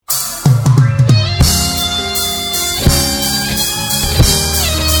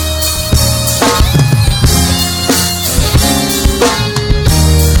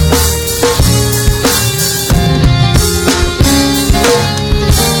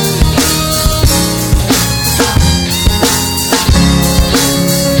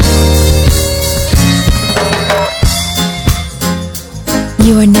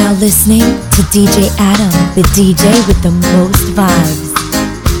You are now listening to DJ Adam, the DJ with the most vibes.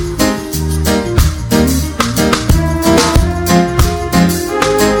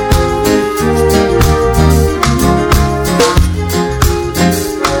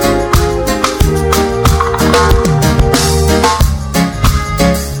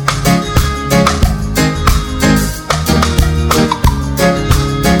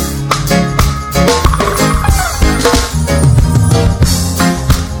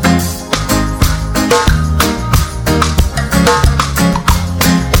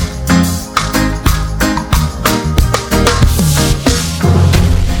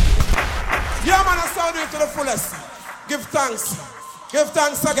 Give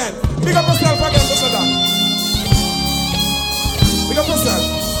thanks again. Pick up yourself again, brother. Pick up yourself.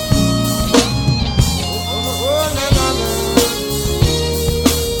 Oh, na, na, na.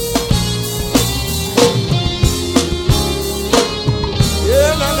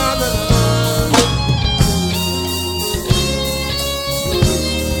 Yeah, na, na, na, na.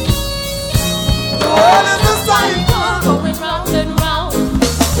 The world is a cycle going round and round.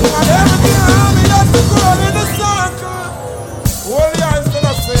 And everything around me has to go in a circle. Hold your hands to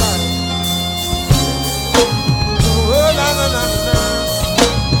the sky. Oh, na, na, na, na.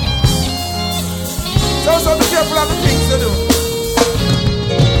 So be careful of the things you do.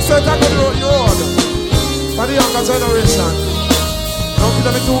 Set a good road for the younger generation. Don't feel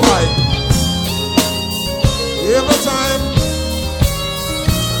them too high. Every time.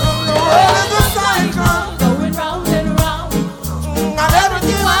 The world is a cycle going round and round. And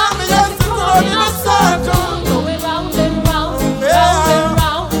everything around me has to go in a circle.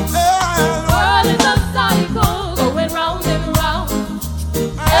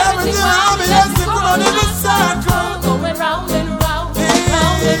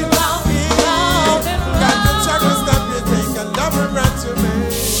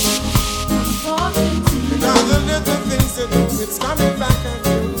 It's coming back at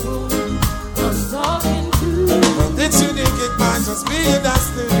you. I'm talking to. But did you think it might just be a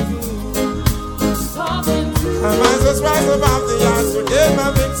destiny? I'm talking to. I might just rise above the odds to get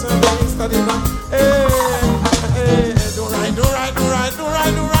my victory. Study back. Hey, hey, do right, do right, do right, do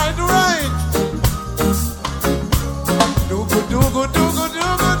right, do right, do right. Do good, do good, do good, do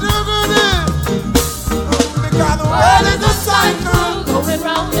good, do good. Because the world is a cycle going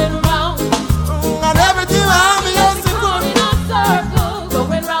round and round. And everything around me is a circle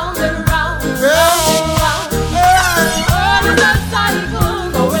going round and round, round and round. The world is a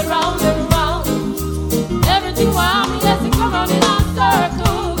cycle going round and round. Everything around me has to come round in a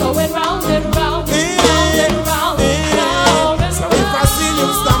circle going round and round, round and round, round and round. So if I see you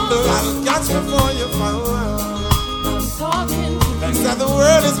stumble, I'll catch you before you fall. I'm talking to you. They said the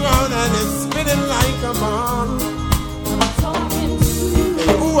world is round and it's spinning like a ball. I'm talking to you.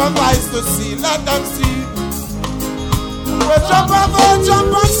 Hey, who have eyes to see? Let them see. We'll jump and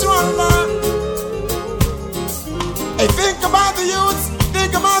shoulder. Hey, think about the youths,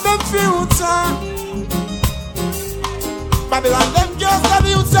 think about the future. Babylon, them girls, the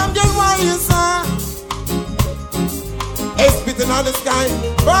youths, them get wiser. Hey, spitting on the sky,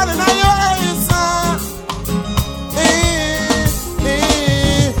 burning on your eyes,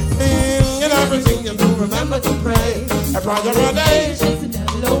 in everything you do, remember to pray. And from your days, chase the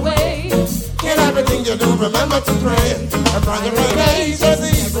devil away. In everything you do, remember to pray. And from your days, chase the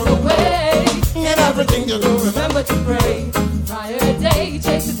evil away. In everything you do, remember to pray. Prior day,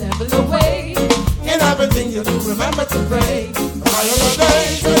 chase the devil away. In everything you do, remember to pray. Prior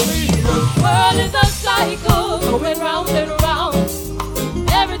day, chase the evil. World is a cycle going round and round.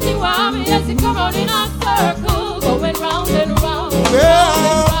 Everything around me has to come round in a circle going round and round.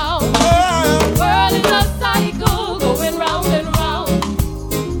 Yeah. World is a cycle going round and round.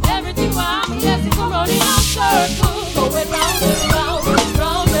 Everything around me has to come round in a circle going round and round,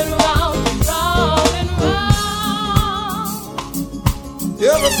 round and round, round and round. You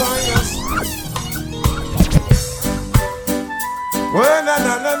ever find us? Well, na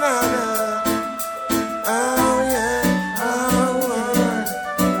na na na na. Oh yeah, oh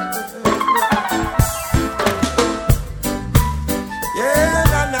yeah,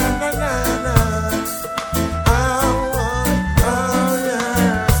 na na na na.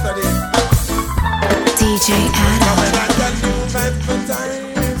 DJ Adam. When I tell you that the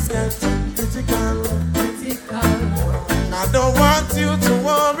times get critical, I don't want you to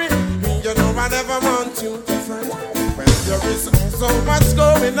worry. You know I never want you to fret. When there is so much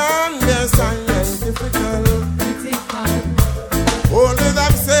going on, yes, I am difficult. Only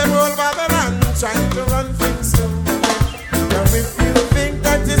them same old Babylon trying to run things to me. Now if you think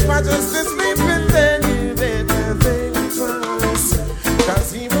that is my justice sleeping, then you better think twice.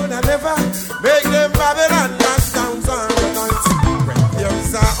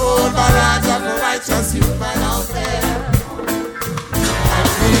 righteous youth out there.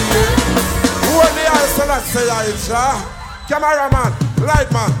 Who are the eyes to that say I Jah? Cameraman,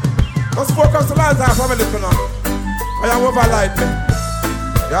 light man. Let's focus the light off of a little now. I am over light me.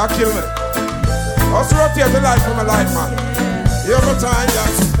 You kill me. Let's rotate the light from a light man. Every time,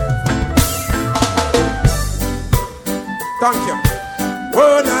 yes. Thank you.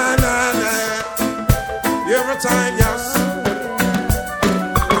 Oh, na, na, na. Every time, yes.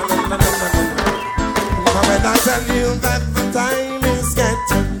 When I tell you that the time is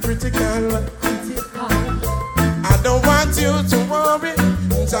getting critical, I don't want you to worry,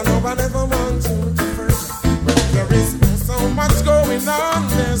 I know I never want you to fret. But there is so much going on,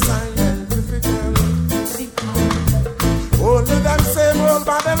 there's silent difficult. All of them same old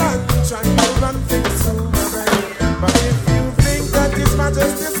Babylon, trying to run things over. But if you think that His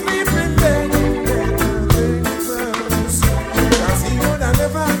Majesty is sleeping, then because He would have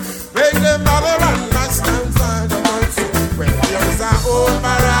never make them Babylon match down side of my soul. When there's an old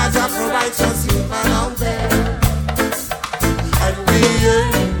barrage of righteous human out there, and we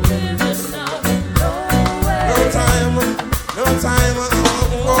ain't no time,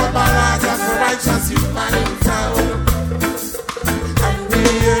 old barrage of righteous human in town, and we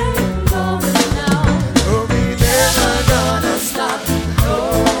ain't going now. No, we never gonna stop. No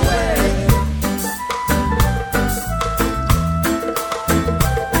way.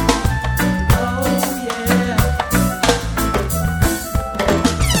 Oh yeah.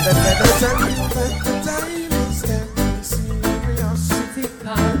 Let me tell you that the time is getting serious.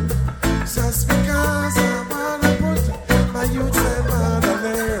 Just because I wanna put my youth and mother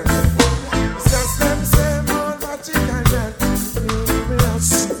there. It's just them same old Vatican that serious.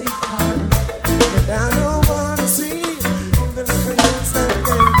 But I don't wanna see the little youths that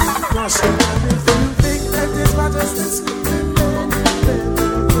they crush. And if you think that this Majesty is sleeping,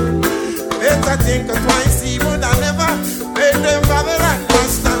 better think twice. He would have never made them bother and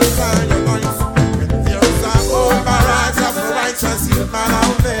bust down your life. There's a whole barrage of righteous youth man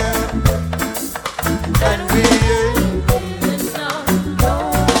out there, and we ain't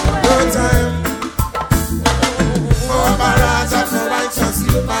no time. Whole barrage of righteous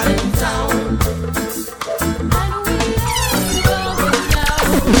youth man in town.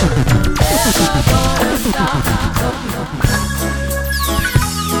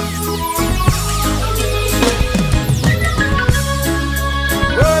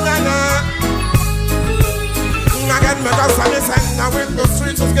 Because I'm a sang now when the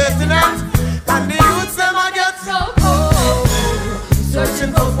streets is getting out, and the youths them a get so cold,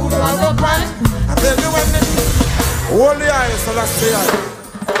 searching for food for the pot. I tell you when they hold the eyes, so that's the eye.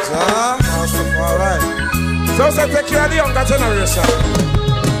 Alright. So say take care of the younger generation.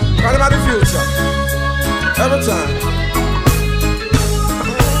 Call them at the future. Every time.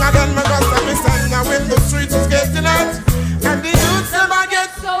 Again, because I'm a sang now when the streets is getting out, and the youths them a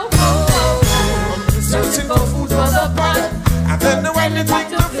get so cold, searching for food for the pot. And then when you take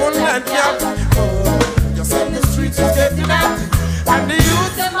the full and yeah, oh, just on the streets is getting out, and the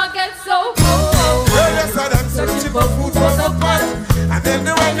youth them a get so cold. Well, you said I'm searching for food for the pot. And then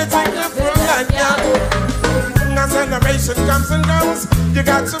when you take the full and yeah, as generation comes and goes, you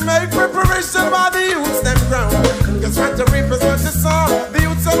got to make preparation while the youths them grow. Just want to represent the soul, the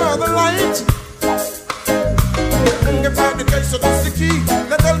youths are the light. If education is the key,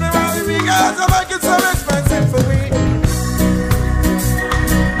 then tell me why the big guys are making so expensive for me.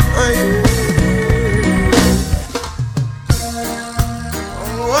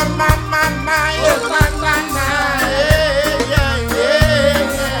 Oh, my, oh, my, yeah.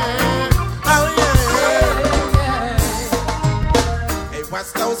 Oh, yeah. Hey,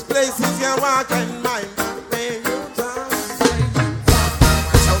 what's those places you walk in mind? Where you talk?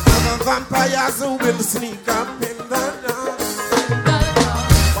 Watch out for the vampires who will sneak up in the dark.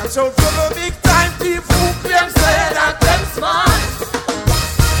 Watch out for the big time people who claim say that them smart.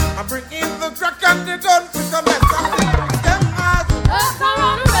 I bring in the crack and the gun to come and stop them mad.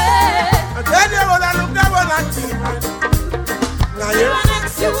 And then you wanna look that one at me. Now you're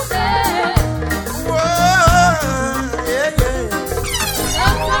next to them. Whoa, yeah, yeah.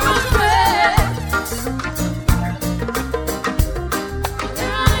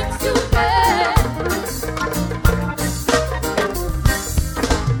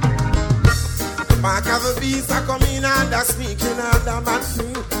 Back of the bees are coming and they're sneaking under my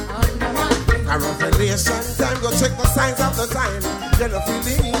feet. A revelation time, go check the signs of the time. You don't feel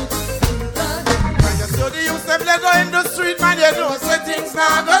the heat. When you see the youth, they go in the street, man, you know, say things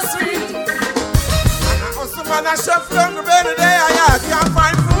now go street. And I also man, I shuffle down the bed today, I can't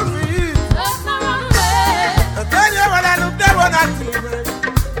find food for you. And then you when I look there, when I see me.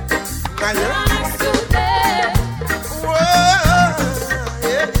 Now you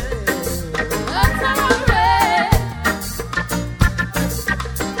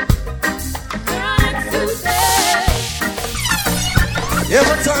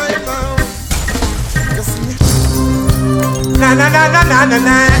time now. Na na na na na na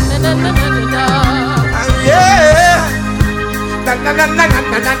na. Yeah. Na na na na na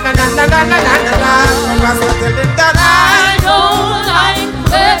na na na na na na na. I don't like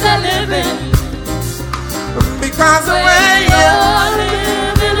where they're living because the way you're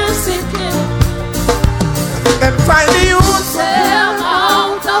living is sinking. Them find the youth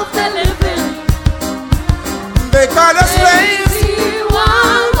out of the living. They call us slaves.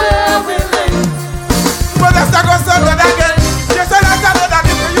 But that's not going to stop that again. Just a lot of that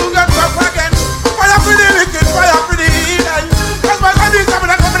if you get up again. Fire for the wicked, fire for the heathen. Cause my God is coming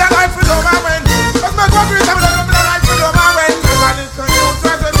and coming and life will overwhelm. Cause my God is coming and coming and life will overwhelm. God is coming and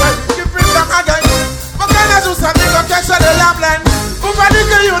coming and keep it down again. But can I do something to catch the lamb? Who can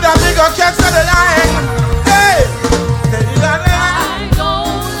you that big or catch the lion? Hey! I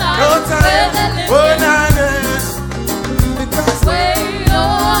don't like where they're living. Oh, nah, nah.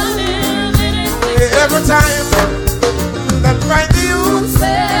 Every time that find the youth,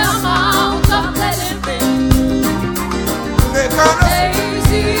 them out of the living. they call us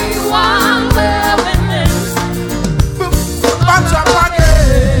lazy while we're winning. bunch of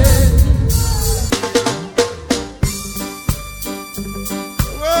pockets.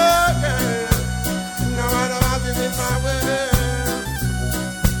 Okay, no matter what is in my way.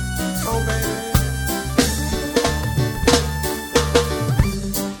 Oh baby,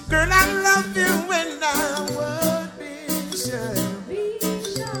 girl, I love you when I would be shy.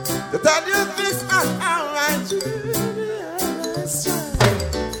 To tell you this, how I truly shine.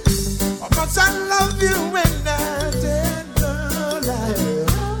 How much I love you when I did no lie.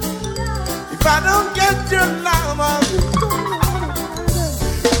 If I don't get your love, I'll be gone.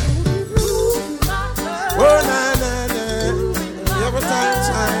 Oh, na, na, na. Every time,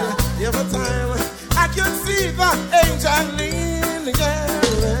 child, every time I can see the angel in the air.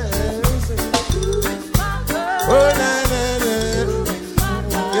 Oh, na, na, na.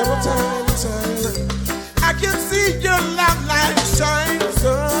 Every time, child, I can see your love light shine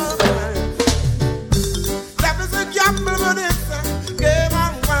so bright. That is a gamble, but it's a game I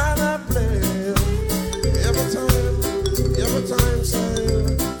wanna play. Every time, child.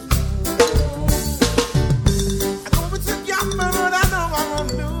 I know it's a gamble, but I know I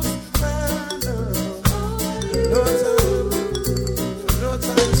won't lose my love. No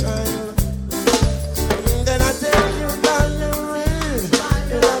time, child. Then I take you down your way,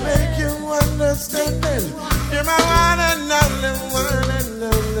 and I make you understand it. You're my one and only, one and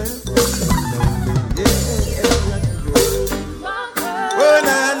only. Yeah. Oh,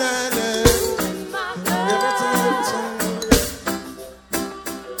 na, na, na. Every time, child.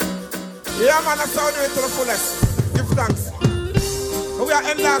 Yeah, man, that's how we do it to the fullest. Give thanks. We are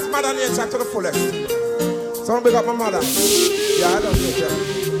endless mother nature to the fullest. So I big up my mother. Yeah, I love you, yeah.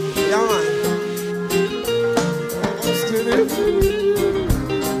 Yeah, man.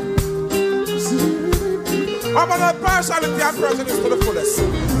 I'm on a partiality and prejudice to the fullest.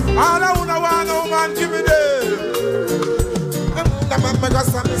 All I want no man give me the man make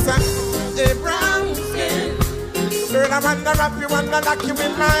us understand. A brown skin. Girl, I wanna wrap you, wanna lock you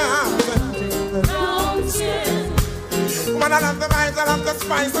in my arms. Brown skin. Man, I love the vibes, I love the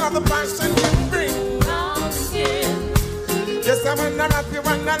spice, I love the passion you bring. Brown skin. Yes, I wanna wrap you,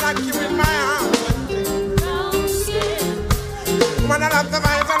 wanna lock you in my arms. Brown skin. Man, I love the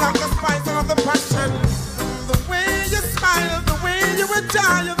vibes, I love the spice, I love the passion. The way you smile, the way you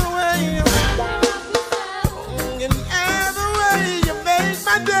retire, the way you in every way you make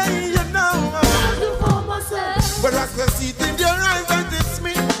my day, you know. But I can see it in your eyes that it's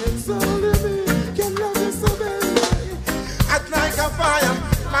me. It's only me can love you so baby. Act like a fire,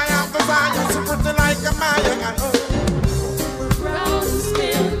 my heart desire, so pretty like a Maya. Brown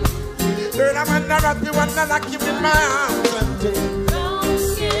skin. Girl, I wanna wrap you, wanna lock you in my arms. Brown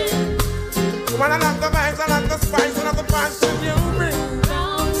skin. When I love the vibes, I love the spice, I love the passion you bring.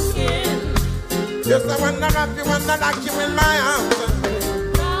 Brown skin. Yes, I wanna wrap you, wanna lock you in my arms.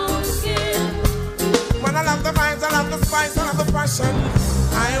 Brown skin. When I love the vibes, I love the spice, I love the passion.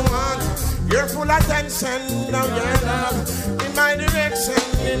 I want your full attention, now your love in my direction,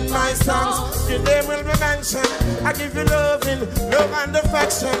 in my songs, your name will be mentioned. I give you loving, love and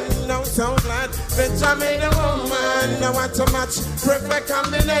affection. Now so glad that I made a woman. Now want to match, perfect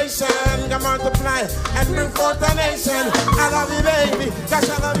combination. Come multiply and bring forth a nation. I love you, baby, gosh,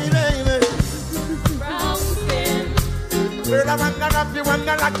 I love you, baby. Brown skin. Girl, I wanna wrap you,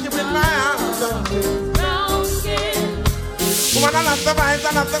 wanna lock you in my arms. Brown skin. When I love the vibes,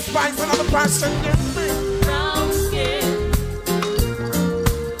 I love the spice, I love the passion you bring. Brown skin.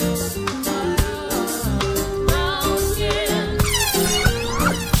 Brown skin.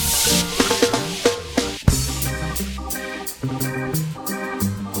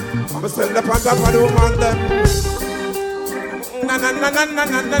 send up on top of the woman them. Na na na na na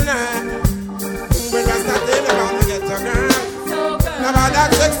na na na. When I start in about to get a girl. Never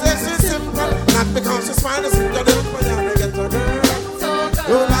that sex is simple. Not because she's fine, it's simple. When I get a girl.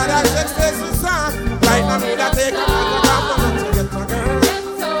 No matter sex is soft. Right now me that take a photograph to get a girl.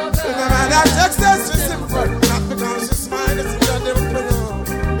 Never that sex is simple. Not because she's fine, it's simple.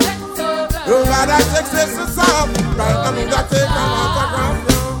 No matter sex is soft. Right now me that take a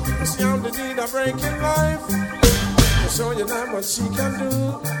photograph. She on the deed of breaking life. To show you now what she can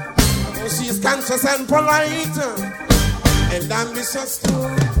do. She's conscious and polite and ambitious too.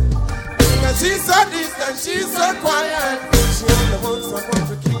 And she's so distant, she's so quiet. She only wants someone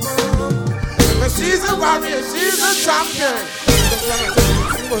to keep on. But she's a warrior, she's a champion.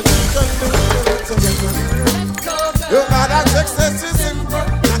 You got that success is simple,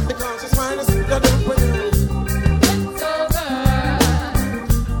 not because she's fine, it's the different.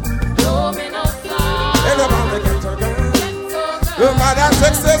 No matter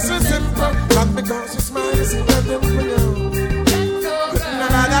success is simple, not because it's mine, it's not them for you. No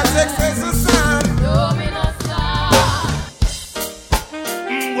matter success is sad.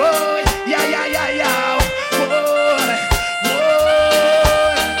 Whoa, yeah, yeah, yeah, yeah. Whoa,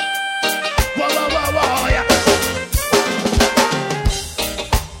 whoa, whoa, whoa, whoa, yeah.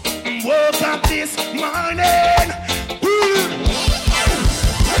 Woke up this morning.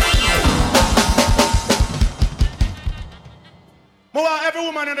 Every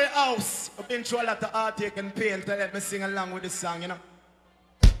woman in the house, I've been through a lot of heartache and pain to let me sing along with this song, you know.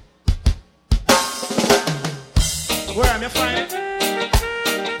 Where am I finding it?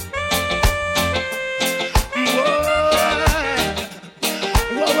 Whoa,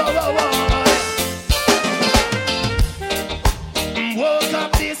 whoa, whoa, whoa. Woke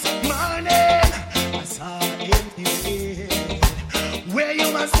up this morning, I saw an empty bed. Where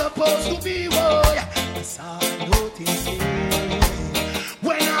you were supposed to be, boy, I saw a notice here.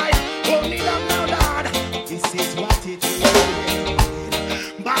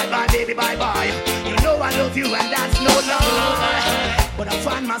 Baby, bye-bye. You know I love you and that's no lie. But I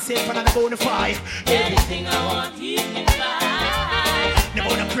find myself on a bona fide. Everything I want, you can buy. Never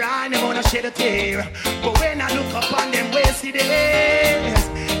wanna cry, never wanna shed a tear. But when I look up on them wasted days,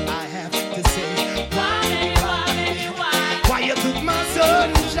 I have to say, why you took my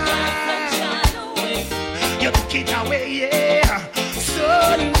sunshine away. You took it away, yeah.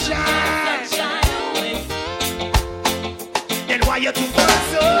 Sunshine. Then why you took my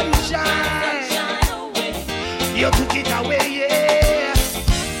sunshine away? You took it away, yeah.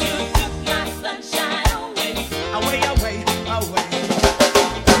 You took my sunshine away. Away.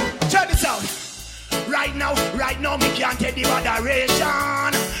 Check this out. Right now, me can't take the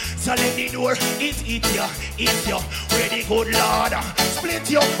moderation. So let the door, it's you. Where the good Lord split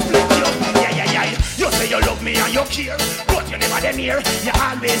you. Yeah. You say you love me and you care, but you never then near. You're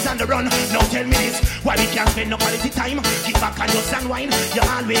always on the run. Now tell me this, why we can't spend no quality time? Keep back and just and wine. You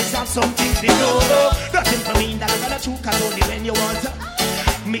always have something to do. Nothing for me that I'm gonna choke, cause only when you want to.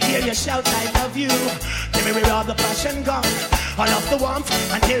 Me hear you shout, I love you. Tell me where all the passion gone, all of the warmth,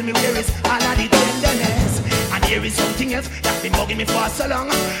 and tell me where is all of the tenderness. And here is something else that's been bugging me for so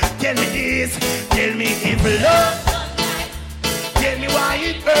long. Tell me this, tell me if love. Tell me why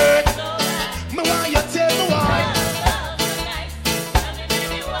it hurt. Me why you tell me why.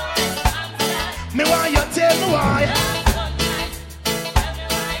 Me why you tell me why.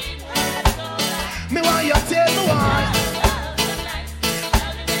 Me why you tell me why.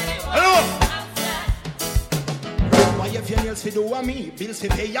 Why if your nails fi do a me, bills fi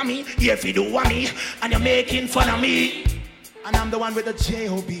pay a me, ear fi do a me, and you're making fun of me, and I'm the one with the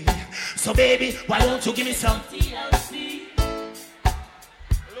J.O.B. So baby, why won't you give me some TLC?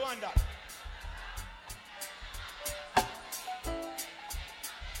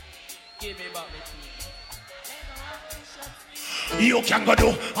 Give me back me. You can go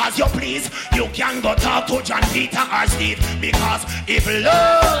do as you please. You can go talk to John, Peter, or Steve. Because if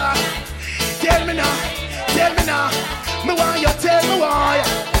love, tell me now, me why you tell me why.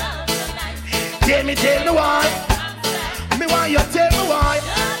 Tell me why. Me why you tell me why.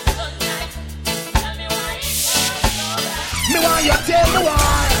 Me why you tell me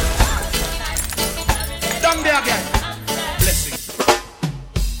why. Down there again. Blessing.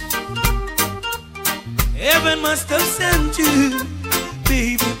 Heaven must have sent you,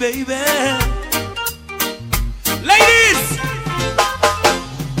 baby. Ladies!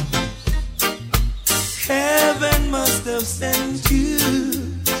 Heaven must have sent you,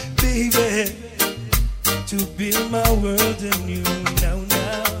 baby, to build my world anew now.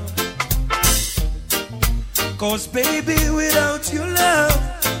 'Cause baby, without your love,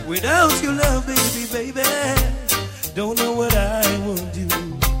 Without your love, baby, baby, don't know what I will do.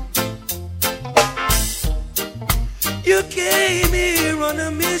 You came here on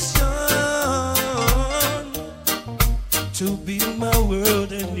a mission to build my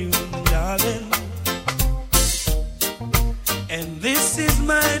world anew, darling. And this is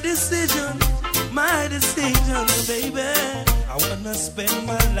my decision, baby. I wanna spend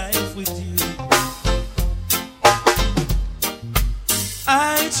my life with you.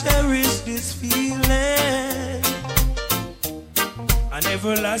 I cherish this feeling, an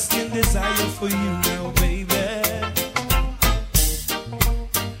everlasting desire for you now, baby.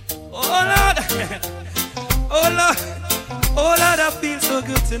 Oh Lord, oh Lord, oh Lord, I feel so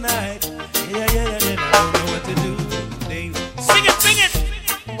good tonight. Yeah, I don't know what to do. Sing it.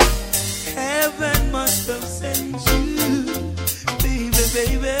 Heaven must have sent you,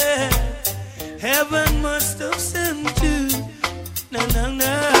 baby. Heaven must have sent you. No.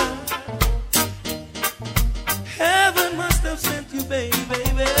 Heaven must have sent you,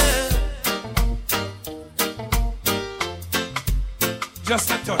 baby.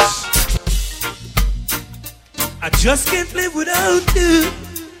 Just a touch. I just can't live without you.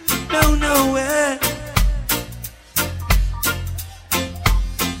 No way.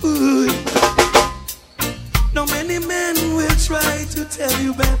 Ooh. No many men will try to tell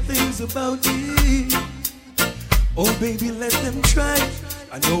you bad things about me. Oh baby, let them try.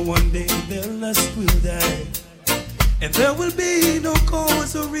 I know one day their lust will die, and there will be no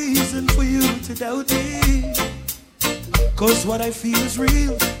cause or reason for you to doubt me. Cause what I feel is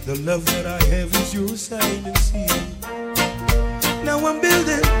real. The love that I have is your sign and seal. Now I'm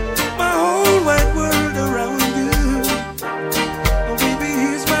building my whole wide world around you. Oh baby,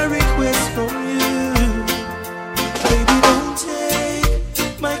 here's my request from you. Baby, don't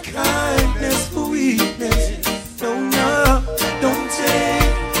take my kindness for weakness. No, don't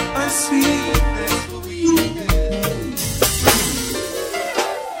take my sweetness for weakness.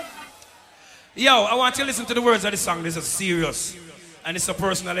 Yo, I want you to listen to the words of the song. This is serious, and it's a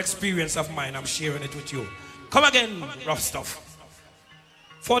personal experience of mine. I'm sharing it with you. Come again, rough stuff.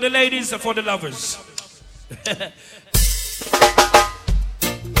 For the ladies and for the lovers.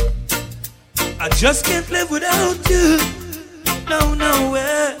 I just can't live without you. No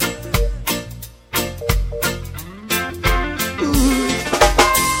way. Ooh.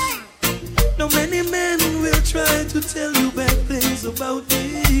 No many men will try to tell you bad things about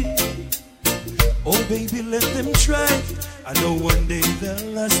me. Oh baby, let them try. I know one day their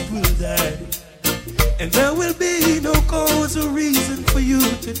lust will die, and there will be no cause or reason for you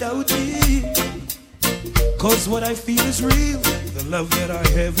to doubt me. Cause what I feel is real. The love that I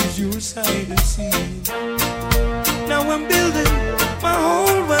have is your sight and see. Now I'm building my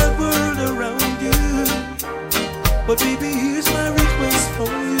whole wide world around you. But baby, here's my request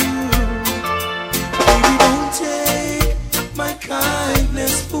from you. Baby, don't take my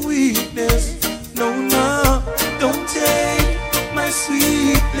kindness for weakness. No, don't take my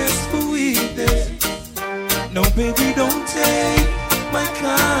sweetness for weakness. No, baby, don't take my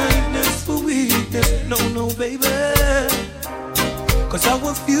kindness for weakness. No, baby. Cause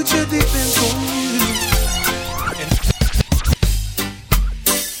our future depends on you. And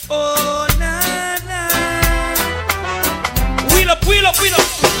oh, na. Wheel up.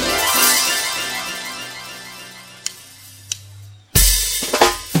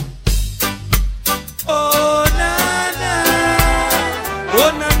 Oh, na.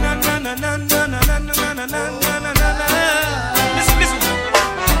 Oh, na. Listen.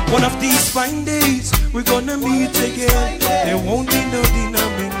 One of these fine days, we're gonna meet again. There won't be no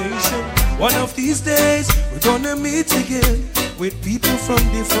denomination. One of these days, we're gonna meet again with people from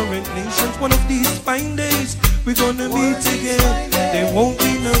different nations. One of these fine days, we're gonna meet again. There won't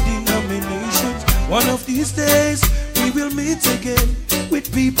be no denominations. One of these days, we will meet again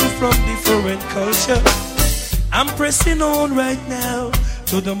with people from different culture. I'm pressing on right now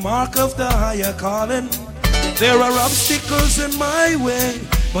to the mark of the higher calling. There are obstacles in my way,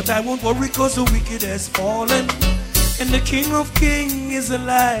 but I won't worry cause the wicked has fallen. And the King of Kings is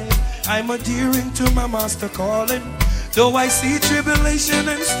alive. I'm adhering to my master calling. Though I see tribulation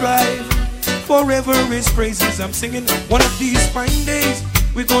and strife, forever his praises I'm singing. One of these fine days,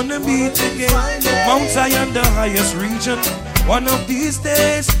 we're gonna meet again. Mount Zion, the highest region. One of these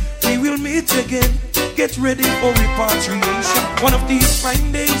days, we will meet again. Get ready for repatriation. One of these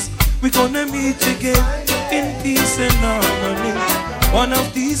fine days, we're gonna meet again in peace and harmony. One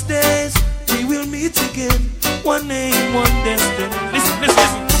of these days, we will meet again. One name, one destiny. Listen.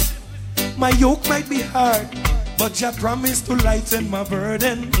 My yoke might be hard, but Jah promised to lighten my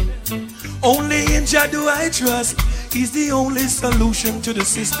burden. Only in Jah do I trust. He's the only solution to the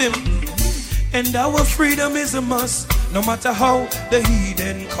system. And our freedom is a must, no matter how the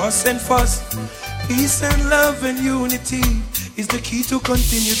heathen cuss and fuss. Peace and love and unity is the key to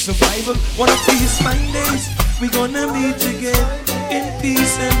continued survival. One of these fine days, we're gonna meet again in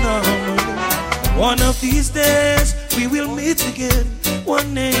peace and harmony. One of these days, we will meet again.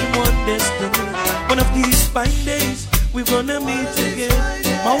 One name, one destiny. One of these fine days, we're gonna meet again.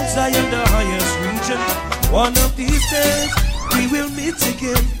 Mount Zion, the highest region. One of these days, we will meet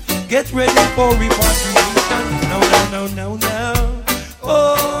again. Get ready for repatriation. No, no, no, no, no.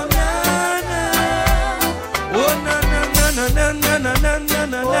 Oh, na, na. Oh, na, na, na, na, na, na, na, na,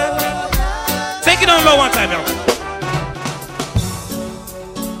 na, na. Take it on low one time now.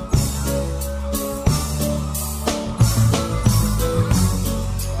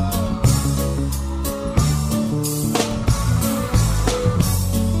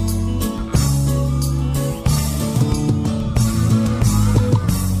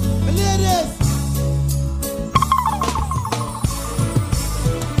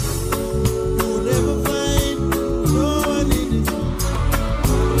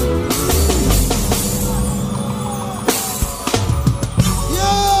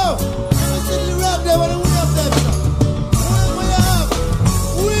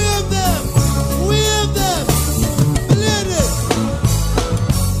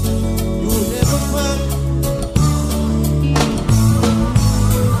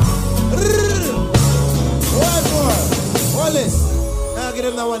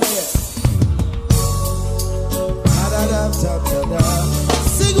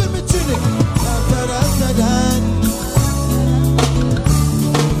 Sing with me, Trini.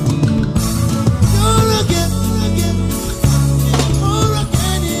 You're again, more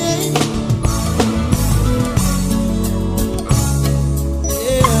again,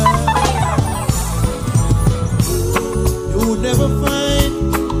 yeah. You'll never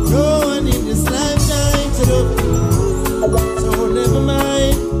find no one in this lifetime to do. So never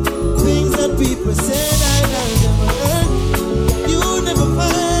mind things that people said I'll never heard. You'll never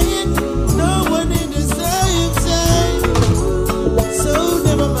find no one in the same time. So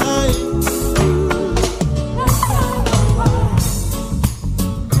never mind.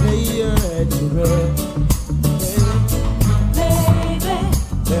 Lay your head to rest, baby.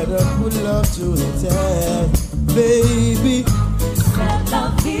 Let her put love to the test, baby. Let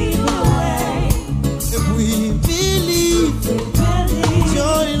love lead the way. If we believe,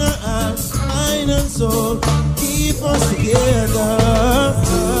 join our hearts, mind and soul, keep us together.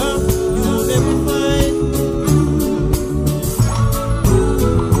 You'll never find.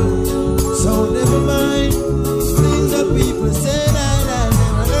 So never mind things that people said I'll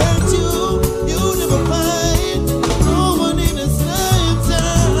never hurt you. You'll never find no one in the same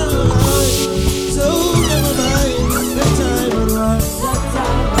time. So never mind the time and run.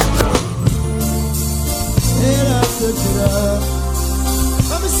 And I search it up.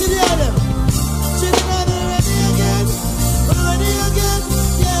 Let me see the other. Ready again,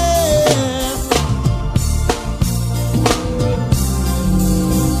 yeah.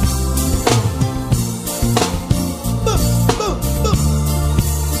 Boom, boom, boom.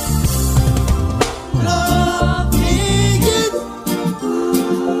 Love me again.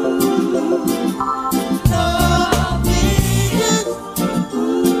 Love me again.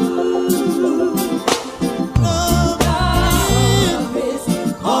 Love me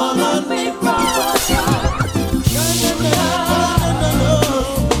all on me, brother.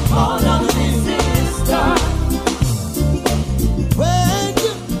 All on me, sister. When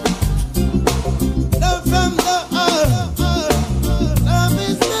you love from the earth, love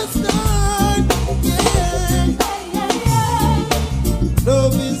is the start. Yeah.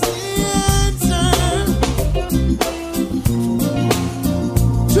 Love is the answer.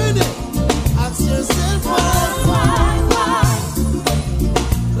 Trini, ask yourself why.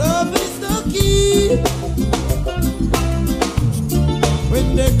 Love is the key.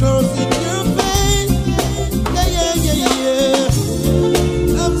 When they're close in your face, yeah.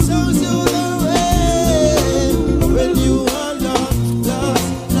 Love shows you the way. When you are lost,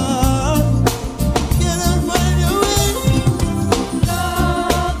 get and find your way.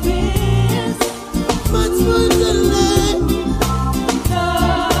 Love is, Much more than life.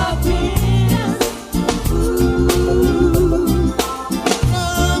 love is,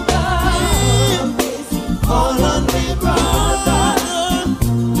 Love is all on me, brother.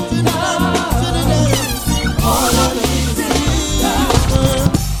 love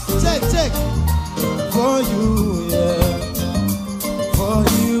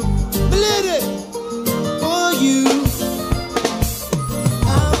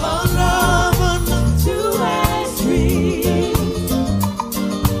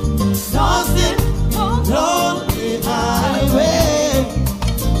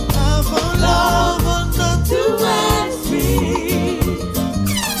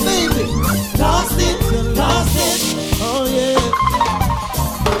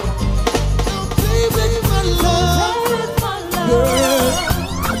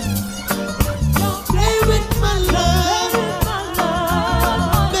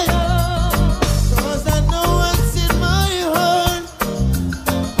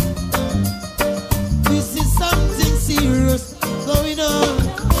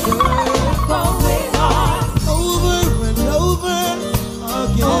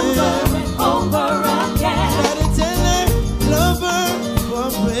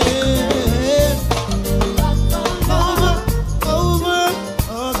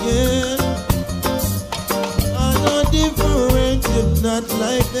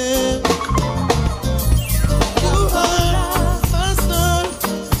right there. You are my star,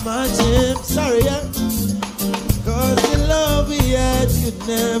 my gem. Sorry, yeah. Cause the love we had could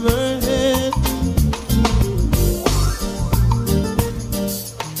never end.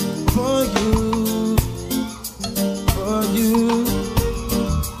 For you, for you,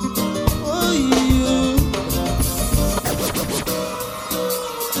 for you.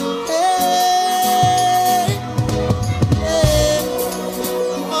 Hey, hey,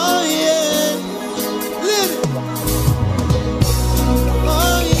 oh yeah, live it.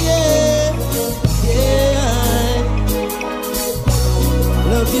 Oh yeah, yeah.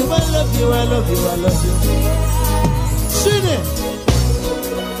 Love you, I love you, I love you, I love you. Sing it.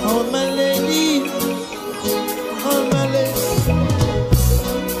 Oh my lady, oh my lady,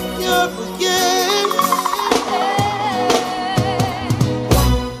 you're forget.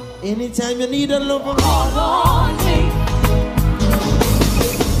 Anytime you need a lover, call on me.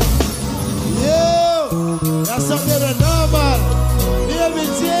 Yo, that's something that's normal. Baby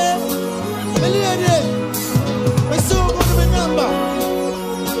J, my lady, my soul go to my number.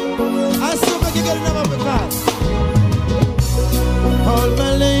 I still make you get a number for that. All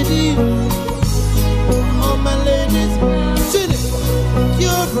my ladies, all my ladies, sing it.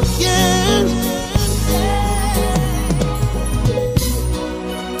 You're forget.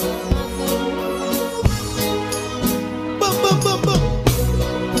 Boom, boom, boom, boom.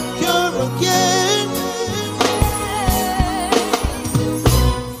 You're forget.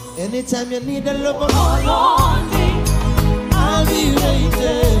 Anytime you need a lover, call on me. I'll be right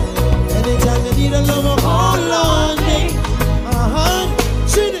there. Anytime you need a lover, call on me.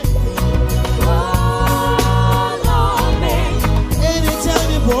 Sing it. Call on me. Anytime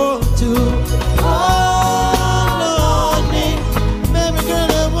you want to. Call on me. Baby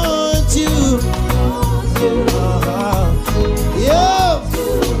girl, I want you. Yo.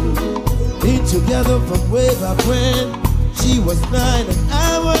 Been together from way back when she was 9 and I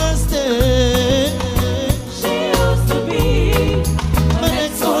was 10. She used to be my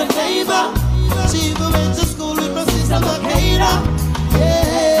next door neighbor. She even went to school with my sister Makeda.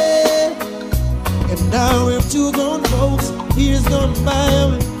 Yeah. And now we're two grown folks, years gone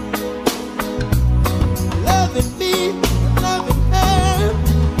by, loving me, loving her.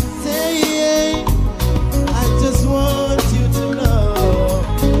 Say, I just want you to know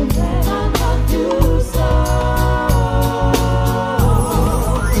that I love you so.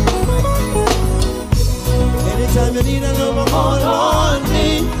 Anytime you need a lover, call on me.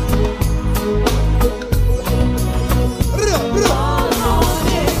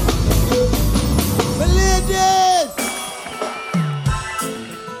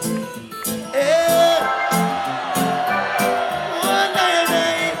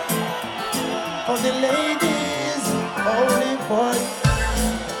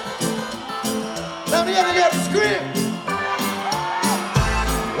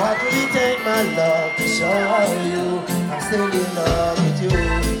 Love to show you I'm still in love with you.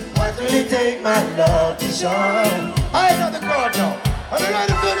 What will it take my love to show you? I know the chord now. Are you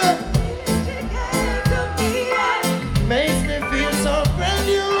ready for it? Makes me feel so brand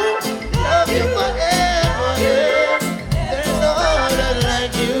new. Love you forever, yeah. There's no other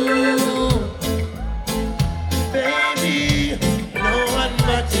like you. Baby, no one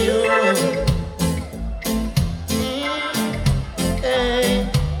but you.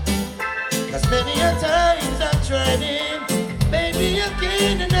 Many a times I've tried it, baby, I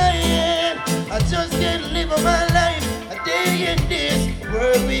can't deny it. I just can't live my life a day in this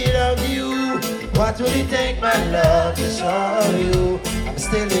world without you. What will it take, my love, to show you I'm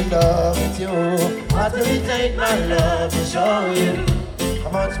still in love with you? What will it take, my love, to show you how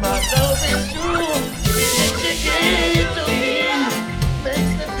much my love is true? Everything you gave to me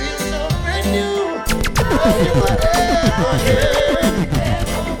makes me feel so brand new. Love you forever, yeah.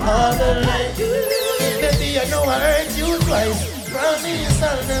 All the life. Baby, I know I hurt you twice. Promise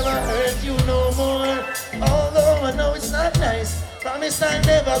I'll never hurt you no more. Although I know it's not nice. Promise I'll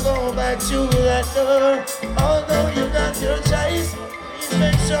never go back to that door. Although you got your choice, please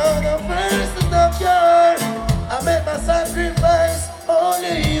make sure the first is not yours. I made my sacrifice,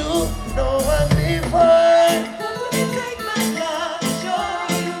 only you, no one before. Take my love to show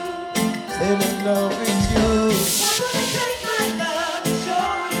you still in love with you.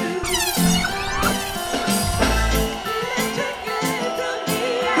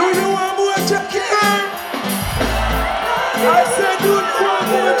 I said, do it for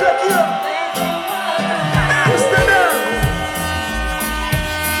more, Jackie. Stay there.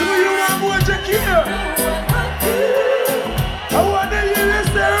 Do you want more, Jackie? I want to hear you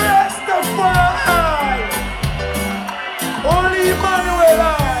say Rastafari. Only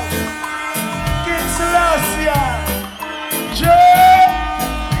Emmanuel.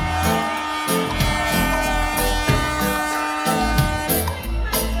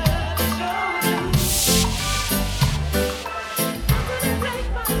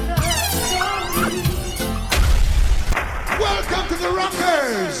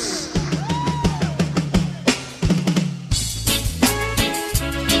 rockers.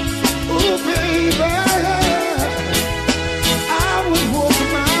 Oh, baby, I would walk a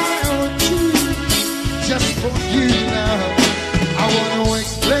mile too just for you now. I want to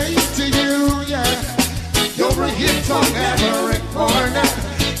explain to you, yeah, you're a hit on every corner.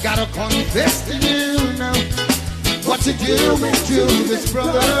 Gotta confess to you now, what you doing to this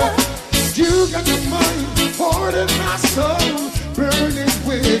brother? You got your mind, heart and my soul, burning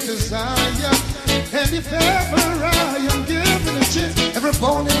with desire. And if ever I am given a chance, every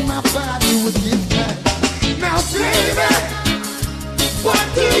bone in my body would give back. Now, baby, what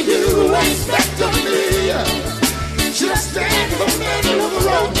do you expect of me? Just stand in the middle of the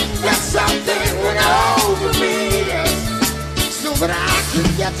road, let something went over me, so that I can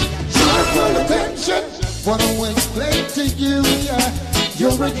get your full attention. Wanna explain to you,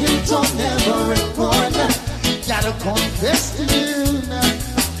 you're a hit on every corner. Gotta confess to you now,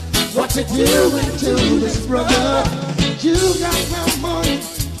 what you doing to this brother? You got my mind,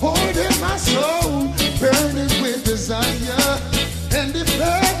 heart and my soul, burning with desire. And if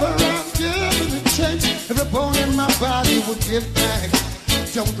ever I'm given a chance, every bone in my body will give back.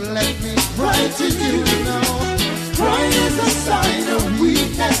 Don't let me cry to you now. Crying is a sign of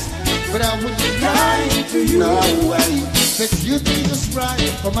weakness, but I wouldn't lie to you. No way that you'd be just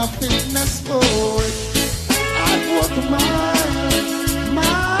right for my fitness for it. I'd walk a mile,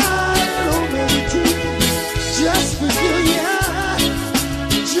 oh maybe two, just for you, yeah,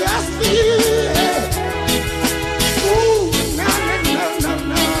 just for you, yeah. Ooh, na na na na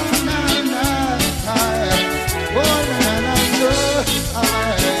na na na, oh na na na, ooh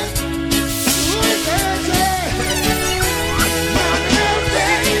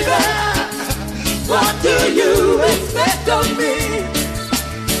baby, what do you expect of me?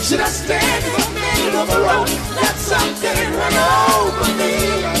 Should I stand in the middle of the road, let something run over me,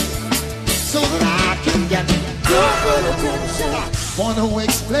 so that I can get your good attention? Wanna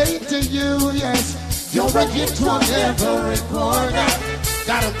explain to you, yes, you're a hit on every corner.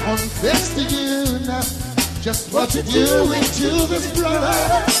 Gotta confess to you now, just what you're doing to this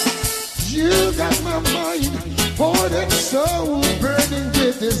brother. You got my mind, heart and soul, burning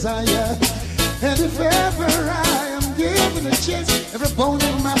with desire. And if ever I am given a chance, every bone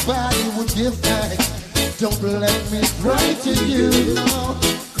in my body will give back. Don't let me cry to you, no.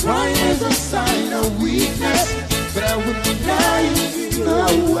 Crying is a sign of weakness, but I wouldn't lie, no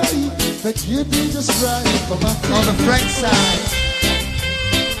way that you'd be just right for my on the Frank side.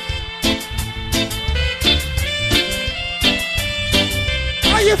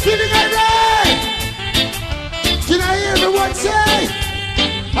 Are you feeling alright? Can I hear everyone say,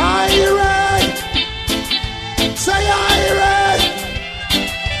 are you right? Say are you right?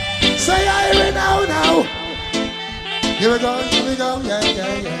 Say are you now. Here we go, yeah.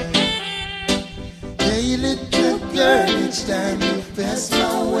 Hey little girl, each time you pass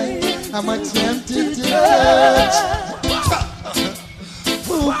my way, I'm tempted to touch.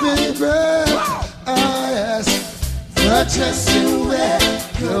 Oh baby, I ask for just you wear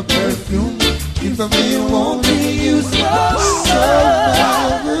your perfume. If I may want me, you so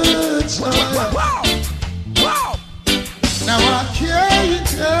now I can't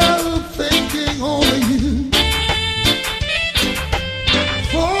help thinking over you,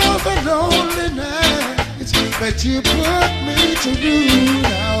 for the loneliness that you put me through.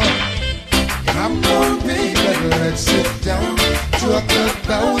 Now come on baby, let's sit down, talk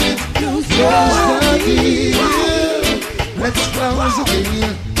about it, close the deal. Let's close the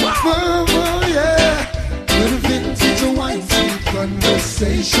deal. Oh yeah, with a vintage wine, sweet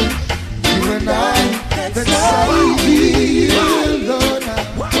conversation, you and I, that's ideal, Lord,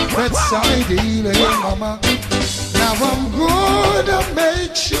 that's ideal, mama. Now I'm gonna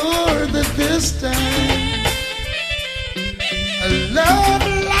make sure that this time a love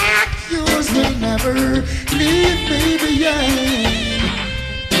like yours will never leave me behind.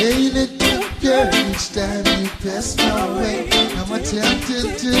 Hey little girl, each time you pass my way, I'm tempted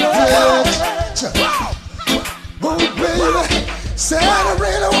to touch. Oh baby, said I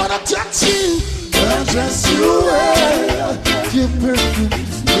really wanna touch you, but just you wear your perfume,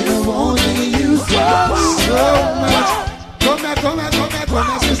 you only use so much. Come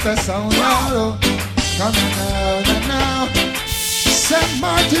here, sister, sound now. Come here now. St.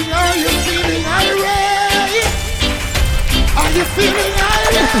 Martin, are you feeling irate? Are you feeling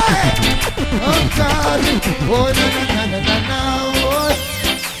irate? Oh God, oh na, boy.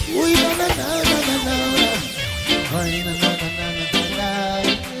 We na,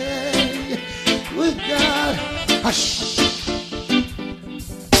 we got hush.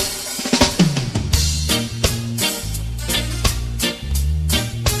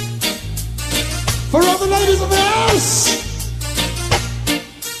 ladies of the house.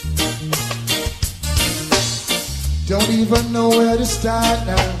 Don't even know where to start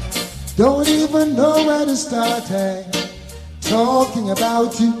now. Don't even know where to start, hey. Talking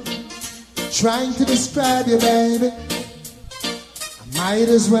about you, trying to describe you, baby. I might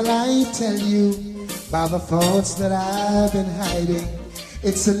as well I tell you about the thoughts that I've been hiding.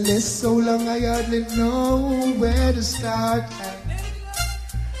 It's a list so long I hardly know where to start.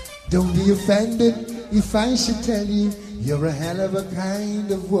 Don't be offended if I should tell you you're a hell of a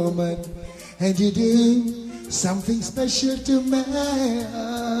kind of woman, and you do something special to my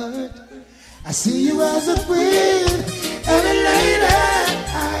heart. I see you as a queen and a lady.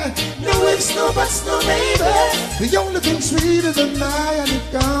 No ifs, no buts, no maybe. The only thing sweeter than my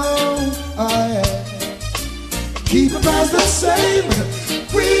honeycomb. Oh yeah. Keep it as the same,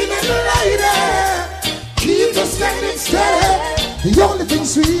 queen and lady. Keep us standing steady. The only thing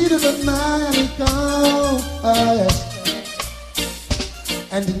sweeter than my honeycomb. Oh yeah.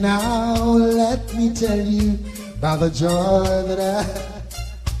 And now let me tell you about the joy that I have.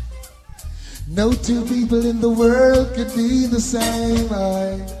 No two people in the world could be the same.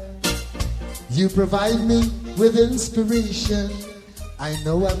 You provide me with inspiration. I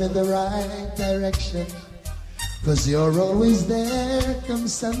know I'm in the right direction, 'cause you're always there, come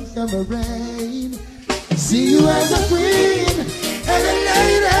sun, come rain. See you as a queen and a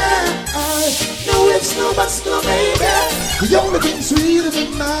lady. No ifs, no buts, no maybe. The only thing sweeter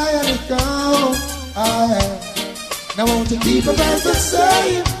than my honeycomb. Now won't you keep us as the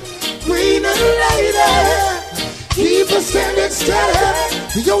same, queen and lady. Keep us standing steady.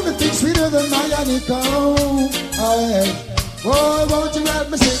 The only thing sweeter than my honeycomb. Oh, won't you let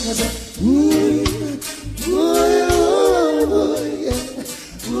me sing and say, ooh, ooh, ooh, ooh, yeah.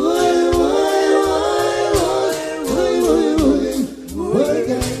 Ooh, ooh, ooh, ooh, ooh, ooh,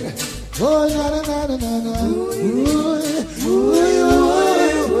 yeah. Oh, na na na na na na. Ooh, ooh, ooh, ooh,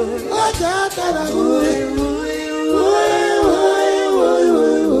 oh, da da da. Ooh, ooh, ooh,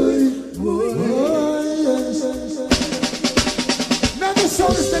 ooh, ooh, yes. Now this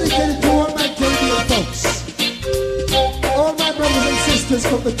song is dedicated to all my Caribbean folks, all my brothers and sisters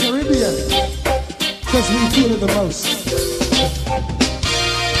from the Caribbean, 'cause we feel it the most.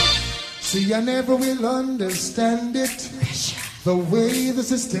 See, I never will understand it, the way the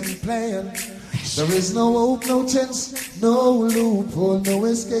system playing. There is no hope, no chance, no loophole, no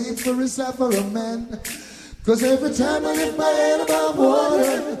escape for a suffering man. 'Cause every time I lift my head above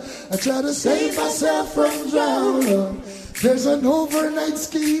water, I try to save myself from drowning. There's an overnight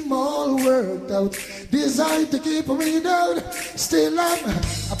scheme all worked out, designed to keep me down. Still I'm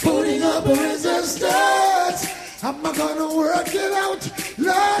putting up a resistance. I'm gonna work it out,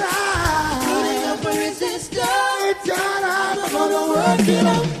 Lord. I'm putting up a resistance. God, I'm gonna work it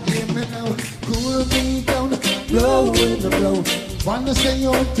out. Hear me now, cool me down, blow in the blow. Wanna stay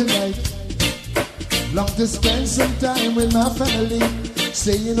on tonight, long to spend some time with my family.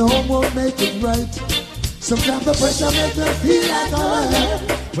 Staying home won't make it right. Sometimes the pressure makes me feel like alright.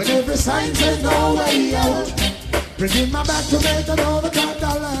 When every sign says no way out, bringing my back to make another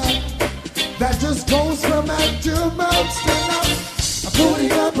dollar. That just goes from mouth to mouth. Still I'm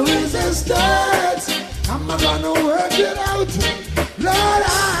putting up a resistance. I'm gonna work it out, Lord.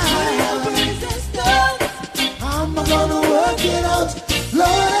 I'm gonna work it out,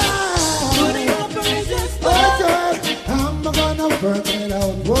 Lord. Putting up a resistance. Oh God, I'm gonna work it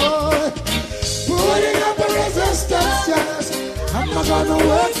out, boy. Putting up a resistance, yes. I'm gonna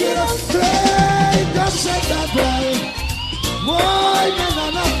work it out. Play, don't shut that way. Boy, na na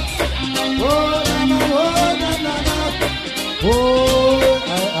na. Oh, na na, oh, na na na. Oh,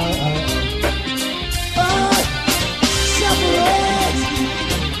 separate.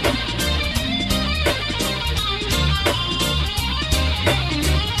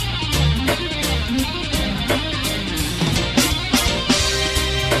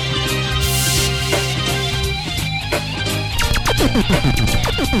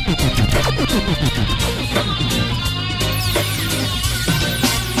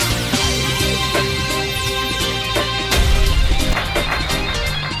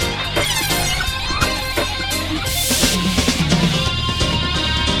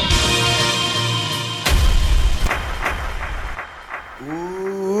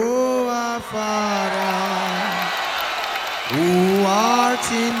 Oh, our Father, who art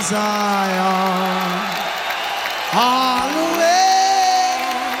in Zion, hallowed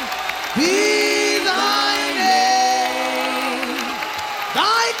be thy name.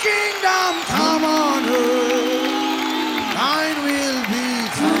 Thy kingdom come on earth, thine will be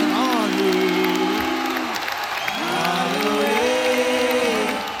done on earth. Hallowed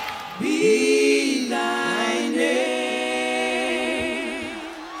be thy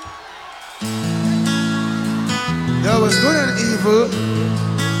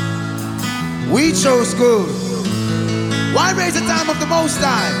We chose good. Why raise the time of the Most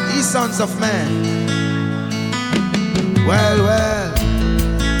High, ye sons of men? Well, well,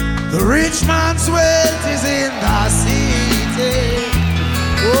 the rich man's wealth is in the city.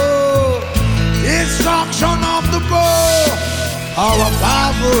 Oh, destruction of the poor, our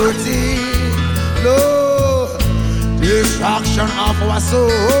poverty. Lord, destruction of our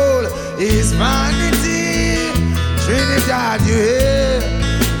soul is vanity. Trinidad, you hear?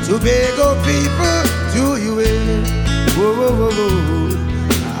 Tobago people, do you hear? Whoa, whoa, whoa, whoa.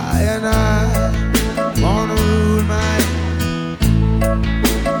 I and I wanna rule my.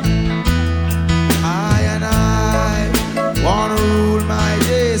 I and I wanna rule my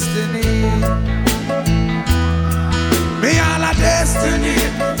destiny. Me all a destiny.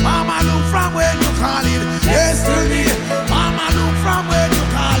 Mama look from where you call it destiny. Mama look from where you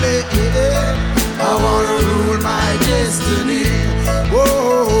call it. Yeah. I wanna rule my destiny.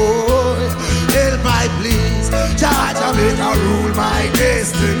 Whoa, help I please. Judge, I make I rule my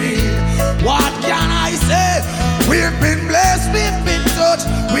destiny. What can I say? We've been blessed, we've been touched.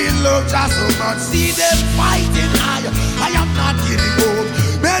 We love just so much. See them fighting high. I am not giving up.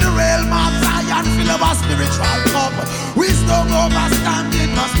 May the realm of Zion fill our spiritual cup. Wisdom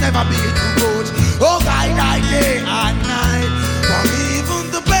overstanding must never be too much. Oh, guide I day and night. For even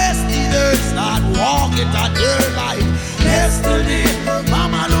the best leaders not walk it at their life. Destiny,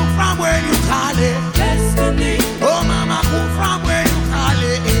 mama look from where you call it destiny. Oh, mama look from where you call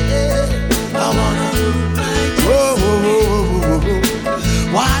it. I wanna rule my destiny. Whoa, whoa, whoa, whoa, whoa.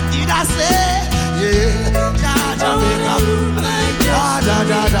 What did I say? Yeah, Jah make a rule my destiny. Da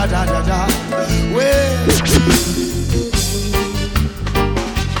da da da da da. Well.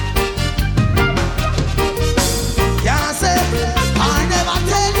 Can't say I never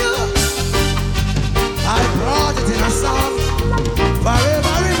tell you. I brought it in a song for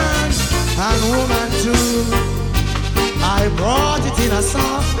every man and woman too. I brought it in a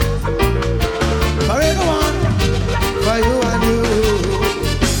song for everyone, for you and you.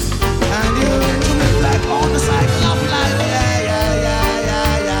 And you to live like on the cycle of life. Yeah, yeah, yeah,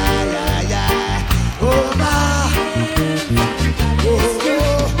 yeah, yeah, yeah, yeah. Oh, my. Oh, oh,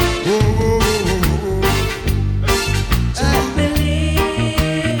 oh, oh, oh.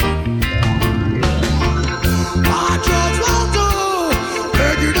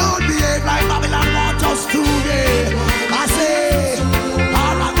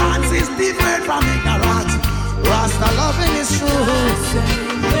 Rasta loving is true.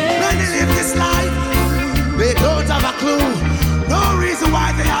 Many live this life, they don't have a clue. No reason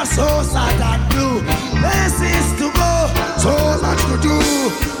why they are so sad and blue. Places to go, so much to do.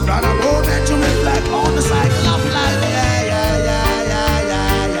 Not a moment to reflect on the cycle of life. Yeah, yeah, yeah, yeah,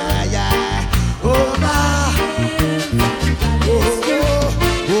 yeah, yeah, yeah. Oh, my. Oh, oh,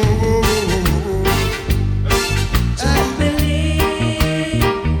 oh, oh, oh.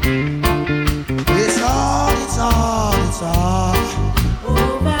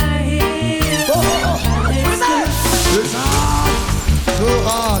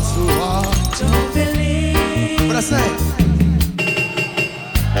 Don't believe. What I say?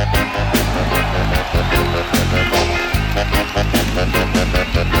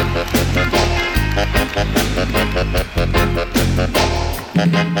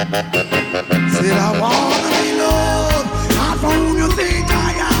 Said I wanna be loved, not for whom you think I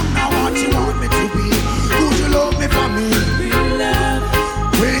am, not what you want me to be. Would you love me for me? Love.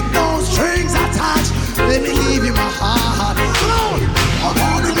 With no strings attached, let me give you my heart. Come on, I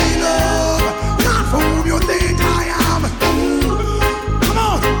wanna be loved, not for whom you think I am. Come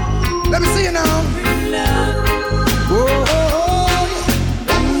on, let me see you now. Oh, oh,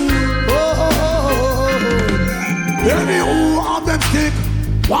 oh, oh, oh. Tell me who of them stick.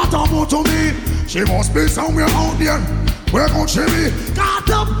 What about to me? She must be somewhere out there. Where could she be? Got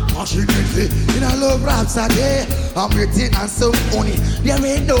up, passionately in a love rhapsody. I'm waiting on some money. There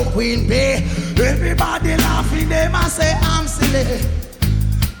ain't no queen bee. Everybody laughing, they must say I'm silly.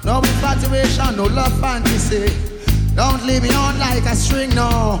 No infatuation, no love fantasy. Don't leave me on like a string,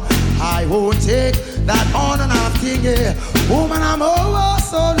 no. I won't take that on and off thing, yeah. Woman, I'm oh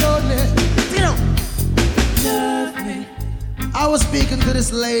so lonely. You know, love me. I was speaking to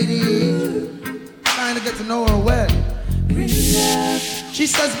this lady, trying to get to know her well. She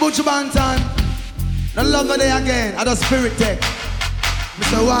says, Butch Banton, no love her there again, I just spirit tech.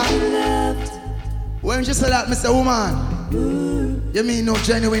 Mr. What? When she said that, Mr. Woman, you mean no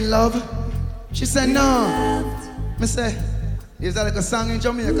genuine love? She said, no. I said, is that like a song in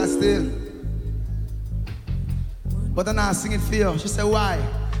Jamaica still? But I'm not singing for you. She said, why?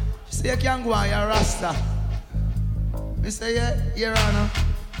 She said, you can't go on, you're a Rasta. Me say, yeah, Your Honor.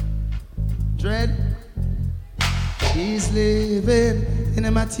 Dread. She's living in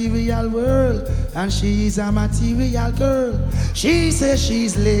a material world, and she's a material girl. She says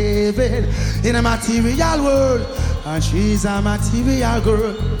she's living in a material world, and she's a material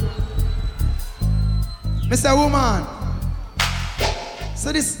girl. Mr. Woman,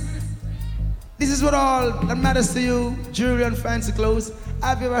 so this is what all that matters to you, jewelry and fancy clothes.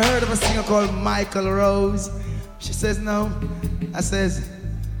 Have you ever heard of a singer called Michael Rose? She says no. I says,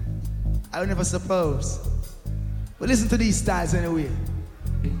 I would never suppose. But listen to these styles anyway.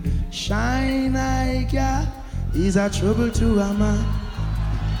 Shine eye girl is a trouble to a man.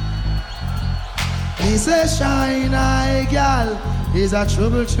 He says shine eye girl is a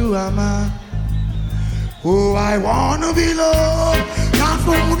trouble to a man. Oh, I wanna be loved, not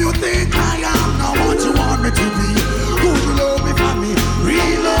for who you think I am, not what you want me to be. Who you love me for me,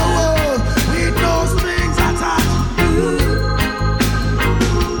 real love, with those things attached.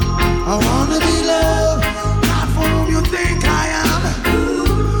 I wanna be loved, not for who you think I am,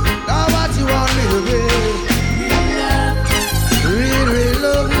 not what you want me to be. Real, real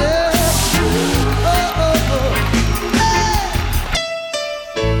love, yeah. Oh, oh, oh.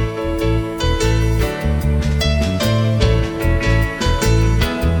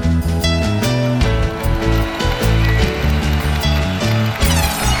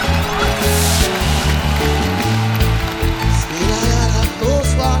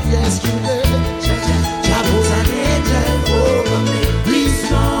 Yesterday, Jah was an angel over me. Be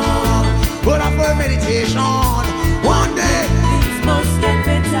strong, but after meditation, one day Things must get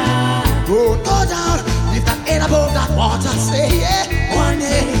better. go down, lift that head above that water. Say yeah, one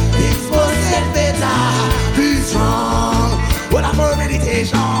day things must get better. Be strong, but after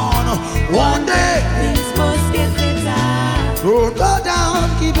meditation, one day Things must get better. go down,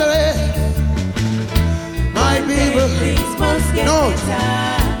 keep your head, my people. Things must get better.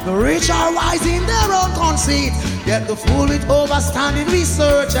 The rich are wise in their own conceit, yet the fool with overstanding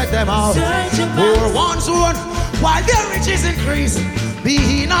research check them out. Search 'em Poor out. ones own, while their riches increase. Be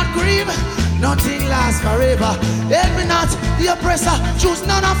he not grieve, nothing lasts forever. Help me not, the oppressor, choose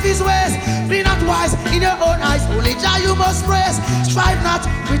none of his ways. Be not wise in your own eyes, only Jah you must praise. Strive not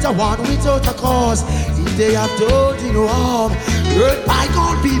with a one without a cause. If they have done you no harm, let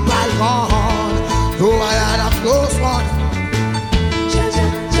bygone be bygone. Though I had a close one.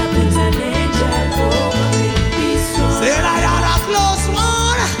 Said I had a close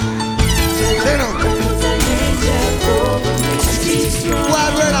one. Say no.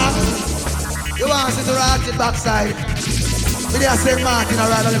 Well, brother, you want to sit around the backside. We there St. Martin or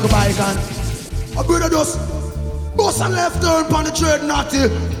ride a little bike and a brother just bust a left turn upon the trade naughty.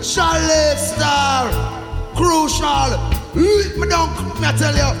 Charlotte Star. Crucial. Lick me down, me I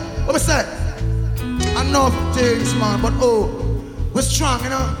tell you. What I say? Enough things, man, but oh, we're strong, you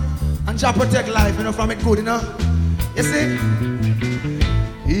know. And Jah protect life, you know, from it good, you know. You see?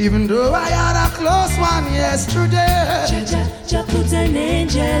 Even though I had a close one yesterday. Jah put an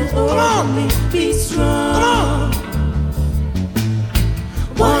angel over me. Be strong. Come on.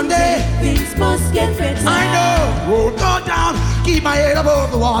 One day things must get better. I know. Roll go down, keep my head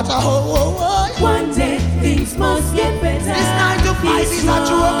above the water. Oh, oh, oh. One day things must get better. This 9 to 5 is a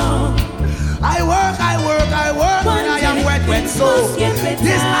joke. I work, and I am wet, so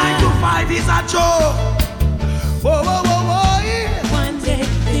this 9 to 5 is a joke. Whoa, whoa, whoa, whoa, yeah. One day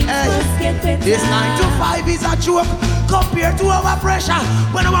things must get better. This 9 to 5 is a joke compared to our pressure.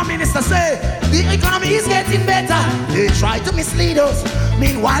 When our minister say the economy is getting better, they try to mislead us.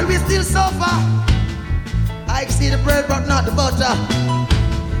 Meanwhile, we still suffer. I see the bread, but not the butter.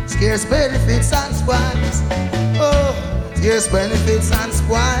 Scarce benefits and spoils. Oh, scarce benefits and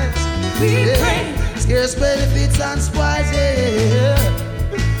spoils. We pray. Scarce benefits and spoils, yeah.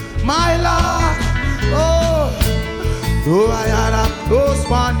 My Lord, oh, though I had a close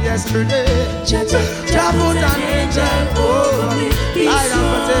one yesterday. Jah put an angel over me. Guide and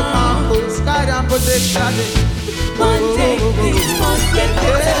protect my fools, guide and protect Shadi. One day things must get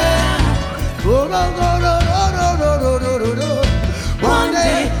better. One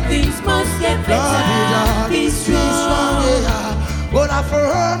day things must get better. Be strong. But I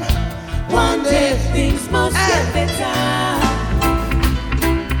firm. One day things must get better.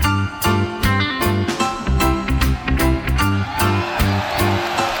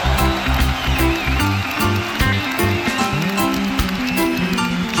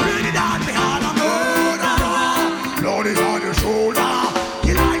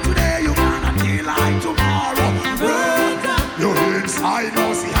 I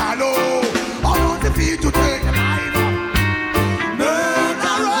know, see, hello. I want the feet to take the line up.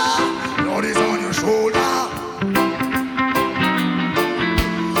 Murderer, Lord is on your shoulder.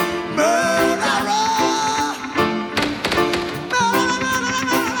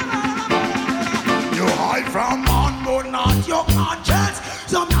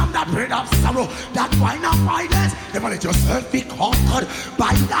 bride of sorrow, that wine of violence. Never let yourself be conquered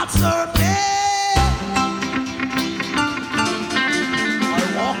by that serpent. I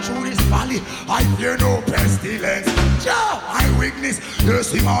walk through this valley, I fear no pestilence. Jah, I witness, you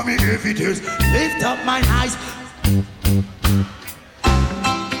see mommy evidence. Lift up my eyes.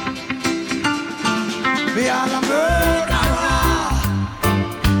 Me are a murderer.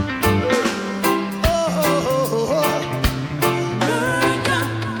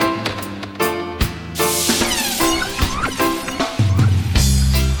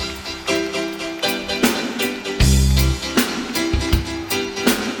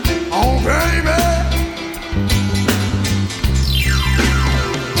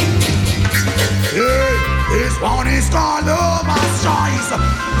 One is called Lover's Choice.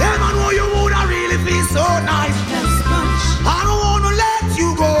 Them I know you woulda really feel so nice. I don't wanna let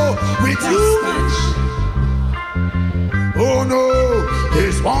you go with you. Oh no,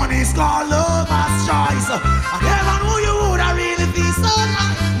 this one is called Lover's Choice. Them I know you woulda really feel so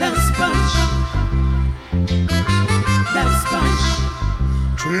nice. That's sponge.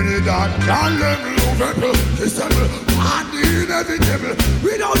 Trinidad can level over people, and inevitable.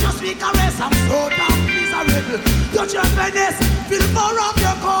 We don't just speak a rest, I'm so damn miserable. Touch your penis, feel more of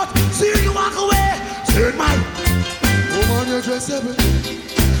your coat. See you walk away, say my woman you're dressable.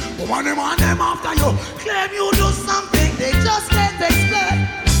 Woman them after you, claim you do something they just can't explain.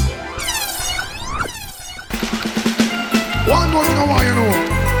 One more thing I want you to know.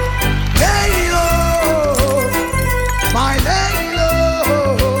 Lady Lord, my lady Lord.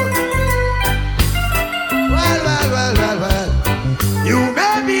 Well. You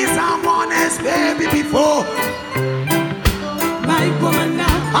may be someone else, baby, before. My woman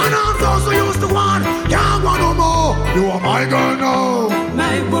now. And I'm those who used to want, can't want no more. You are my girl now.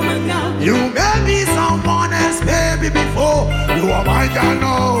 My woman now. You may be someone else, baby, before. You are my girl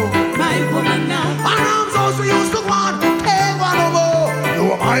now. My woman now. And I'm those who used to want, can't want no more.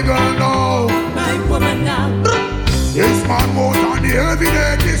 You are my girl now. My woman now. This man won't on the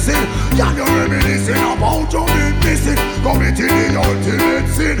evidence missing. Can you reminiscing about you been missing? Committing the ultimate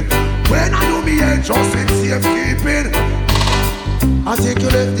sin. When I do me head just in safekeeping. I think you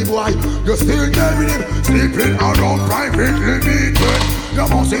left the boy, you're still there with him. Sleeping around privately meeting. You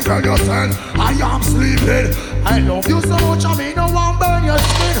must tell yourself, I am sleeping. I love you so much, I mean no one burn your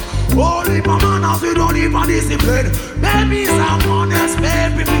skin. Only my manners, you don't even discipline. Maybe someone else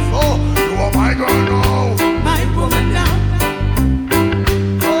baby before. You are my girl now. My woman now.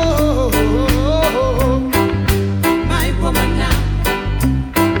 My woman now.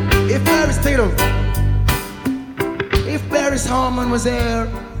 If Paris Tatum, if Paris Harmon was there,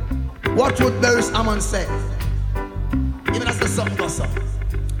 what would Paris Harmon say? Even that's the something for some.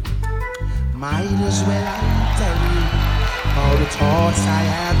 Might as well I tell you all the thoughts I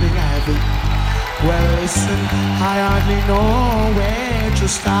have been having. Well, listen, I hardly know where to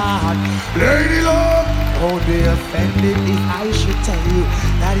start. Lady Love, don't be offended if I should tell you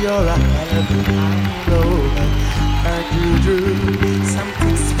that you're a hell of a kind woman. And you do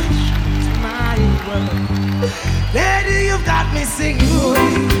something special to my world. Lady, you've got me singing. Ooh,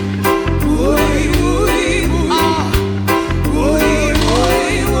 ooh, ooh, ooh. Ah. Ooh, ooh,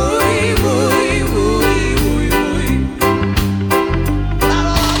 ooh, ooh.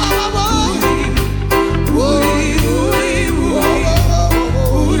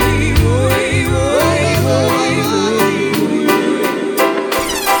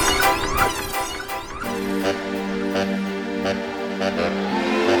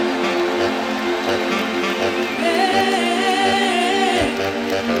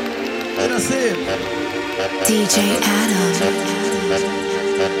 DJ Adam.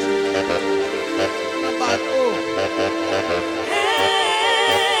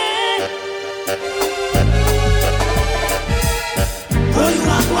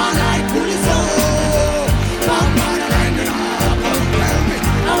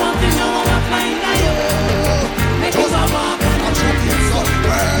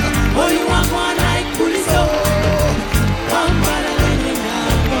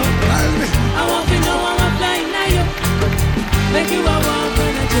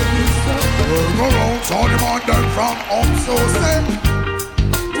 From so say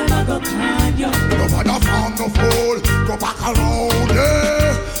no matter from no fool, go back around,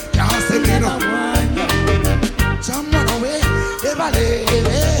 yeah. Can't see me no. Some run away, never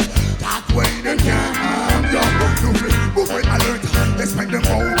leave. That way they can't harm you. Move with alert, expect them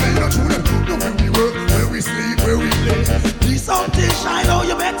all. They not true them. No where we work, where we sleep, where we play. These something shine, oh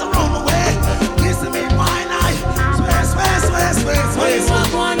you better run away. Listen me, why not? Swear. You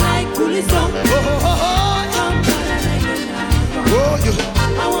walk one night, cool it down. Oh, you.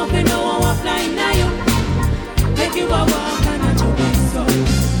 I want to know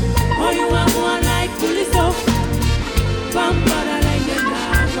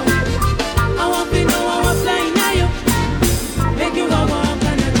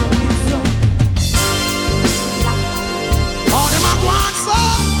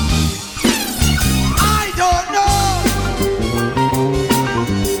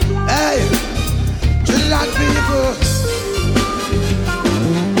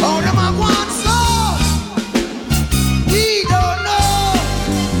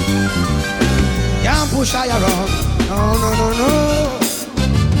push I around. No, no, no, no.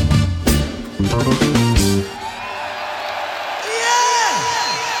 Yeah!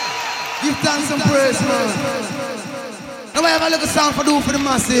 Give thanks and praise, man. Now I have a little song for do for the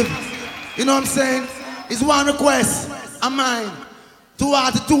massive. You know what I'm saying? It's one request of mine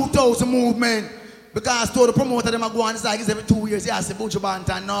towards the 2000 movement. Because to the promoter, them are going, it's like it's every 2 years. Yeah, I say Buju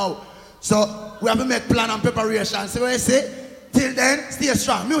Banton now. So we have to make plan and preparation. So what I say? Till then, stay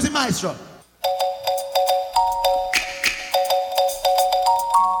strong. Music maestro.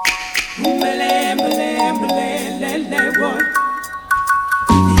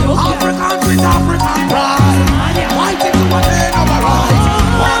 African with African pride. Fighting to what they never right.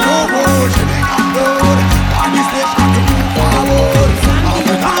 One ocean in our blood. One is nation to move forward.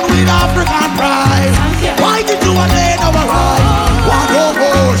 African with African pride. Fighting to what they never right. One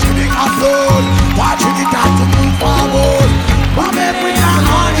ocean in our blood. Watching it out to move forward. From every time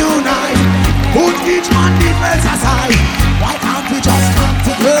all unite. Put each man defense aside. Why can't we just come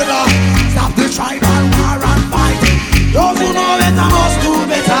together? Stop the tribal war and fight. Those who know better must do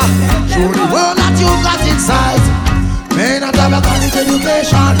better. Show the world that you got inside. May not have a college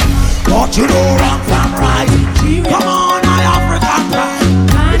education, but you know wrong from right. Come on, my African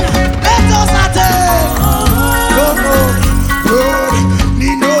pride. Let us attend. No more, Lord,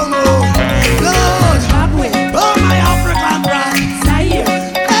 need no more. Lord, oh my African pride.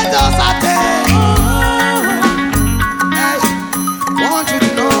 Let us attend. Hey, want you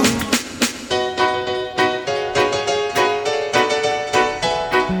to know.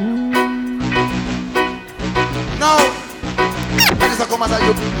 Now, Minister come as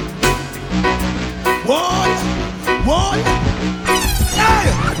you. What? Hey!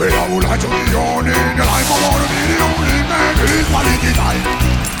 Well, I would like to be on in the life. I want to be the only man in this quality time.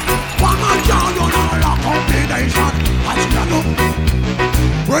 One man can't do all our combination. What you know?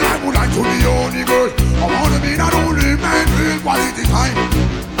 Well, I would like to be on the girl. I want to be the only man in this quality time.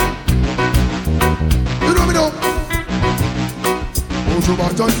 You know me now? Oh, so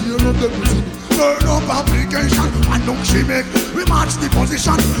much I see you love them. Turn up application and don't she make we match the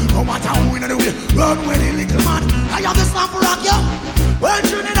position. No matter who in the way, run with the little man. I have the slam for rock, yeah. When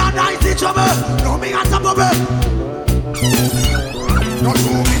Trinidad dies the trouble, no me at the bubble. Not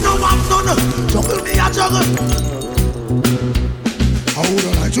to me, no I'm none. Juggle me a juggle. I would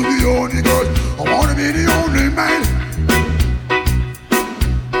like to be the only girl. I wanna be the only man.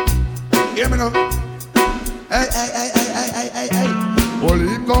 Hear me now. Hey. Well,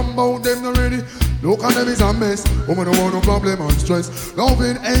 him come bout them not ready. Look at them is a mess. Woman don't want no problem and stress.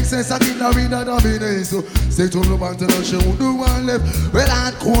 Loving excess, I keep the wind and happiness. So stay to the band and she won't do one left. Well,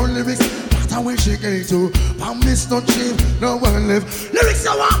 hardcore lyrics, that's how she came to. Promise not cheap, no one left. Lyrics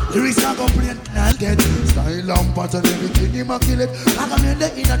you want, lyrics I complain, I'll get. Style and pattern, everything immaculate. Like I'm in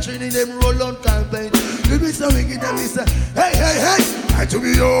the inner training, them roll on campaign. Lyrics are wicked, them is hey. I to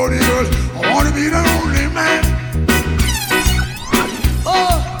be the only girl, I wanna be the only man.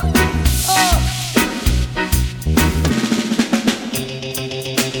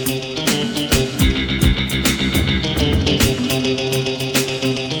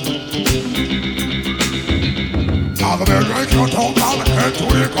 Break your tongue, come and head to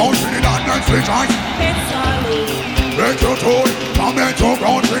the ground, Trinidad, let's rejoice. It's all Break your tone, come and to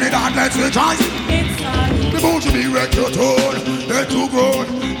ground, Trinidad, let's rejoice. It's all The boat should be wreck your tone, head to ground,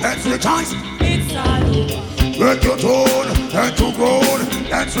 let's rejoice. It's all Break your tone, head to ground,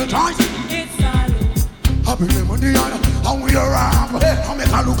 let's rejoice. It's all Happy Monday, and we are up. I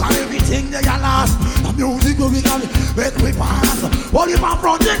make a look at everything they are lost. The music will be coming, make we pass. What you want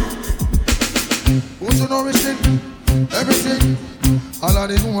fronting? Who's to nourish it? Everything, all of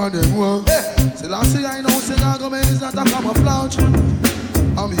them want them work. Say last thing I know, say argument is not a camouflage. I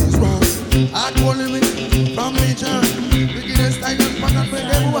mean it's wrong. Hardcore limit from nature. Beginners style and pattern where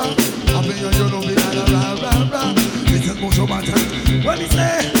them work. I play on your love it and rah. This is Buju Banton. When he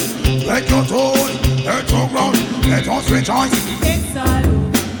say, break your tone, head to ground, let us rejoice. It's all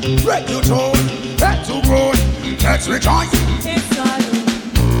Break your tone, head to ground, let's rejoice. It's all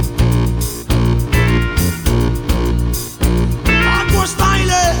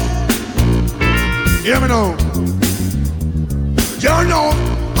Hear me now. You know,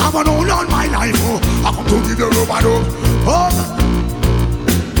 I'm gonna hold on my life. I come to give you a rubber dub. Oh,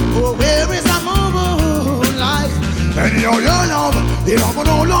 where is the moonlight? Anyhow, your love, you know, I'm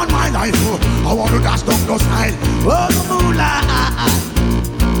gonna hold on my life. I want to dash down the style. Oh, the moonlight.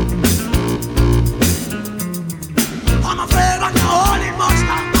 I'm afraid I can't hold it much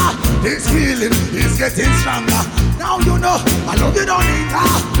longer. This feeling is getting stronger. Now you know, I love you, don't need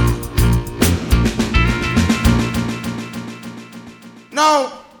that.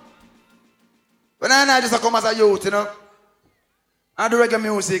 Now, When I just come as a youth, you know, I do reggae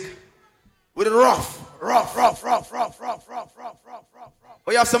music with it rough.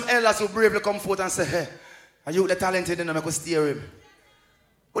 But you have some elders who bravely come forth and say, hey, are you the talented and I could steer him?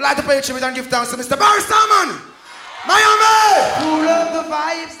 We'd like to pay tribute and give thanks to Mr. Barry Starman, Miami! Who love the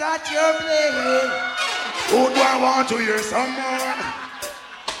vibes that you're playing? Who do I want to hear some more?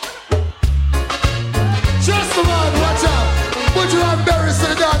 Just the one, watch out. Put your Barry to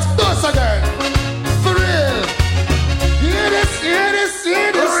the dance, once again. For real. Hear this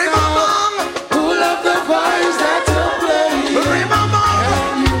now. Who love the vibes that you're playing?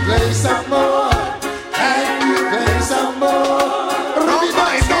 And you play some more. And you play some more. Don't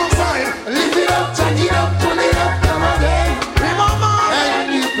mind. Lift it up, jack it up, pull it up, come again. And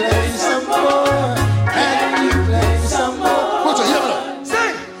you play some more. And you play some more. Put your hand up.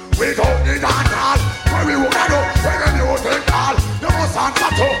 Sing! We don't need a call. Where we wanna do, when the music call. You must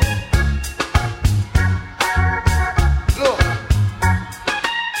answer to. Look.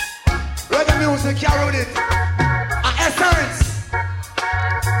 Reggae music carried it. An essence.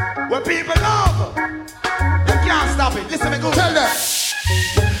 What people love. They can't stop it. Listen me good. Tell them.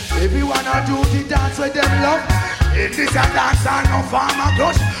 Everyone a do the dance with them love. If this a dance and no farmer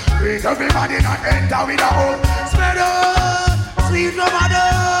crush, break everybody not enter with a hole. Spread up, sleep no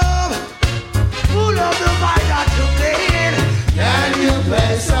madam. Full of the vibe that you playing. Can you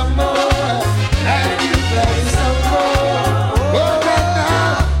play some more? Can you play some more? Oh,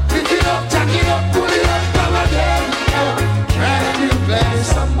 now, pick it up, jack it up, pull it up, come again. Can you play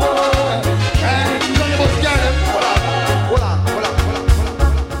some more? Can you get it? Hold on.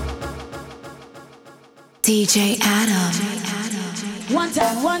 DJ Adam. One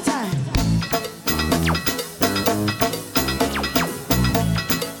time.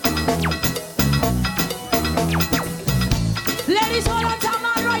 Ladies, hold on to a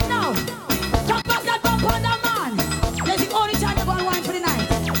man right now. Come back that bump on that man. That's the only time you're gonna wine for the night.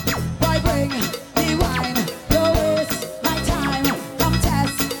 Boy, bring the wine. Don't waste my time. Come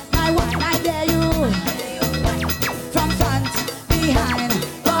test my wine. I dare you. From front, behind.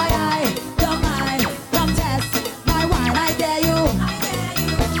 Boy, I don't mind. Come test my wine. I dare you.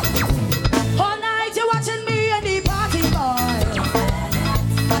 All night you're watching me and the party boy.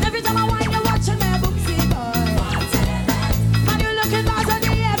 And every time I wine, you're watching me boomsy boy. And you're looking nice on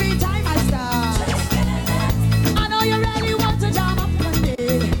me every time I start. I know you really want to jam up on me.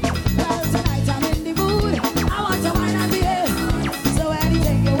 Well, tonight I'm in the mood. I want to wine and behave. So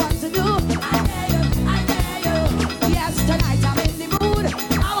anything you want to do, I dare you. Yes, tonight I'm in the mood.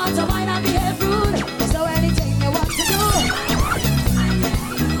 I want to wine and behave rude. So anything you want to do,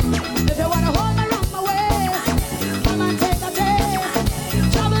 if you wanna hold me round my waist, come and take a taste.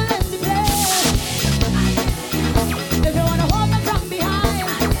 Trouble in the place. If you wanna hold me from behind,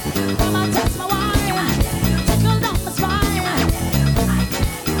 come and test my wine. Tickle down my spine.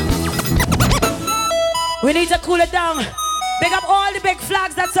 We need to cool it down. Big up all the big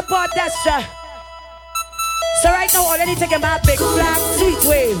flags that support Destra. So right now, already taking my big flag, sweet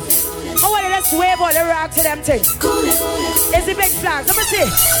wave. I want to let's wave all the rocks to them things. It's the big flags. Let me see.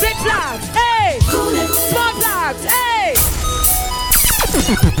 Big flags, hey. Small flags, hey.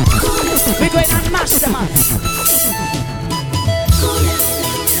 We're going and mash them up.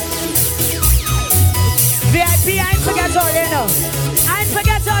 VIP, I ain't forget all you know. I ain't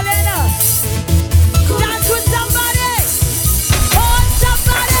forget all you know. Dance with somebody. Hold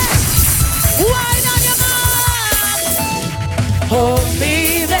somebody. Wine on your mom. Hold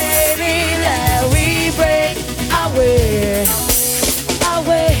me, baby, that we break away.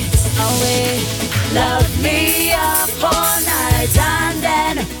 Love me up all night and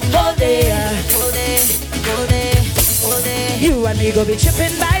then all day. You and me go be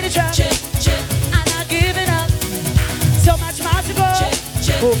tripping by the truck. I'm not giving up. So much more to go.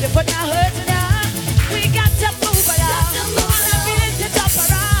 Who can put our hurts in now? We got to move along. And I'm feeling to jump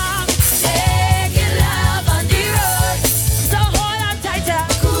around. Taking love on the road. So hold on tighter.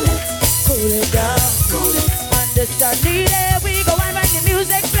 Cool it down. Understand the day we go and when the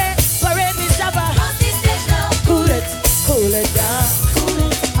music play. Parade me stopper. Cool it down.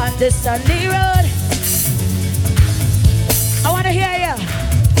 On this sunny road. I wanna hear you.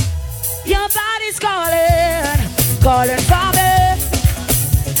 Your body's calling for me.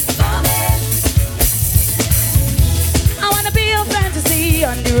 I wanna be your fantasy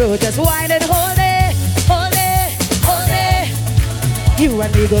on the road, just wine and hold it. You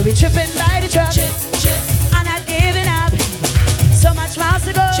and me go be tripping by the truck. I'm not giving up. So much miles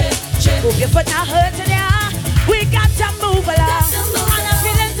to go. Move your foot now, hurting ya. We got to move along. And I'm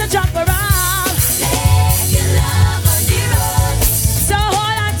feeling to jump around. So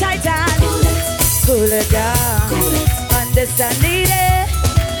hold on tight and this I need it.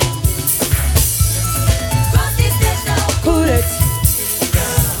 Cool it.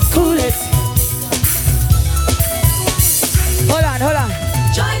 Cool it. Hold on, hold on.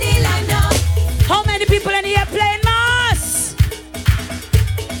 Join the line now. How many people in here playing mass?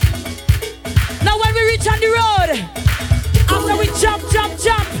 Now when we reach on the road, after we jump,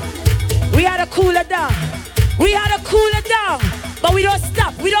 we had to cool it down. We had to cool it down. But we don't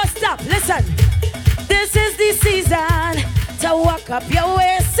stop, we don't stop. Listen, this is the season to walk up your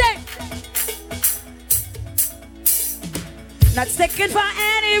way. Sing. Not sticking for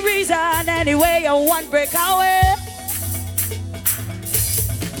any reason, anyway you want break away.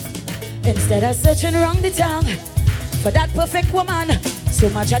 Instead of searching around the town for that perfect woman, so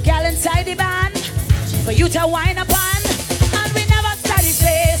much a gal inside the band for you to wind upon, and we never study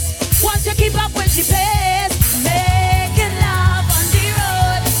place. Once you keep up with the pace, making love on the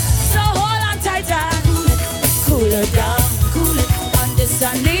road. So hold on tight and cool it down, cool it. On this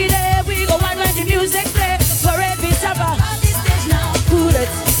sunny day, we go on when the music play. For every supper,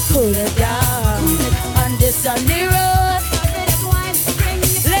 cool it down. On this sunny road,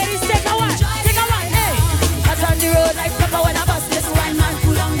 ladies take a one, hey. Out on the road like pepper when I bust this wine, man,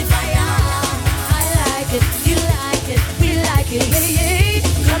 cool on the fire. I like it, you like it, we like it, yeah, yeah.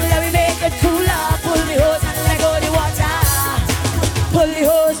 Come let me make it cooler. Pull the hose and let go the water. Pull the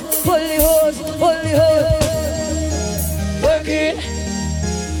hose, pull the hose, pull the hose. Work it,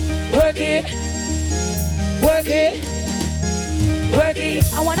 work it, work it, work it.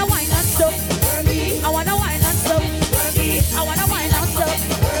 I wanna wine and stuff. I wanna wine and stuff. I wanna wine and stuff.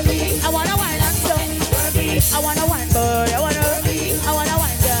 I wanna wine and stuff. I wanna wine, boy. I wanna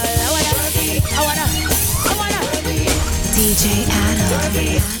wine, girl. I wanna. DJ Adam.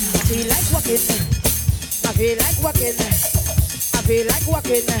 I feel like walking. I feel like walking. I feel like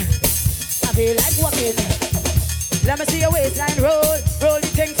walking. I feel like walking. Let me see your waistline roll. Roll the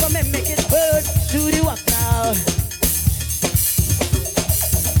thing for me, make it burn. Do the walk now.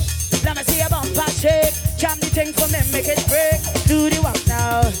 Let me see your bumper shake. Jam the thing for me, make it break. Do the walk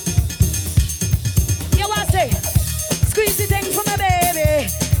now. You want to say? Squeeze the thing for me, baby.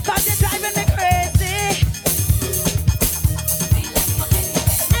 Cause you're driving me crazy.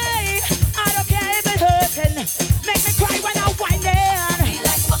 Hey, I don't care if it's hurting. Make me cry when I'm whining.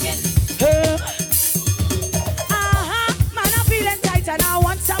 Man, I'm feeling tight and I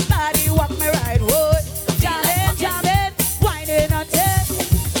want somebody walk me right. Whoa, jamming, whining on tape.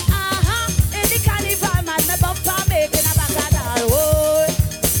 In the carnival, man, my bumper making a bacchanal. Whoa.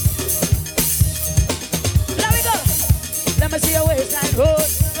 There we go. Let me see your waistline roll.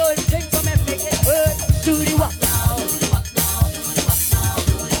 Roll the thing for me, make it hurt. Do the walk now.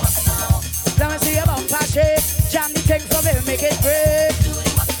 Let me see your bumper shake. Jam the thing for me, make it break.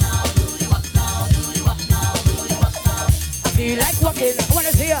 I feel like walking. I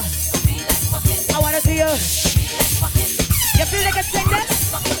wanna see you. I wanna see you. You feel like a sing this?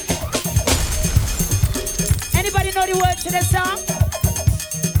 Anybody know the words to this song?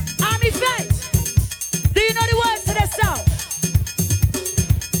 Army Fight. Do you know the words to this song?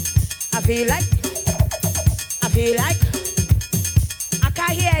 I feel like I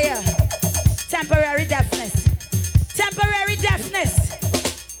can't hear you. Temporary deafness. Temporary deafness.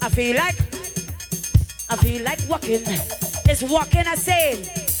 I feel like walking. It's walking a saying.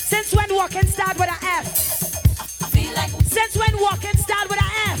 Since when walking start with a F? Since when walking start with a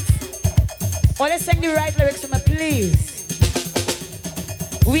F? Oh, let's sing the right lyrics to me, please.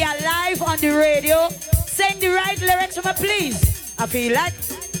 We are live on the radio. Sing the right lyrics to me, please. I feel like.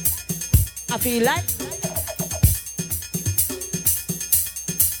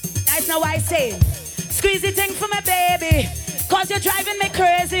 That's not what I say. Squeeze the thing for me, baby. Cause you're driving me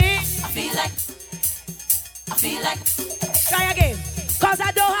crazy. I feel like. Try again. Cause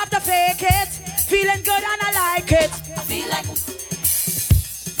I don't have to fake it. Feeling good and I like it.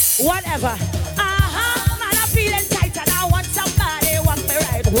 Whatever. Man, I'm feeling tight and I want somebody walk me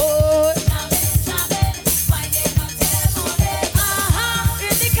right. Whoa.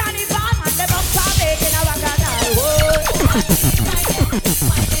 In the carnival, man, the bumper making a bacchanal. Whoa.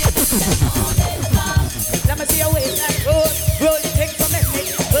 Let me see your waistline roll. Roll the thing for me, make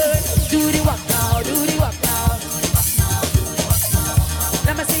it burn. Do the walk now, do the walk now.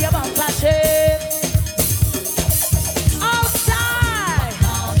 Let me see your bumper shake. Outside.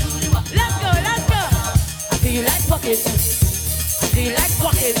 Let's go. I feel like walking. I feel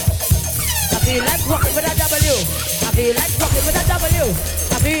like walking with a W. I feel like walking with a W.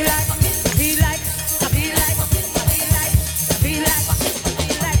 I feel like.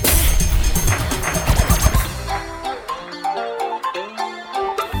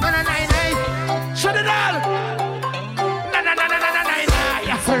 Shut it down.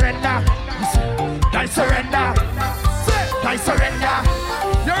 I surrender.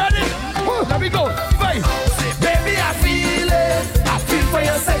 You ready? Let me go. Bye. Say, baby, I feel it. I feel for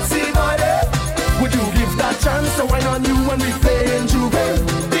your sexy body. Would you give that chance to wine on you when we playing Juve?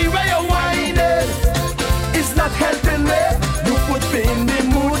 The way you're whining is not helping me. You put me in the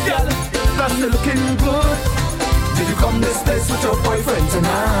mood, girl. That's looking good. Did you come this place with your boyfriend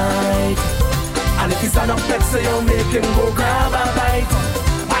tonight? And if you stand up next to you, make him go grab a bite.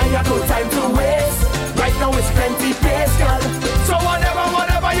 I got no time to waste. Right now it's plenty pace, girl. So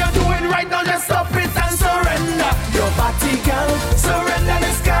whatever you're doing right now, just stop it and surrender. Your body, girl, surrender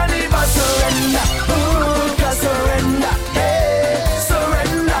this carnival, surrender. Ooh, girl, surrender. Hey,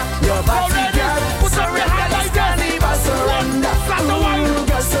 surrender. Your body, girl, surrender this carnival, surrender. Ooh,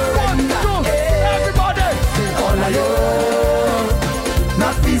 girl, surrender. Hey, everybody, all of you,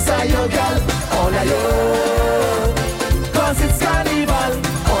 not piece of your girl, all of you, 'cause it's carnival,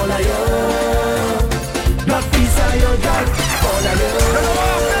 all of you, not piece of your girl, all of you.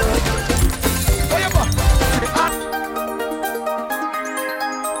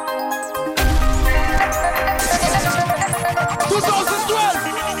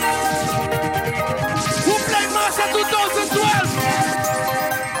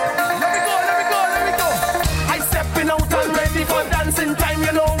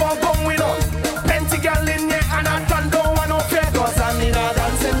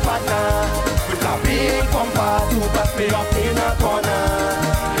 Up in a corner.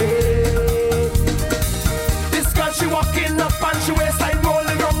 Hey. This girl, she walking up and she waistline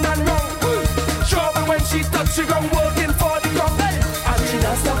rolling round and round. Trouble when she touch she ground, working for the ground. And she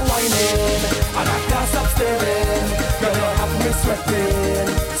does stop whining and I can't stop staring. Girl, you have me sweating,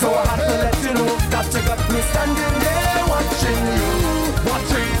 so I had to let you know that you got me standing there watching you,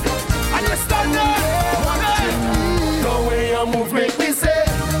 watching. And you're standing there watching. The way you move make me say,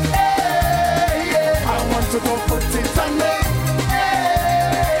 hey, yeah. I want to go put it on me,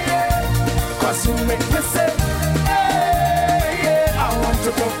 hey, yeah. 'Cause you make me say, hey, yeah. I want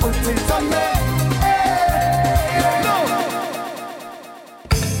to go put it on me, hey, yeah. No.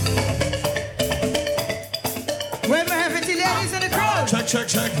 Where my pretty ladies in the crowd? Check.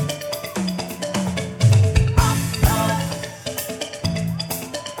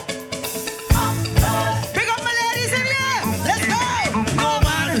 Big up my ladies in here. Let's go. No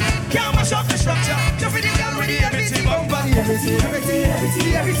man, can't mash up the structure. Just with the girl with the everything. Everything.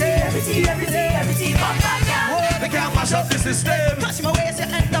 Oh, they can't mash up the system. Touch my waist, you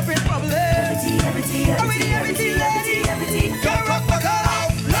end up in trouble. Everything, lady. Go rock my girl.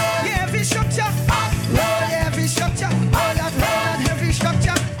 Yeah, heavy structure. Yeah, heavy structure. All that heavy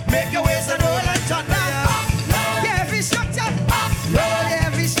structure. Make your waist and roll and turn down. Yeah, heavy structure. Yeah,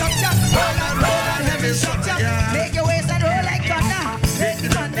 heavy structure. All that heavy structure. Make your waist and roll like thunder. Take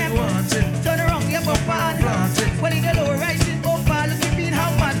it on them. Turn around, your bumper and when in the lower right, sit over, looking being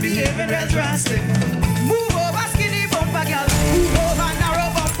how man behaving red drastic. Move over, skinny bumper, girl. Move over, narrow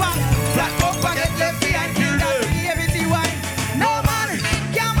bumper. Flat bumper, get left behind. Kill that with the everything wine. No man,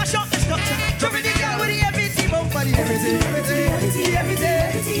 can't mash up the structure. Drop it the girl with the everything bumper. The everything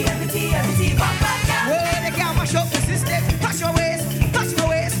bumper, girl. Well, they can't mash up the system. Touch my waist, touch my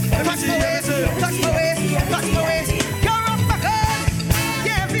waist, touch my waist, touch my waist, touch my waist. You're up my girl.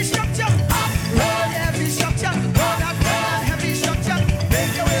 Yeah, heavy structure. Roll heavy structure. Roll that heavy structure.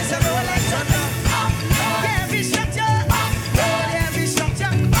 Make your waist and roll like thunder. Yeah, heavy structure. Roll heavy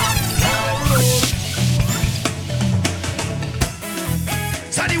structure.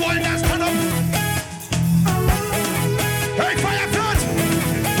 So the world has stand up. Hey, fire cut!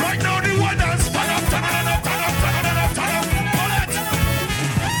 Right now the world has stand up. Turn up. Pull it!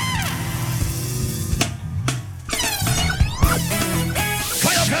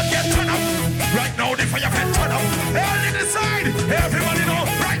 Fire cut, get turn up. Right now the fire cut, turn up. All in the side. Everybody know.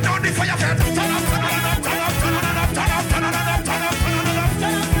 Right now the fire cut, turn up.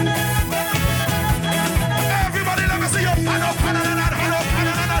 Everybody let me see you. Hand up.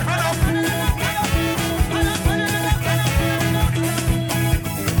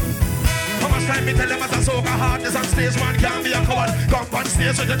 Time me tell them as a soca hardness on stage, man can't be a coward. Come on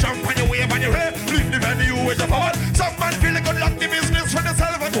stage with the jump and you wave and you rave. Leave the venue with your power. Some man feel like good luck the business for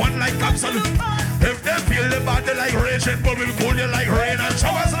themselves and one like Capson. If they feel the body like raging, but will cool you like rain and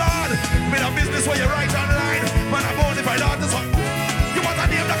showers, Lord. With a business where you write online, man I'm only by Lord this one. You want a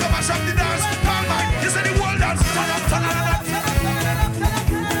name that come and shop the dance? Come on, you say the world dance. Turn up.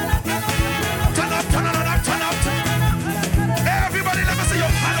 Everybody let me see you.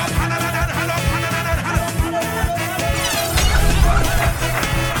 Hand up.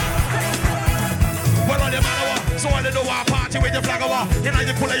 Well, all the man so I don't know what part party with your flag over. You know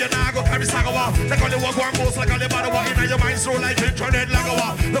you pull your nago, carry sagawa. Like all the walk one boss, like all the bad one. You know your mind slow like internet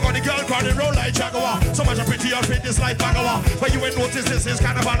lagawa. Look on the girl carding roll like Jagawa. So much a pretty or fit this like Bagawa. But you ain't notice this is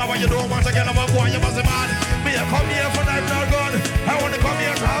kind of bad. You don't want to get them up, boy, you must be mad. Me, I come here for night, now gone. I want to come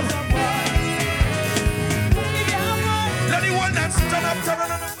here to have some fun. Let the one that's turn up, turn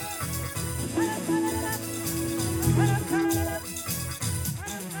on.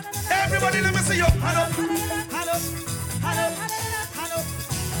 Everybody, let me see you. Hand up, hand up, hand up, hand up,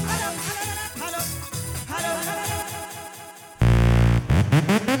 hand up, hand up, hand up, hand up.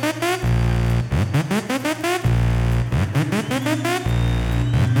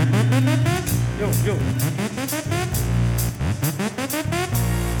 Yo.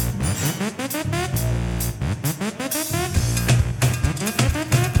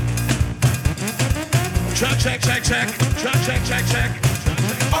 Check.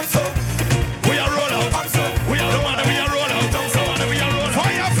 Up so, we are roll out. Up so, we are the one that we are roll out. Down so, we are roll out.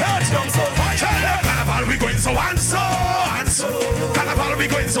 Fire fetch. Down so, fire. Carnival we going so and so. Carnival we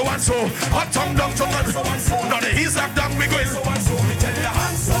going so and so. Hot tongue down so and so. Now the east up down we going so and so. We tell you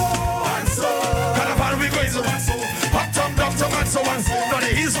and so. Carnival we going so and so. Hot tongue down so and so and so. Now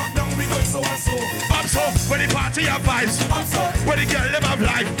the east up down we going so and so. Up so, when the party have vibes. Up so, when the girl them have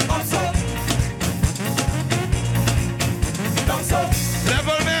life. Up so. Down so.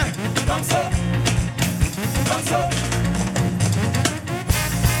 Level me. Down so. Down so.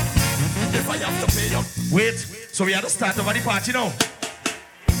 If I have to pay up. Wait, so we had to start over the party now.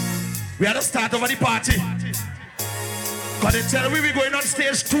 We had to start over the party. But they tell me we're going on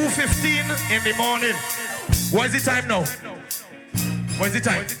stage 2:15 in the morning. What is the time now? What is the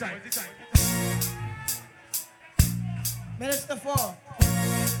time? Minutes to 4.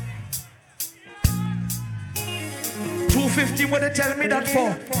 2:15, what they tell me that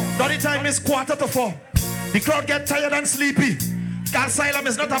for? Now the time is 3:45. The crowd get tired and sleepy. Asylum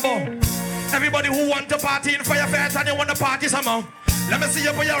is not a bomb. Everybody who want to party in Fire Fest and they want to party somehow. Let me see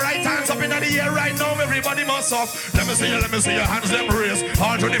you put your right hands up in the air right now. Everybody must off. Let me see your hands them raise.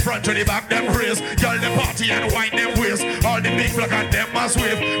 All to the front, to the back, them raise. Girl, them party and wine them waist. All the big flag and them must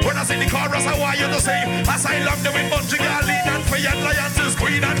wave. When I see the chorus, I want you to sing. Asylum, them with Bungie, Garland and Fire Lions is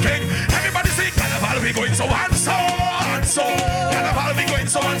Queen and King. Everybody sing. Carnival, we going so and so. Carnival, we going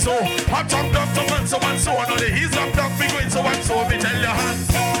so and so. Hot tongue, down to man, so and so. Now the he's up, down, we going so and so. Me tell your hands.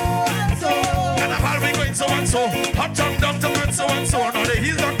 Carnival, we going so and so. Hot tongue, down to man, so and so. Now the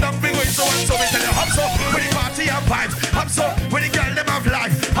he's up, down, we going so and so. Me tell you, hop so. When the party have vibes. Hop so. When the girl them have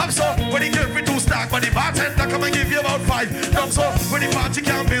life. Hop so. When the girl we too stark. But the bartender come and give you about 5. Down so. When the party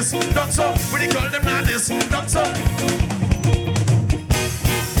can't miss. Down so. When the girl them not this. Down so.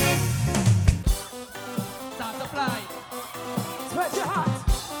 Start to fly. Spread your heart.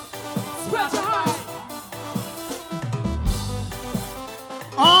 Spread your heart.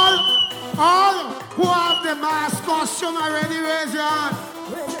 All who have the mask costume already, raise your hand.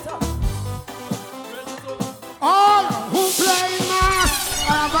 Raise it up. All who play mask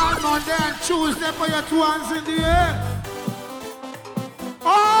on a bad Monday and Tuesday, put your 2 hands in the air.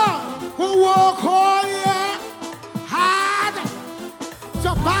 All who work all year hard to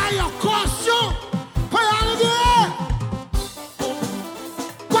buy your costume, put your hand in the air.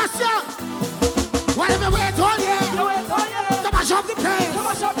 Question. Whatever wait all year, to mash up the place.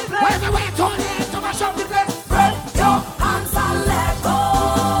 Whatever wait all year, to mash up the place. Spread your hands and let go.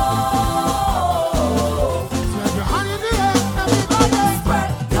 Spread your hand in the air, everybody. Spread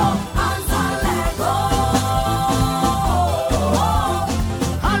your hands and let go.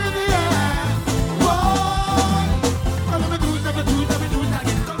 Hand in the air. Whoa. Let me do it again.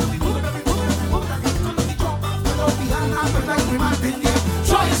 Come on, move it again. Come on, jump. Come on, behind and back like we might be there.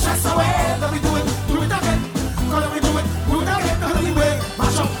 Throw your stress away. Let me do it again. Come on, do it again.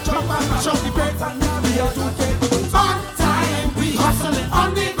 Mash up, jump and mash up the bed.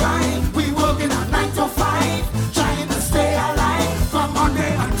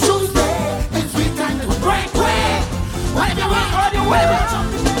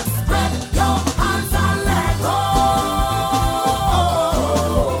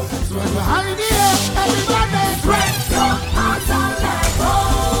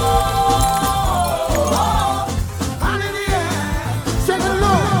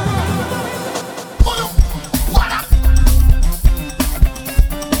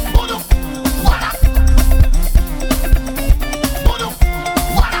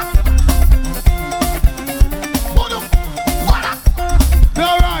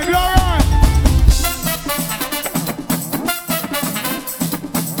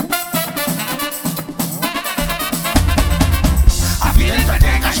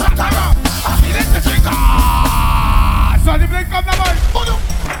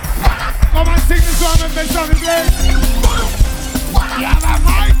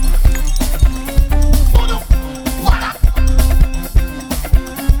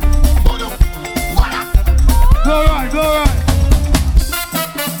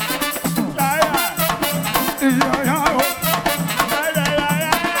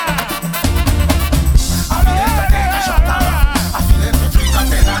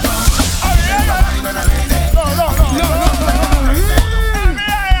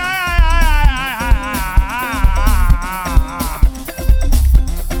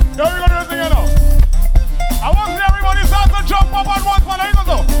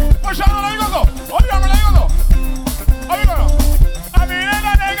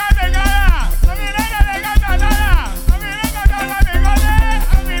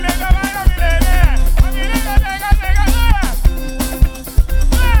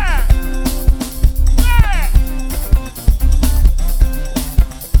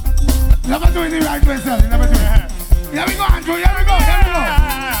 Never do it the right way, sir. Never do it. Here we go, Andrew. Here we go. Here we go.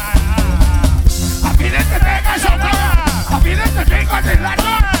 I feel it to take a shot. I feel it to drink on the land.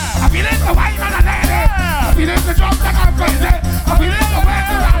 I feel it to wine on the lady. I feel it to jump like I'm crazy. I feel it to wear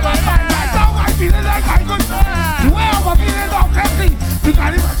the rag on my back. Now I feel it like I could. The way I'm feeling of blessing.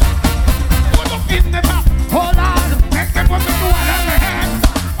 Because it's put up in the back. Hold on. Make them put the two on the head.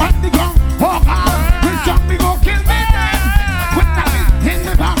 On the ground. Oh God. This jump me go kill me dead. Put that in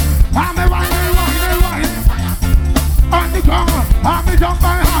the back. I'm a wine. On the ground. I'm a jump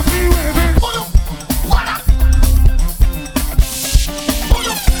and happy waving. Put up. What up? Put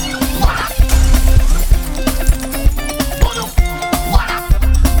up. What up? Put up. What up?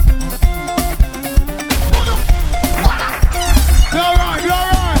 Put up. What up? You're right, you're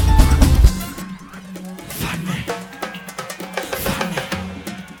right. Fun me. Fun me.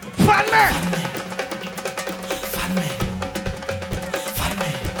 Fun me. Fun me. Fun me.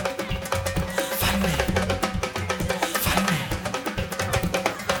 Fun me.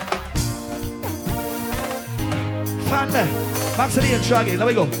 Fun me. Back to the intro again. Let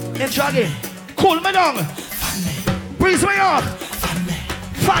me go. Intro again. Cool me down. Breeze me off.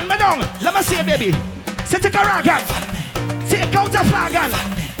 Fan me down. Let me see it, baby. Set a Caragan. Take out a flagon.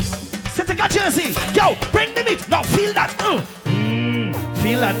 Set a jersey. Yo, bring the beat. Now feel that.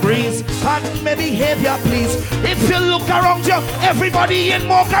 Feel that breeze. Pardon my behavior, please. If you look around you, everybody in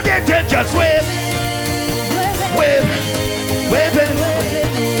Mocha, they just wave. Wave. Wave it.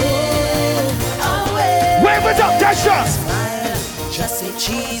 Wave it up, that's just. Just say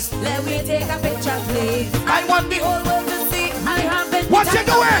cheese. Let me take a picture, please. I want the Whole world to see. I have been. What you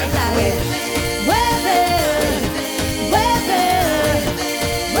doing? Wave it. Wave it.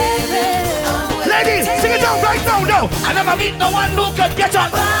 Wave it. Ladies, sing it out right now, no. I never meet no one who could get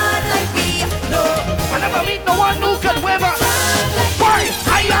on. Bad like me, no. I never meet no one who could wave up. Why?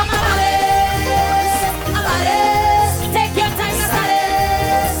 I am. Take your time,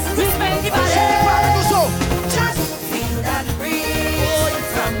 Natalis. Respect the body. Just Feel that breeze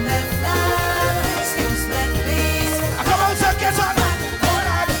from the land. Seems like please. come on, sir, get on.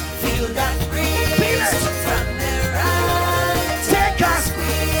 Feel that breeze Feel it. from the right. Take us.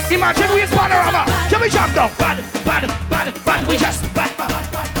 Imagine we in Panorama. Can we jump down? Bad. We just bad.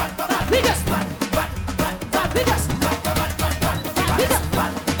 We just we just we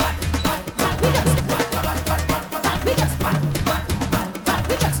just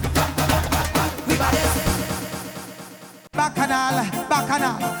we Bacchanal,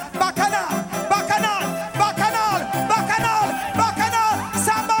 bacchanal, bacchanal, bacchanal, bacchanal, bacchanal, bacchanal.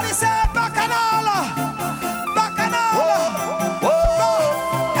 Somebody say bacchanal, bacchanal.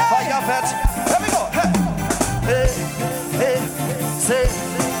 Fire fest. Here we go. Hey, hey, say,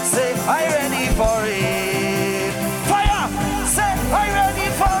 are you ready for it? Fire. Say, are you ready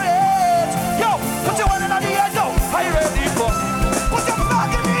for it? Yo, put your one in the air, yo. Are you ready for? Put your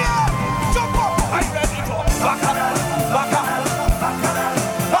flag in the air. Jump up. Are you ready for? Bacchanal, bacchanal, bacchanal,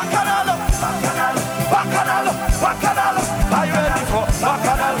 bacchanal, bacchanal, bacchanal, bacchanal. Are you ready for?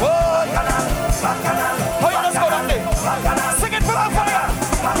 Bacchanal, oh, bacchanal, bacchanal. Oh, yeah, let's go down there. Sing it for the fire.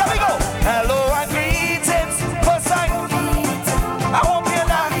 Here we go. Hello and greetings. First time. I hope you're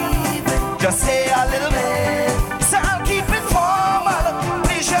not just say a little bit. So I'll keep it formal.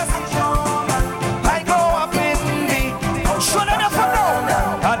 Please just. I go up in the ocean and if I know.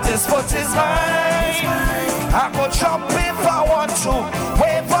 And this foot is mine. I go jump if I want to.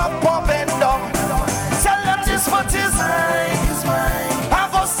 Wave up and down. Tell them this foot is mine. I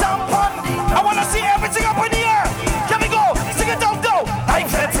go stamp on. I wanna see everything up in the air. Here we go. Sing it down, though. I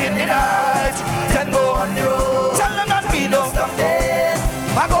felt in the night. Then go on the road. Tell them that we don't stop there.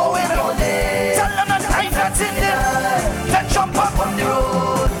 I go in all day. Tell them that I felt in the night. Then jump up on the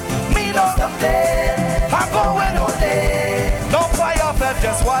road. Me don't stop there. I go in all day. No fire, felt,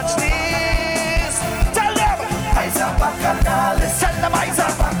 just watch this. Tell them I's a bacchanalist. Tell them I's a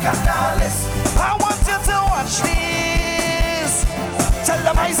bacchanalist. I want you to watch this. Tell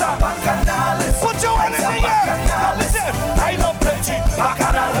them I's a bacchanalist. Put your hand in the air. Now listen. I love plenty.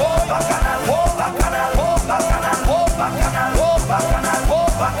 Bacchanal, oh, bacchanal, oh, bacchanal, oh, bacchanal, oh, bacchanal, oh, bacchanal, oh,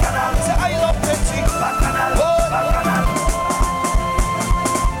 bacchanal. Say I love plenty. Bacchanal, oh, bacchanal.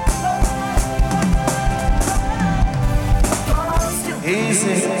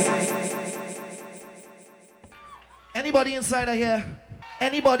 Easy. Anybody inside of here?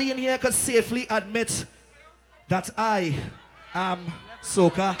 Anybody in here could safely admit that I am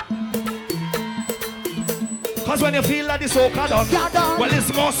soca? Because when you feel that the soca done, well,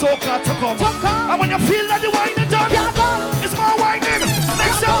 it's more soca to come. And when you feel that the wine is done, it's more whining.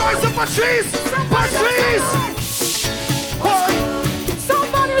 Make some noise of Patrice! Patrice!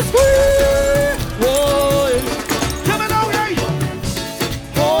 Somebody scream! Boy, come on now, hey!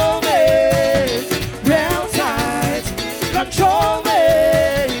 Hold me, real tight, control me,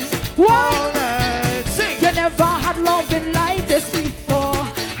 all night. Sing! You never had loving like this before.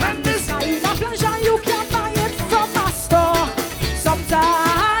 And this Kind of pleasure you can buy it from a store.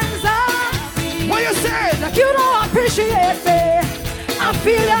 Sometimes I what you say? like you don't appreciate me. I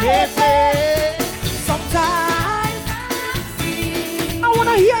feel you hate me. Sometimes I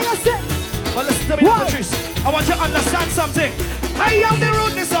wanna hear you say. Well, listen to me, What? Patrice. I want you to understand something. I am the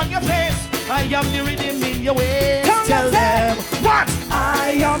rudeness on your face. I am the rhythm in your ways. Tell them what?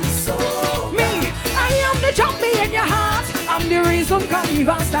 I am so me. I am the jumpy in your heart. I'm the reason can't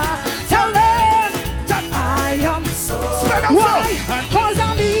even start. Tell them that I am so. Spread out Why? so. Cause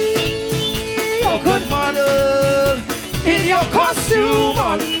I'm the A good model in your costume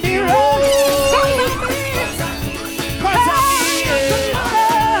on the road. Cause I'm the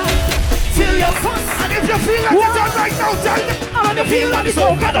till you're fun. And if you feel like it's done right now, tell them. And when you feel that the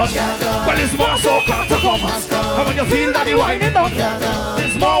soca done, well, it's more soca to come. And when you feel that the whining done,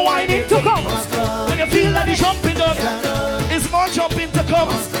 there's more whining to come. When you feel that the jumping done, it's more jumping to come.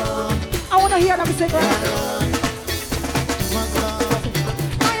 I wanna hear them sing.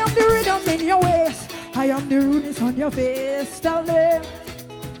 I am the rhythm in your waist. I am the rudeness on your face. Tell them.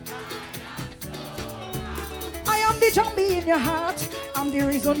 I am the zombie in your heart. I'm the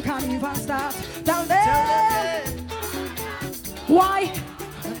reason can't even start. Tell them. Why?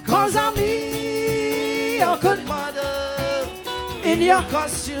 Cause I'm me. You could Model in your.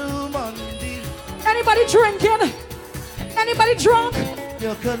 costume on the Anybody drinking? Anybody drunk?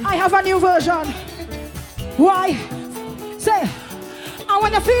 you can I have a new version. Why? Say, and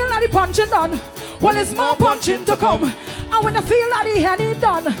when you feel like the punching done, well, it's more punching to come. And when you feel like the henny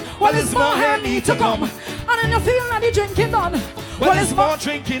done, well, it's more henny to come. And when you feel like the drinking done, well, it's more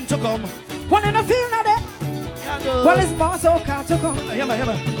drinking to come. when you feel like it, well, it's more soca to come.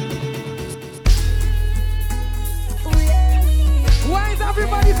 Yama. Why is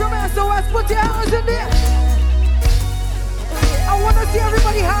everybody from SOS? Put your hands in the air. I want to see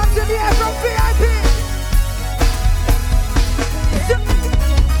everybody hands in the air from VIP.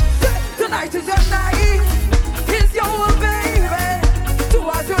 Tonight is your night. It's your baby. Do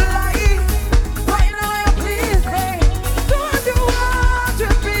what you like. Right now you please me. Do what you want to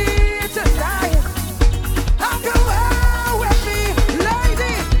be tonight. Have you out with me,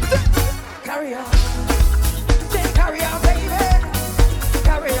 lady? Carry on. Say carry on, baby.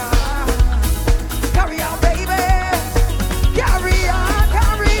 Carry on. Carry on, baby. Carry on,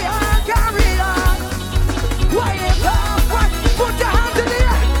 carry on, carry on. Why you come? Why? Put your hands in the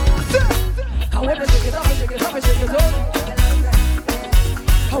air. However, shake it up, shake it up, shake it up.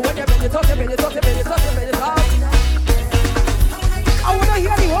 When you bend it up, you bend it up, you bend it up, you bend it up. I wanna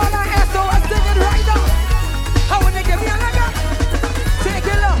hear the whole of SOS singing right now. I wanna give me a leg up. Take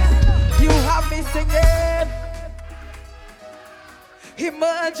it up. You have me singing.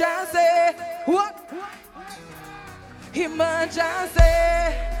 Emergency. What? Emergency.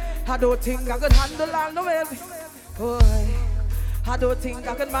 I don't think I could handle all the baby. Boy, I don't think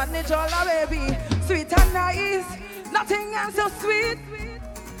I could manage all the baby. Sweet and nice, nothing else so sweet.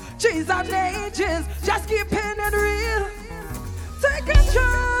 Trees and ages, just keeping it real. Take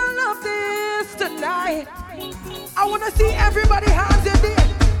control of this tonight. I wanna see everybody hands in the air.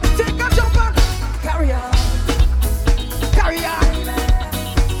 Take a jump and carry on. Carry on.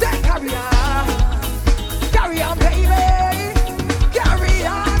 Say carry on. Carry on, baby. Carry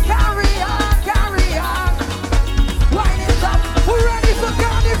on, carry on, carry on. Line it up, we're ready for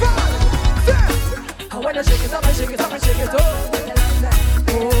carnival. Say, I wanna shake it up and shake it up and shake it up.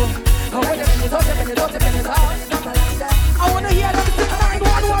 Oh, I wanna bend it up, bend it up, bend it up. I wanna hear them sing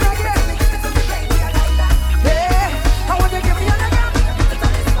 911 again. Yeah, I wanna give me a leg up.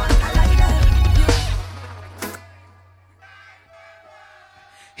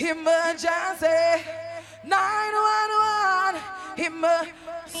 Emergency 911.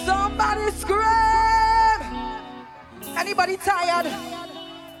 Somebody scream. Anybody tired?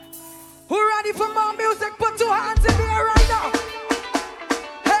 Who ready for more music? Put two hands in the air right now.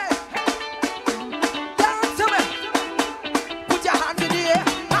 Hey, dance to me. Put your hands in the air,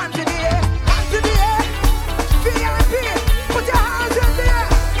 hands in the air, hands in the air. VIP, put your hands in the air.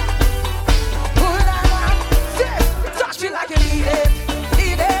 Pull that on, say, touch me like you need it.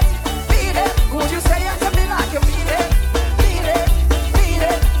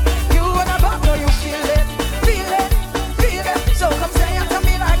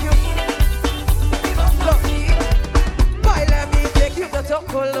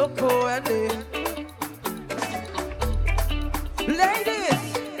 look corny. Ladies,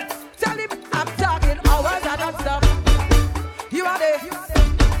 tell him I'm talking hours and non-stop. You are there.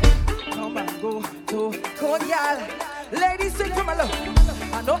 Come and go to Cognac. Ladies, sing for my love.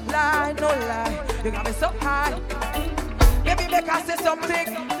 I don't lie, no lie. You got me so high. Baby, make I say something.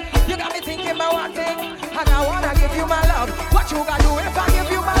 You got me thinking about one thing. And I wanna give you my love. What you gonna do if I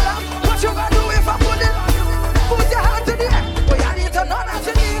give you my love? What you gonna do if I put it on you? Put your hand to the air. Boy, I need to know that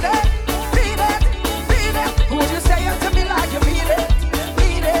you need it. Need it, need it. Would you say it to me like you mean it?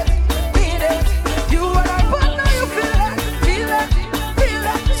 Mean it, mean it. You and I, but now you feel it. Feel it, feel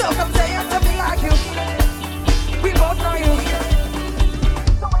it. So come say it to me like you. We both know you.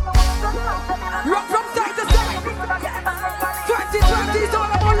 Rock from side to side. 2020 is all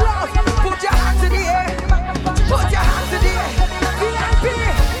about love. Put your hands in the air. Put your hands in the air. VIP.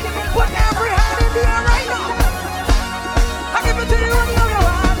 Put every hand in the air right now. I give it to you and you your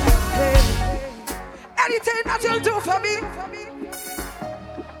hand. Hey. Anything that you'll do for me.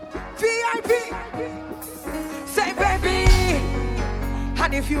 VIP. Say baby.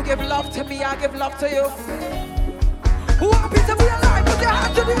 And if you give love to me, I give love to you. One piece of your life, put your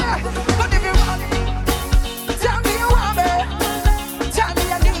hands in the air. But if you want me, tell me you want me. Tell me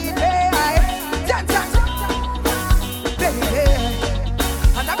you need me. Dance, baby.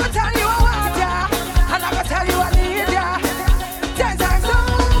 And I'm gonna tell you I want ya. And I'm gonna tell you I need ya. Dance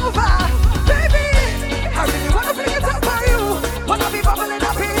over, baby. I really wanna fling it up for you. Wanna be bubbling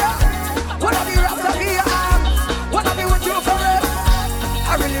up here. Wanna be wrapped up in your arms. Wanna be with you forever.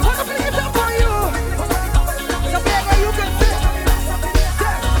 I really wanna fling it up for you. So baby, you can sit.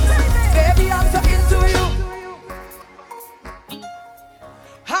 Baby, I'm so into you.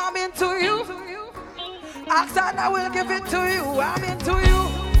 I'm into you. Ask and I will give it to you. I'm into you.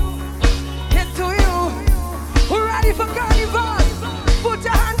 Into you. We're ready for carnival. Put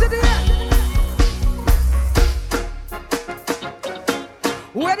your hands in the air.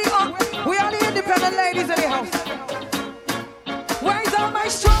 Where the we are the independent ladies in the house. Where is all my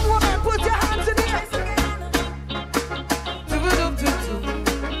strong women? Put your hands in the air.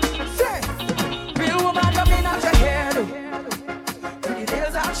 Say, real woman, don't mean that your hair do. Pretty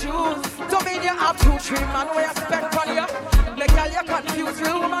nails and shoes. Don't mean you have 2, 3 man where you spend on you. Make all you confused.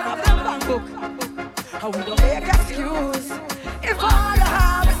 Real woman have them bank book. And we don't make excuse. If all you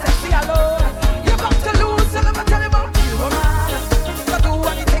have is sexy alone, you got to lose. So let me tell you about you, woman. So do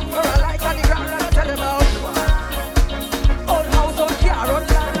anything for a life and the ground. Let me tell you about old house, old car, old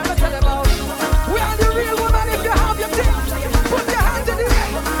land. Let me tell you about we are the real woman. If you have your things, put your hands in the air.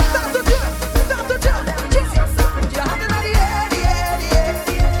 Start to jump, start to jump. Put your hand in the air, the air,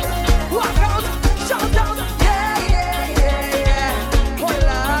 the air. Walk out, shout out, yeah, yeah, yeah, yeah.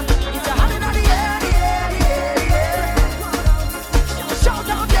 Hola, put your hand in the air, the air, the air, yeah. Shout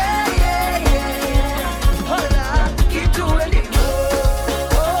out, yeah, yeah, yeah, yeah. Hola, keep doing it.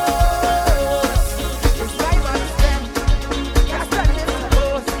 It's my man's friend. Can't stand this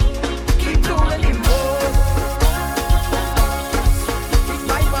close. Keep doing it more. It's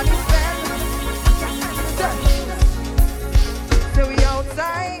my man's friend. So we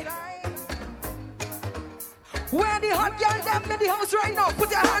outside. Where the hot girl them in the house right now? Put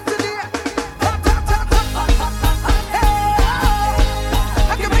your hands in the air. Hot, hot, hot, hot, hot, hot, hot, hot. Hey,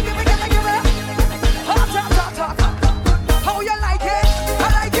 I can make it. Hot, hot, hot, hot, hot. How you like it? I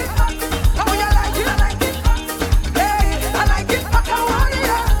like it. How you like it? I like it. Hey, I like it. I want it.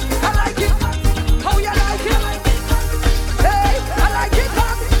 I like it. How you like it? Hey, I like it.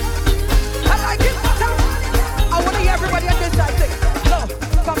 I like it. I want to hear everybody on this side say, no,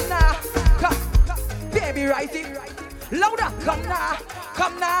 come now, come, baby, rise it. Louder, come now,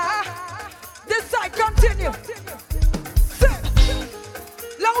 come now. This side continue. Say,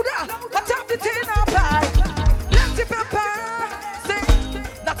 louder, I tap the tin up high. Let it pepper. Say,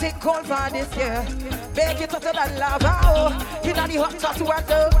 nothing cold for this year. Make it hotter than lava. Oh, in the hot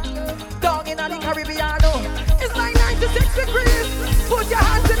weather. Down in the Caribbean. Oh, it's like 96 degrees. Put your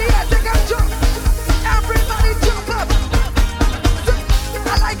hands in the air, take a jump. Everybody jump up. Say,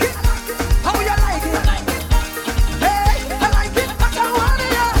 I like it. How you like it? Hey, I like it. I want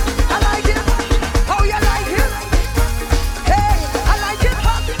it. I like it. How you like it? Hey, I like it.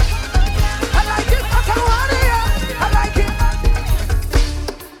 I like it. I want it. I like it.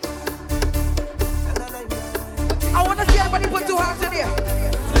 I want to see everybody put 2 hands in the air.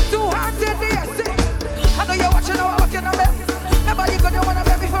 2 hands in the air. Say, I know you're watching. I'm working on it. Everybody gonna wanna.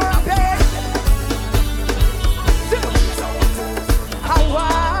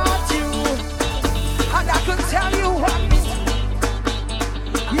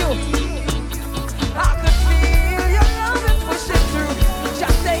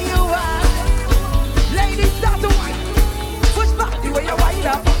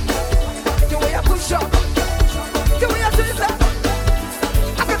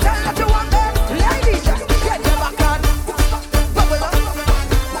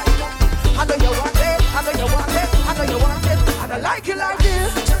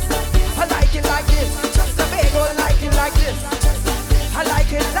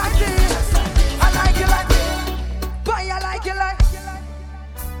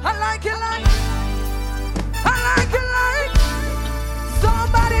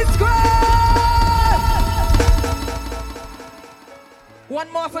 One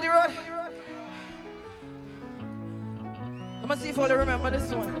more for the road. I'm gonna see if I remember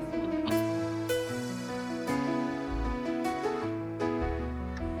this one.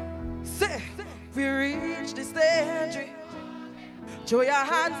 Say, we reached the stage. Joy your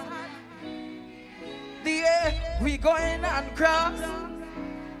hands. The air we going and cross.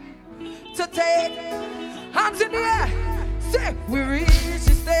 To take hands in the air. Say, we reached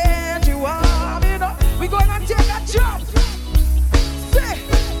the stage. You warm it up. We going and take a jump. Say,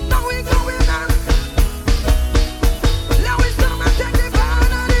 now we going on. Now it's time to take the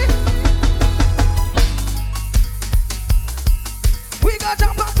banana. We got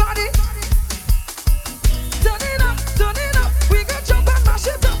jump up on it. Turn it up, turn it up. We got jump and mash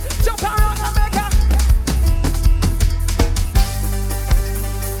it up. Jump around and make a.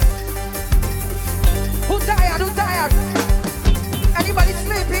 Who tired? Who tired? Anybody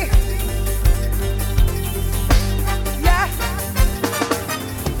sleepy? Yeah.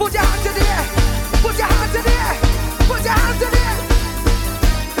 Put your hands in the air. Put your hands in the air. Put your hands in the air.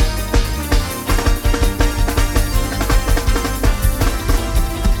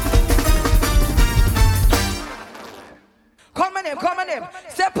 Call my name, call my name.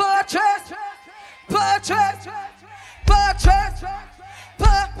 Say purchase, purchase, purchase,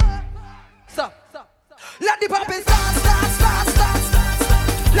 purchase. Stop. Let the puppet start, start, start, start, start,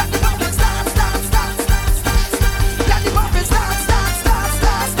 start. Let the puppet start, start, start, start, start, start. Let the puppet start, start, start,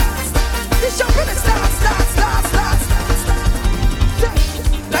 start, start, start. The shopping is start, start, start, start, start, start.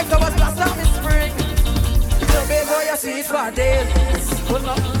 Like I was last time in spring. So big boy, you see it for days. Pull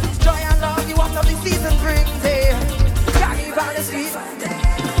up, joy and love, you want of the season brings here. Carnival is sweet.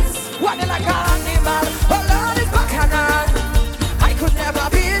 Running like an animal. Oh Lord, it's bacchanal. I could never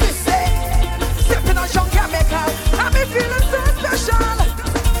be the same. Sipping on strong chemical. I'm feeling so special.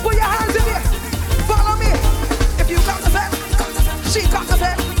 Put your hands in here. Follow me. If you got the best, she got the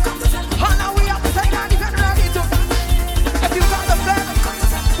best. Oh, now we have to take on even ready to. If you got the best,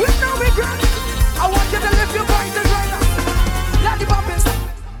 with no regret, I want you to lift your voices right now. Let the bumping.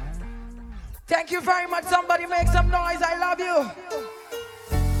 Thank you very much. Somebody make some noise. I love you.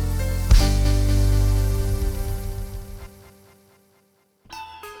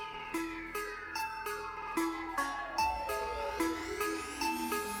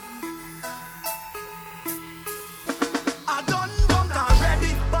 I done bumped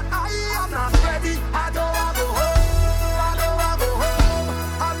already, but I am not ready. I don't want to go home. I don't want to go home.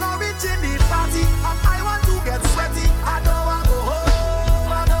 I'm not reaching the party, and I want to get sweaty. I don't want to go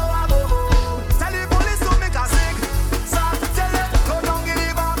home. I don't want to go home. Tell the police to make a sick. Stop, tell them go down in the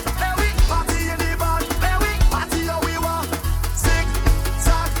bar. Hey, we party in the bar. Hey, we party how we want. Sick,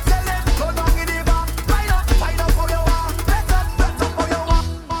 stop, tell them go down in the bar. Find up for your war. Bet up for your war.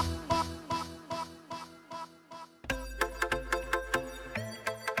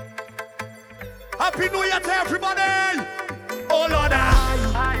 Happy New Year to everybody! Oh Lord,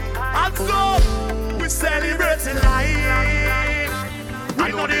 and so we celebrating life. I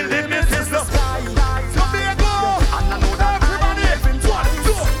know the limit is the sky. So there go, and I know that everybody living 1,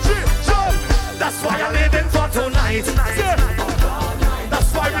 2, 3, jump. That's why I'm living for tonight. That's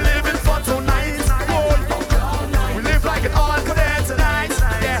why we're living for tonight. Goal. We live like it all could end tonight.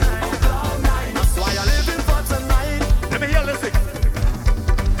 Yeah. That's why I'm living for tonight. Let me hear this thing.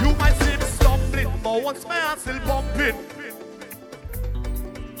 You might see me stumbling, but once my heart still bumping.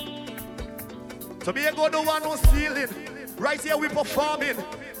 So me go the one who's feeling. Right here we performing.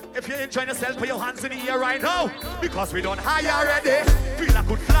 If you're enjoying yourself, put your hands in the air right now. Because we don't high already. Feel I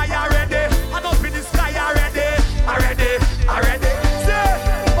could fly already. I'm up in the sky already. Already. Say,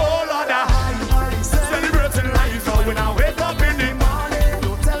 oh Lord, celebrating life. So when I wake up in the morning,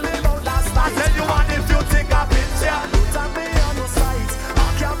 don't tell me about that start. I tell you what, if you take a picture, don't tell me on your sight. I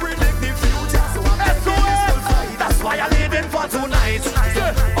can't predict the future, so I'm taking this full fight. That's why I'm living for tonight.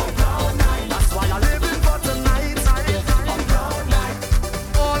 Say, that's why I'm living for tonight.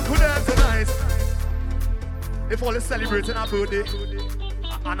 All good as tonight. If all is celebrating a birthday,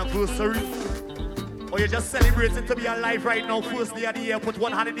 an anniversary, or you're just celebrating to be alive right now, first day of the year, put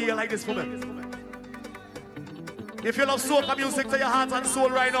one hand in the air like this for me. If you love soca music to your heart and soul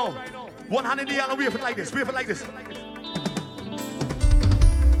right now, one hand in the air and wave it like this, wave it like this.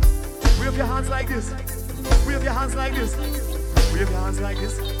 Wave your hands like this. Wave your hands like this. Wave your hands like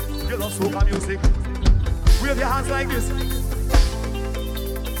this. You love soca music. Wave your hands like this.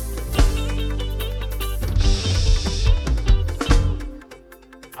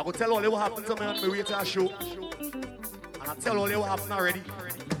 I will tell all you what happened to me on my way to a show. And I tell all you what happened already.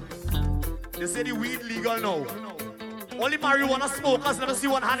 They say the weed legal now. Only marijuana smokers never see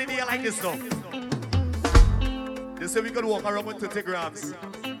one hand in the air like this now. They say we could walk around with 30 grams.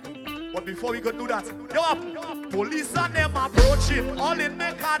 But before we could do that, yo, police and them approaching. All in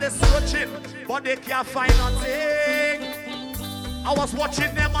my car they searching, but they can't find nothing. I was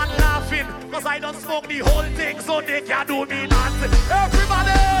watching them and laughing, cause I don't smoke the whole thing, so they can't do me nothing.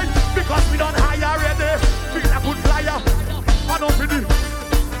 Everybody, because we don't hire ready. Feel a good flyer, I don't believe.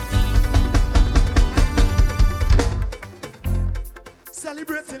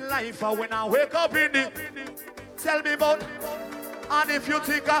 Celebrating life when I wake up in it. Tell me about, and if you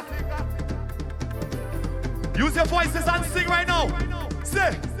think use your voices and sing right now.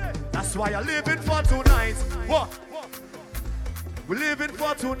 Say, that's why I'm living for tonight. What? We're living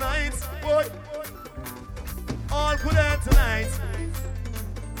for tonight. What? All good end tonight.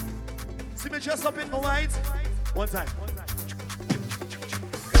 See me dressed up in my white. One time.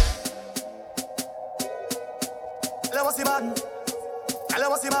 Hello, what's the button? Hello,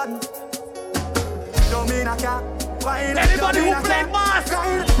 what's the button? Don't mean I can't. Anybody who played mask,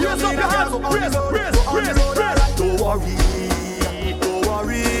 raise up your hands. Raise. Don't worry.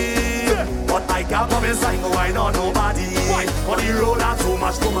 But I can't come inside, no, I know nobody. On the road, I'm too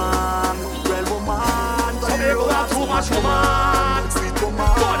much woman. Well, woman. So they go out too much woman. Sweet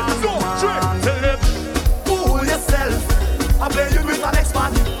woman. Tell them. Fool yourself. I play you with an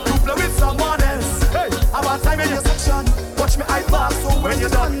ex-man. You play with someone else. Hey. About time in your section. Watch me I pass, so when you're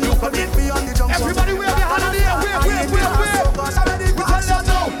done, you can meet me on the junction. Everybody wave your hand in the air. Wave. We tell them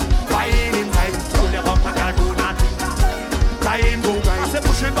now. Fine in time. Pull your bumper, can't do nothing. Time to I say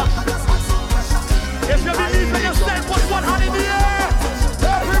push it back. If you believe in yourself, put one hand in the air.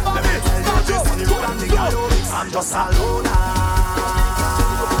 Everybody, start up. I'm just alone.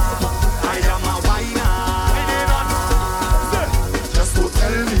 I am a whiner. Just to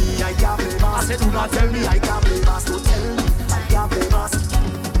tell me I can't play bass. I said do not tell me I can't play bass. So tell me I can't play bass.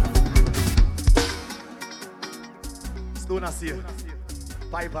 Stone here.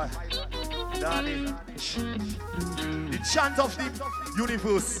 Piper. Danny. The chant of the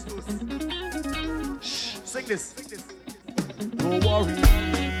universe. Sing this. Don't worry.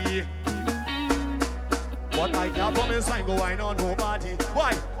 But I can't promise I go wine on nobody.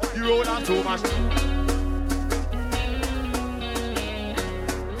 Why? You roll on too much.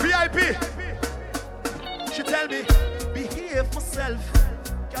 VIP. She tell me, behave myself.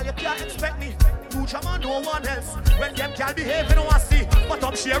 Girl, you can't expect me to jam on no one else. When them can't behave, you know I see. But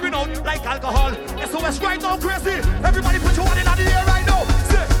I'm sharing out like alcohol. SOS right now crazy. Everybody put your hand in the air right now.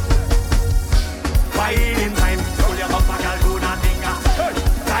 Say. Fine in time. Pull your bumper, girl, do nothing. Hey.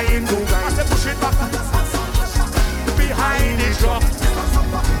 Time to I say push it back. behind the truck.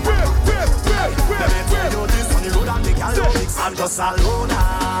 I'm just alone. I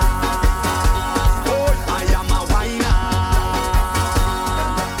am a whiner.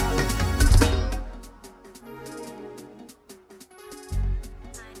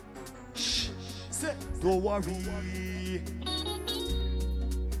 Don't worry.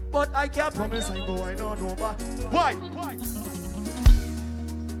 But I can't promise I go I know nobody. Why?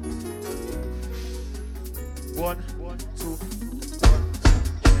 1, 2.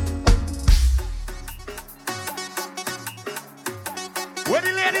 Where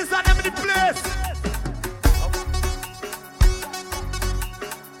the ladies are them in the place?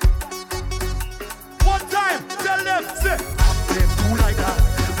 One time, tell them, say. Them do like that.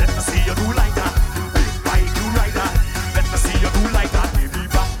 Let me see you do like that. Big bike do like that. Let me see you do like that. Baby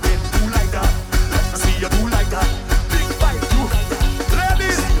back them do like that. Let me see you do like that. Big bike do like that.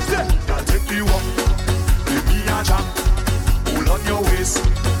 Ladies, say. Girl, take me walk. Give me a jam. Pull on your waist.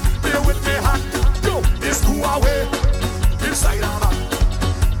 Play with me hand. Go. It's too away. Inside our back.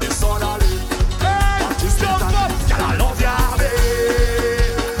 It's all I live. Hey, jump up. Girl, I love ya,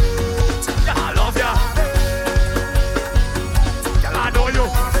 babe. Girl, I love ya. Girl, I know you.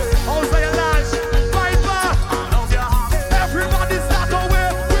 How's your lunch? Piper. I love ya. Everybody start to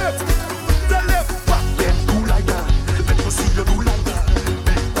whip. The left. Back then, do like that. Let me see you do like that.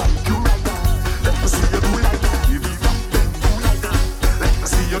 Big bike, do like that. Let me see you do like that. Give me back then, do like that. Let me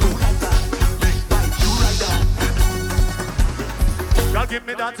see you do like that. Big bike, do like that. Girl, give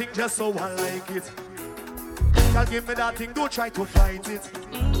me that thing just so I like it. Girl, give me that thing, don't try to fight it.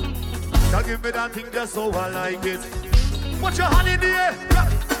 Girl, give me that thing just so I like it. Put your hand in the air.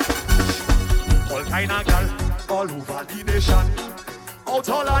 All kind of girl, all over the nation. Out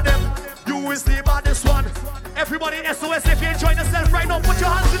all of them, you is the baddest one. Everybody SOS if you enjoying yourself right now, put your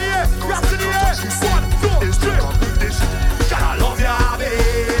hands in the air. Hands in the air. 1, 2, 3. Girl, I love ya, babe.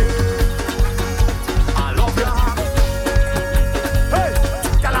 I love ya. Hey,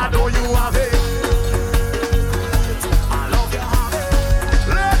 Girl, I know you have it. I love ya,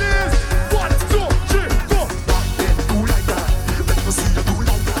 babe. ladies, 1, 2, 3, go. Back then,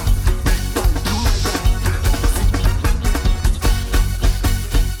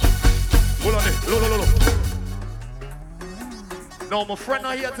 Look. No, my friend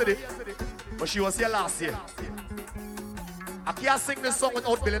not here today, but she was here last year. I can't sing this song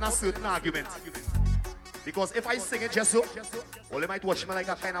without building a certain argument. Because if I sing it just so, well, they might watch me like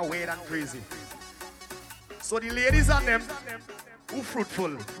a kind of weird and crazy. So the ladies and them who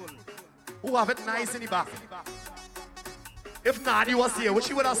fruitful, who have it nice in the back. If Nadi was here, what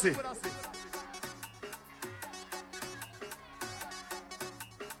she would have say?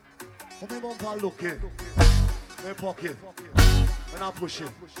 How many bumper looking? My pocket. When I push it.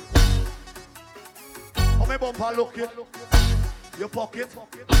 How many bumper looking? Your pocket.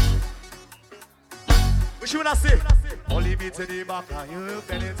 What she would have say? Only me to the back of you,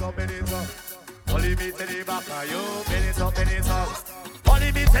 bend it up, bend it up. Only me to the back of you, bend it up, bend it up.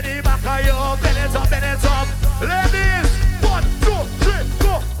 Only me to the back of you, bend it up, bend it up. Ladies, 1, 2, 3,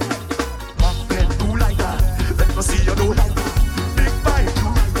 go. Back bend, do like that. Let me see you do like that. Big bite, do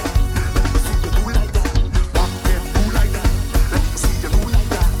like that. Let me see you do like that. Back bend, do like that. Let me see you do like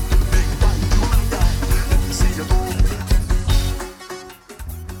that. Big bite, do like that. Let me see you do like that.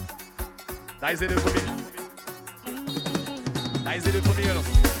 That is it for me. That is it for me, you know.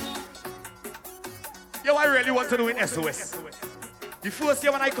 Yo, I really want to do in SOS. The first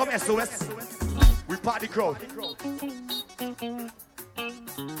year when I come SOS, we part the crowd.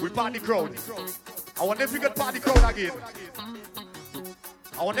 We part the crowd. I want if we get part the crowd again.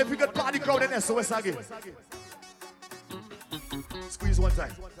 I want if we get part the crowd in SOS again. Squeeze one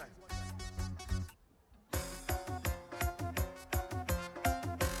time.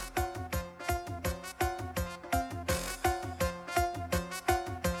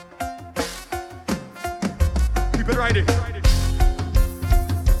 Keep it riding.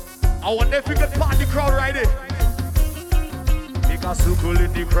 I want if we get part the crowd riding. Make a circle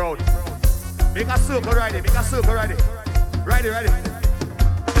in the crowd. Make a circle riding. Make a circle riding. Ride it.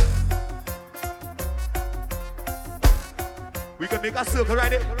 We can make a circle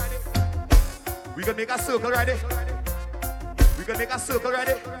riding. We can make a circle riding. We can make a circle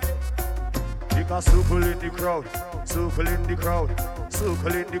riding. Make a circle in the crowd. Circle in the crowd.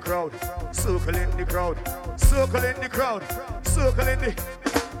 Circle in the crowd. Circle in the crowd. Circle in the crowd. Circle in the.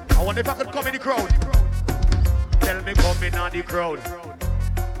 I wonder if I could come in the crowd. Tell me come in on the crowd.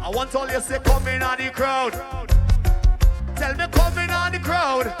 I want all you say come in on the crowd. Tell me come in on the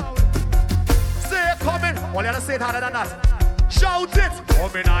crowd. Say come in. All you have to say it harder than that. Shout it.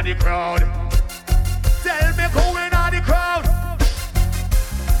 Come in on the crowd. Tell me go in on the crowd.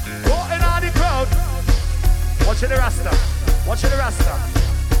 Go in on the crowd. Watch the Rasta. Watch the Rasta.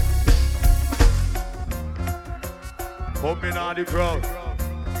 Come in on the crowd.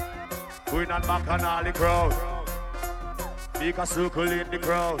 Going on back on all the crowd. Make a circle in the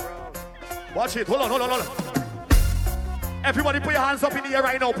crowd. Watch it. Hold on. Everybody put your hands up in the air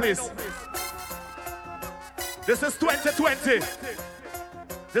right now, please. This is 2020.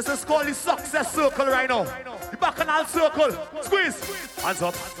 This is called the success circle right now. The bacchanal circle. Squeeze. Hands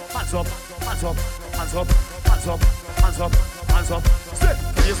up, hands up, hands up, hands up, hands up, hands up, hands up. Sit.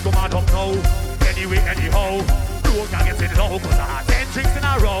 Please come on up now. Anyway, anyhow. You can't get it now, cause I had 10 drinks in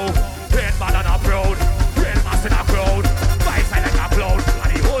a row. Red man and a proud. Red mass in a crowd. Five side like a cloud.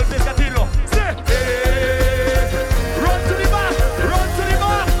 And the whole place getting low. Sit. Hey. Run to the back. Run to the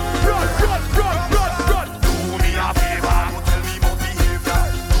back. Run. Do me a favor, don't tell me about behavior.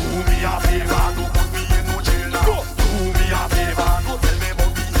 Do me a favor, don't put me in no jail now. Go. Do me a favor, don't tell me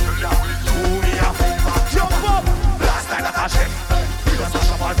about behavior. Do me a favor. Jump up. Last night at a check, we just a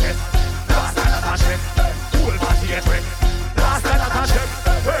shop and get. Last night at a check, whole party get wrecked. Last night at a check,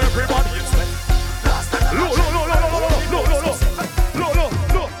 everybody is wet. Last night at a check. Look.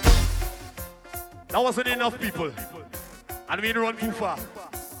 That wasn't enough people. And we didn't run too far.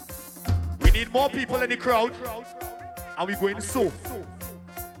 We need more people in the crowd. And we're going so.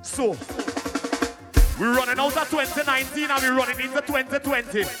 We're running out of 2019 and we're running into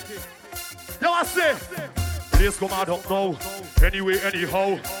 2020. Yo, I say, please come out up now. Anyway,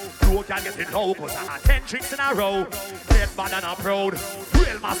 anyhow. You can't get it now, cause I had 10 drinks in a row. Dead man and a proud.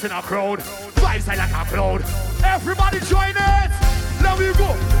 Real mass in a crowd. Five side like a cloud. Everybody join it. Let we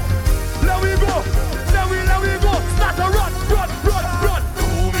go. Let we go. Start a run. Do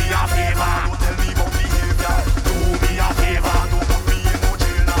me a favor, don't tell me about behavior. Do me a favor, don't put me in no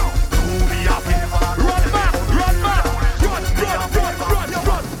jail now. Do me a favor. Run back.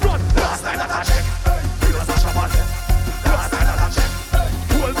 Last night at a check, we just a shop and get. Last night at a check,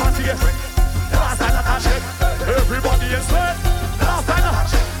 Whole party get wrecked. Last night at a check. Everybody is wet. Last night at a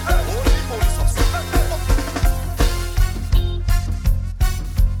check. only police upset.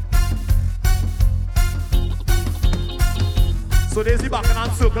 So there's the bacchanal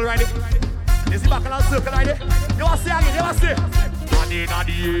circle right there. Is the bacchanal circle like that? You want to say again? You want to say? Hand in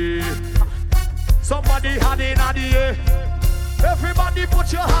the air. Somebody hand in the air. Everybody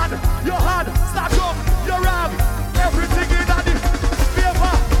put your hand, start up, your rag, everything in the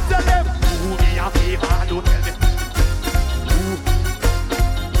favor. Tell them, do me a favor, don't tell them.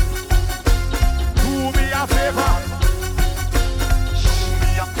 Do me a favor.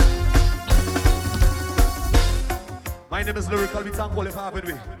 My name is Lyrical Beats and qualify with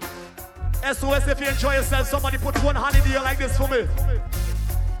me. SOS, if you enjoy yourself, somebody put one hand in the air like this for me.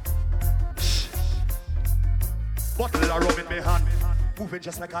 Bottle of rum in my hand, moving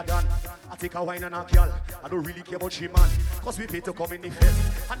just like a Dan. I take a wine and a girl, I don't really care about she man. Cause we pay to come in the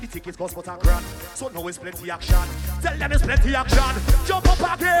fest, and the tickets cost but a grand. So now it's plenty action, tell them it's plenty action. Jump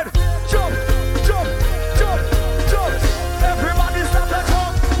up again, jump, jump, jump, jump. Everybody start to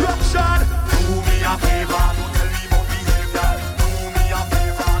jump, ruction. Do me a favor, don't tell me about behavior. Do me a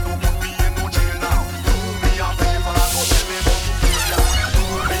favor, don't put me in no jail now. Do me a favor, don't tell me about behavior. Do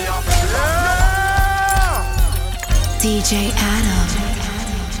me a favor. DJ Adam.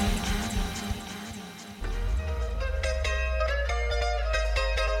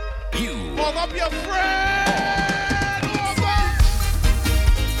 Walk up your friend. Walk up.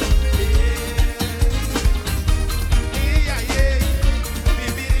 Yeah, yeah.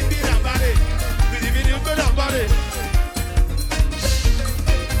 Be that body. Be that body.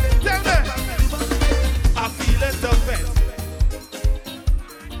 Tell me. I feel it the best.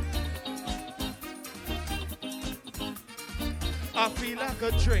 I feel like a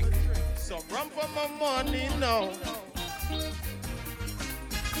drink. Some rum for my money now.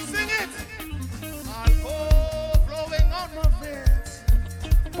 Sing it. Alcohol flowing on my face.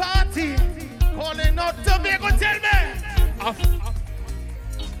 Party calling out Tobago. Tell me.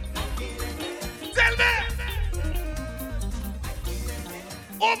 Tell me.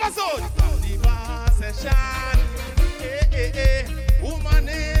 Oversold. Diva session. Woman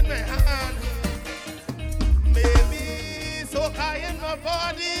in my hand. Maybe so high in my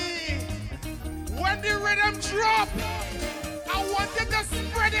body. When the rhythm drop, I want you to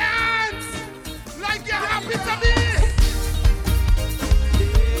spread your hands like you're happy to be.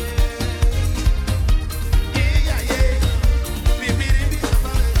 Yeah, yeah.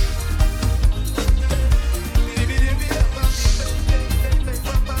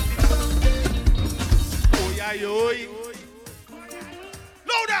 Oh, yeah, yo.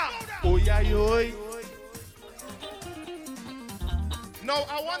 Louder. Oh, yeah, yo. Now,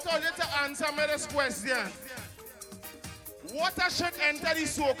 I want all you to answer me this question. What I should enter the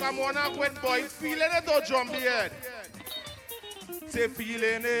soca monarch with boy? Feeling it or jumpy head? Say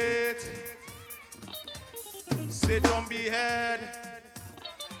feeling it. Say jumpy head.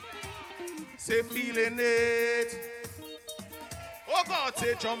 Say feeling it. Oh God,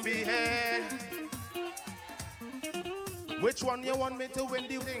 say jumpy head. Which one you want me to win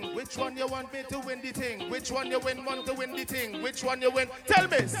the thing? Which one you want me to win the thing? Which one you want to win the thing? Which one you win? Tell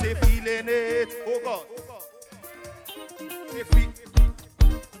me, say feeling it. Oh God.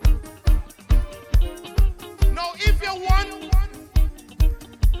 Now if you want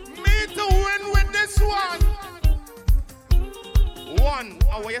me to win with this one,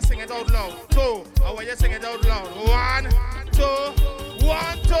 I want you sing it out loud. 2, I want you sing it out loud. 1, 2,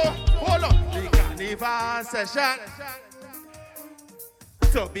 1, 2. Hold on. The carnival session.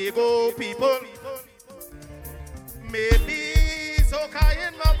 Tobago people, maybe soca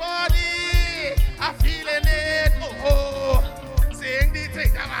in my body. I'm feeling it. Oh, sing the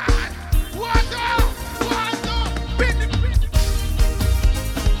thing, come on. 1, 2, 1, 2. Beat the beat.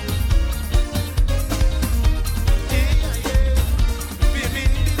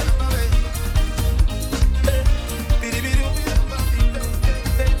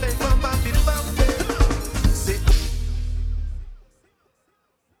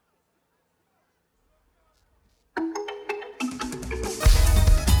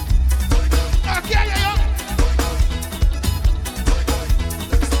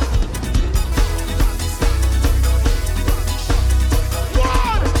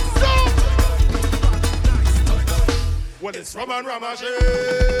 It's rum and ramage. Oh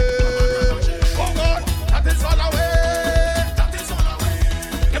God, that is all away. That is all away.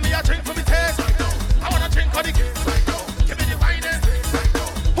 Give me a drink for me taste. I want a drink for the kids. Give me the wine.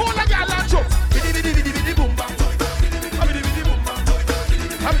 Hold on, girl, and jump. Bidi bidi bidi bidi boom bam. Bidi bidi boom bam. Bidi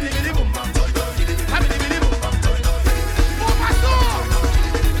bidi boom bam. Bidi bidi boom bam. Move us on.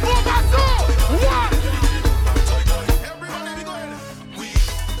 Move us on. One. Everybody be going.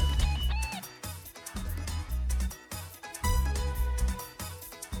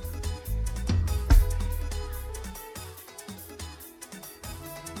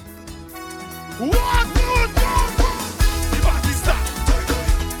 1, 2, 3. The party start.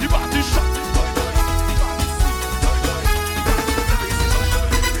 The party shot.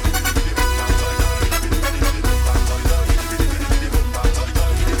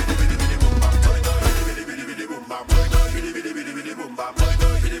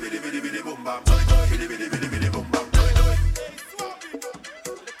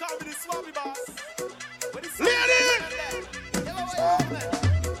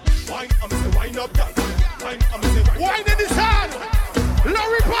 Wine in this hand.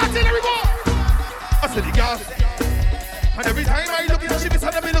 Larry party, there we go. I said the girl. And every time I look at her, she be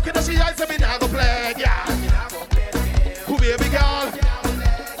sad, me looking at she eyes, I mean, I go play, yeah. Who be a big girl?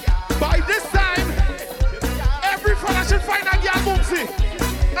 By this time, every fella should find a girl boomsy.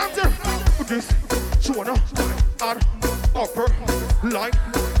 After this, she wanna add upper line.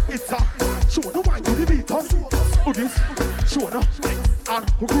 It's a, she wanna wine to the beat of this, she wanna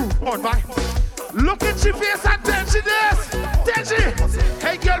add groove on my. Look at your face and then she this. Then she,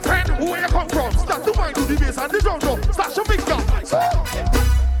 hey girlfriend, where you come from? Start to mind to the bass and the drum drum. Start your big girl.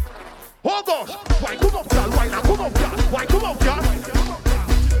 Oh gosh, why come up girl? Why not come up girl? Why come up girl?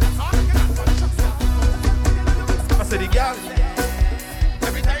 I said the girl.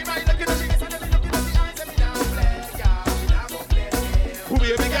 Every time I look at her, she gets on the look at her eyes every now and then. Who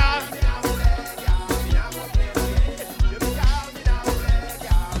be a big girl?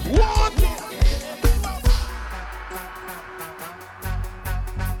 What?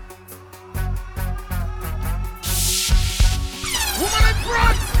 Woman in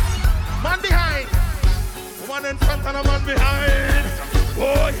front, man behind. Woman in front and a man behind.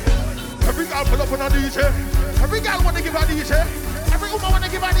 Boy, every girl pull up on a DJ. Every girl wanna give a DJ. Every woman wanna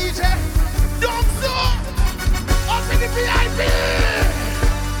give a DJ. Don't stop. Up in the VIP.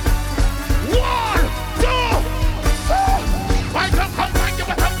 1, 2, 3. Find them, come find them,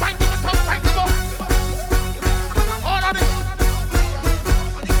 come find them, come find them. All on it.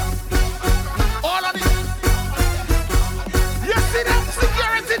 All on it. You see them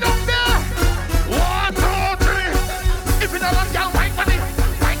security down there? 1, 2, 3. If you don't want girl, wine on it.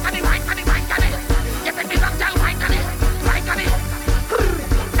 Wine on it, wine on it, wine on it. If you don't girl, wine on it. Wine on it.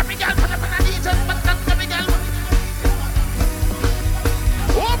 Every girl put up on a DJ, but not every girl.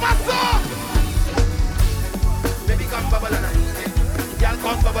 Oh, my son! Baby, come bubble on it. Girl,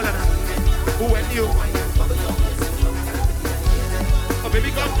 come bubble on it. Who and you? Oh,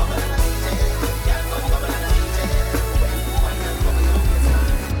 baby, come bubble on it.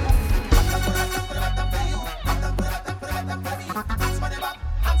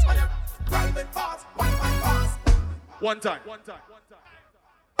 One time.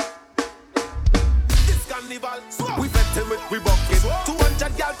 This carnival, we bet him with we bucket.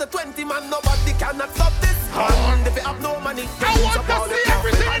 200 girls to 20 man, nobody cannot stop this. And if you have no money, I want to see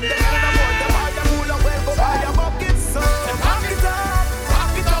everything in the air. Go buy a bucket, so pack it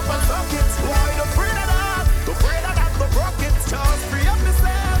up and suck it. Why the afraid of that? The afraid of that, the rockets. Just free up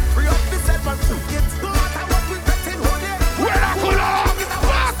yourself and took it. No matter what we bet in, hold it. Where I could have,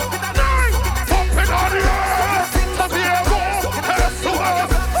 last night, pumping on the earth.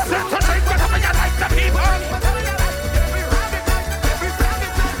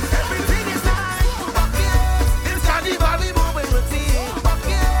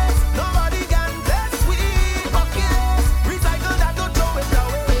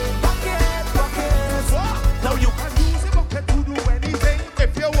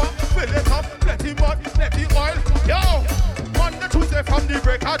 From the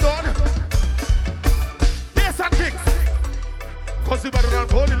break of dawn, bass and kicks. Cause you better than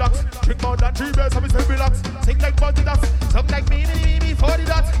Goldilocks. Drink more than 3 beers and we say relax. Sing like Bunty Dots, sing like me, 40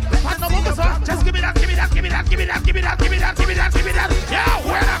 dots. And no more song, just give me that, give me that, give me that, give me that, give me that, give me that, give me that, give me that. Yo,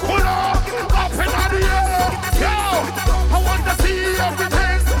 when I pull up in the air. Yo, I want to see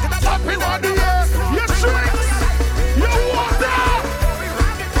everything up in the air. Your drinks, your water.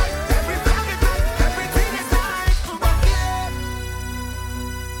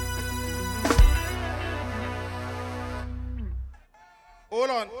 Hold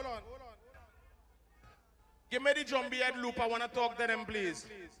on. Give me the jumbie head loop. I want to talk to them, please.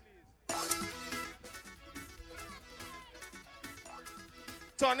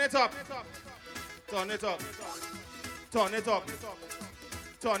 Turn it up. Turn it up. Turn it up.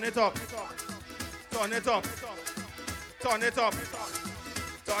 Turn it up. Turn it up. Turn it up.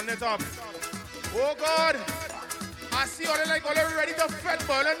 Turn it up. Oh God. I see all the like all ready to fed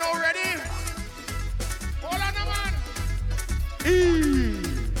ball and now ready. Hold on, man.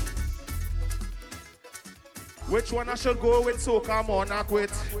 Which one I should go with, so come on, I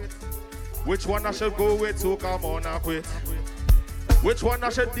quit. Which one I should go with, so come on, I quit. Which one I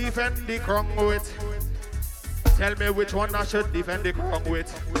should defend the crown with? Tell me which one I should defend the crown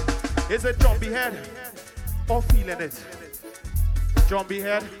with. Is it jumpy head or feeling it? Jumpy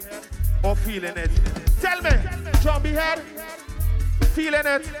head or feeling it? Tell me, jumpy head, feeling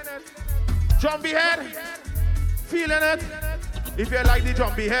it? Jumpy head, feeling it? If you like the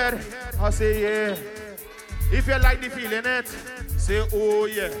jumpy head, I say yeah. If you like the feeling it, say oh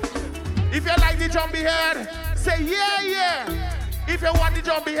yeah. If you like the jumpy head, say yeah, yeah. If you want the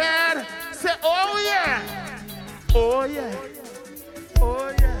jumpy head, say oh yeah. Oh yeah.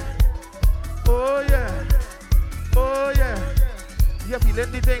 Oh yeah. Oh yeah. Oh yeah. You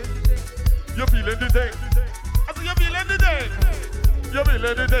feeling the thing? You feeling the thing? I said you feeling the thing? You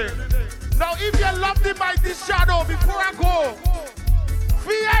feeling the thing? Now if you love the mighty shadow, before I go,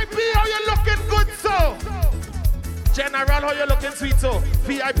 VIP, how you looking good so? General, how you looking sweet so?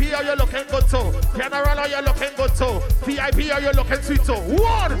 VIP, how you looking good so? General, how you looking good so? VIP, how you looking sweet so?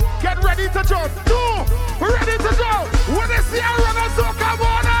 1, get ready to jump. 2, ready to jump. When they see a runner, so come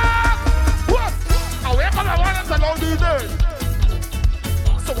on up. What? I wake up, I want to know these days.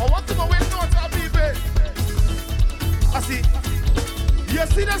 So I want to go with no tell people. I see. You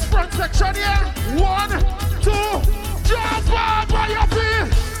see this front section here? 1, 2, jump up on your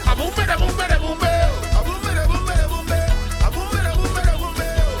feet. A boom, a boom, a boom, a boom.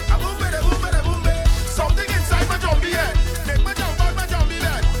 Something inside my jumpy head. Make my jump out my jumpy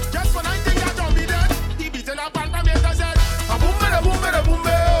head. Just when I think I jumpy dead, he beating up on my head. A boom, a boom, a boom.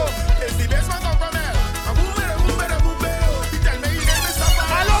 It's the best one come from here. A boom, a boom, a boom. He tell me he ain't miss up.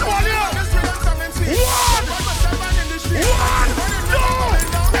 I love all you. 1, 2,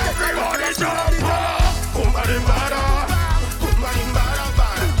 everybody jump up. Boomba dimbada, boomba dimbada,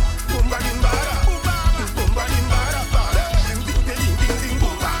 boomba dimbada, boomba dimbada, ding ding ding ding ding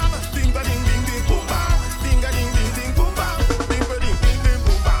boom bam, ding ba ding ding ding boom bam, ding a ding ding ding boom bam, ding ba ding ding ding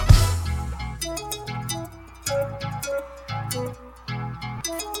boom bam.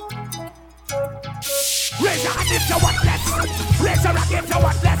 Raise your hand if you want less. Raise your hand if you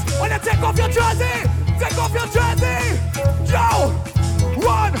want less. When you take off your jersey, take off your jersey. Joe,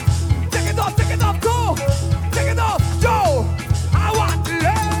 1, take it off, 2, take it off, Joe. I want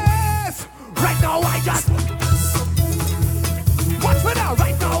less. Right now I just watch me now.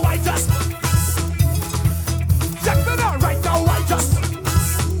 Right now I just check me now. Right now I just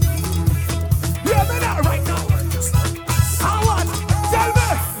hear me now. Right now I just I want. Tell me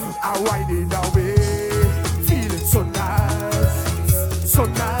I'm winding away. So nice, so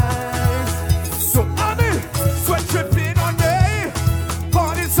nice, so honey, sweat dripping on me,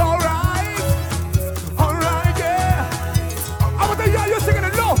 but it's alright, yeah. I want to hear you singing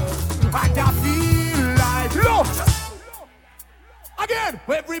it low, and I feel like low. Again,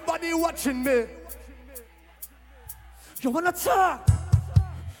 everybody watching me. You wanna talk?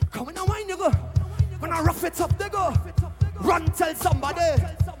 Come on, wine you go. When I rough it up, they go. Run, tell somebody.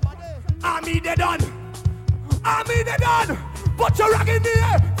 Army they done. I mean it done, but you're rocking the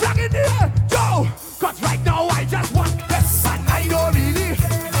air, flag in the air, Joe. Cause right now I just want this, and I don't really.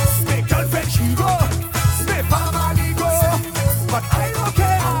 My girlfriend she go, my family go, but I don't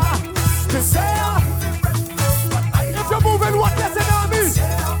care. To say, if you're moving what less than army,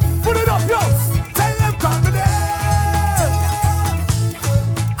 put it up, yo. Tell them come in there.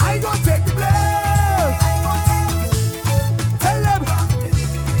 I don't take the blame. Tell them.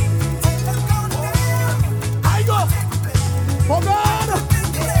 Oh God!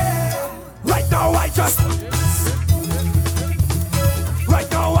 Right now I just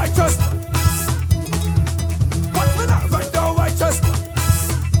what's with that?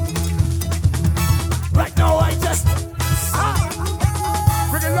 Right now I just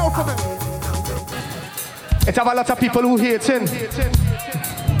bring it low for me. It's have a lot of people who hating.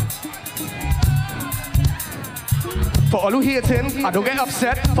 For all who hating, I don't get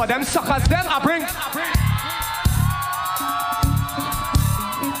upset. For them suckers, then I bring.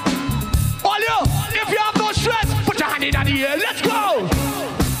 If you have no stress, put your hand in the air. Let's go.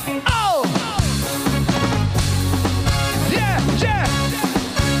 Oh. Yeah.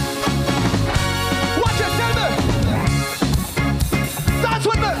 Watch it, tell me. Dance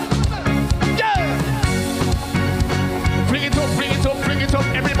with me. Yeah. Bring it up,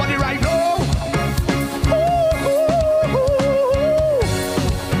 everybody right now.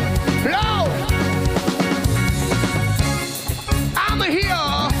 Low. I'm here.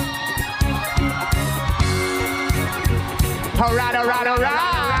 Alright.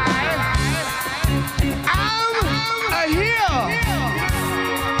 I'm here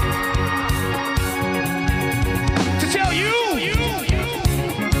to tell you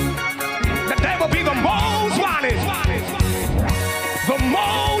that they will be the most wanted.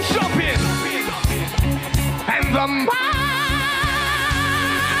 some.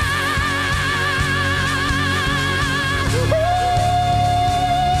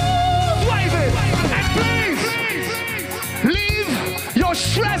 Your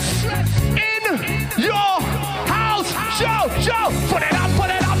stress in your house. Joe, put it up,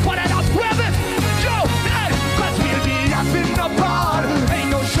 grab it. Joe, hey, cause we'll be having a ball. Ain't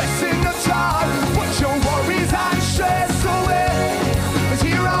no stress in the all. Put your worries and stress away. Cause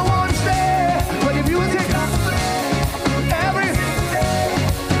here I won't stay. But if you take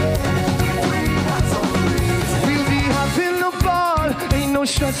we'll be having a ball. Ain't no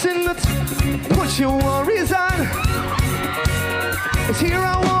stress in the put your worries on. It's here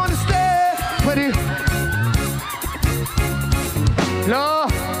I wanna stay, but it no.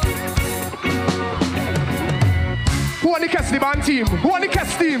 Who want the cast the band team? Who want the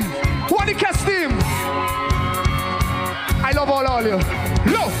cast team? Who want the cast team? I love all you.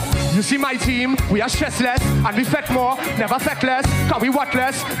 Look, you see my team, we are stressless and we fat more, never fat less. Cause we what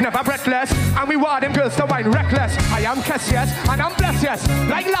less, never breathless, and we want them girls to wine reckless. I am Cass, yes, and I'm blessed, yes.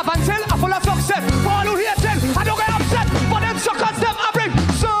 Like love and tell, I'm full of success. For all who hear tell, I don't get upset. For them suckers, them I bring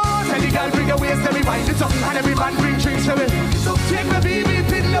sun. Tell the girl bring the waist, then we wind it up, and every man bring drinks to it. Take the baby,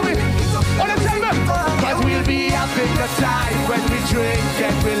 pin away. All the time, cause we'll be having the time when we drink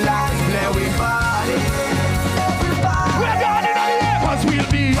and we laugh, play we party. We're going in the air, cause we'll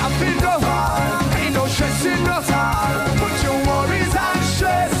be having the fun. Ain't no stress in the all. Put your worries and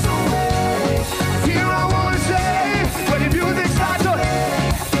stress away. Here I wanna say, when the music starts to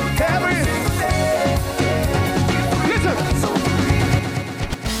every listen.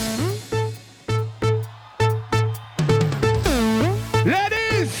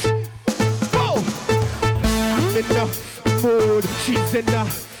 Ladies, go! Enough food, she's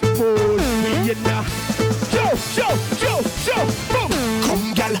enough food, we enough. Joe, boom! Come,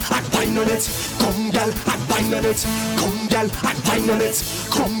 gal, and wine on it. Come, gal, and wine on it. Come, gal, and wine on it.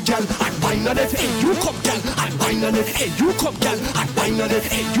 Come, gal, and wine on it. Hey, you come, gal, and wine on it. Hey, you come, gal, and wine on it.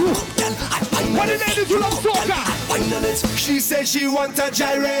 Hey, you come, gal, and wine on it. What the name is you love soca? Wine on it. She said she want to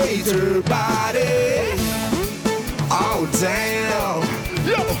gyrate her body. Oh damn!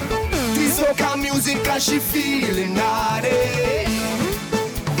 Yo, this soca music, cause she feeling naughty.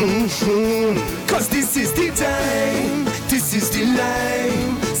 Cause this is the time, this is the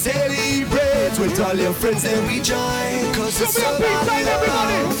line. Celebrate with all your friends and we join. Cause it's all about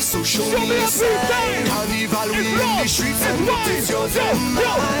love, so show me a sign. Carnival we in the streets and it is yours and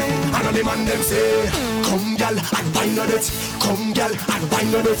mine. And all the man them say, come gal and wine on it. Come gal and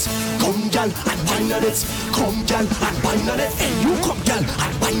wine on it. Come gal and wine on it. Come gal and wine on it. Hey you come gal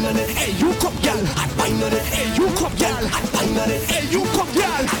and wine on it. Hey you come gal and wine on it. Hey you come gal and wine on it. Hey you come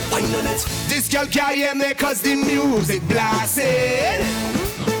gal and wine on it. This girl can't hear me cause the music blasted.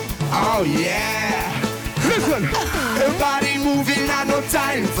 Oh yeah. Listen. Everybody moving and no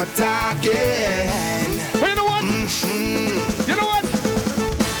time for talking. Well, you know what? You know what?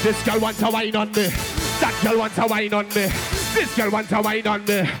 This girl wants a wine on me. That girl wants a wine on me. This girl wants a wine on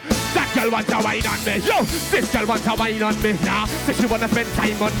me. That girl wants a wine on me. Yo, this girl wants a wine on me. Yeah, so she wanna spend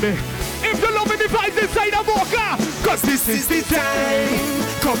time on me. If you're loving the vibes inside a walker, cause this is the time.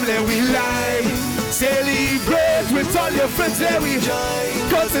 Come let we lie. Celebrate with all your friends, let we join.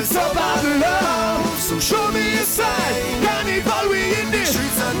 Cause it's about love, so show me a sign. Carnival we in the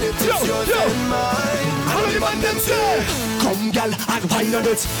streets and it is yours and mine. All the man them say, come gal and wine on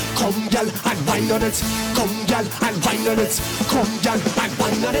it. Come gal and wine on it. Come gal and wine on it. Come gal and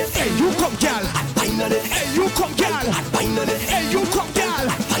wine on it. Hey you come gal and wine on it. Hey you come gal and wine on it. Hey you come gal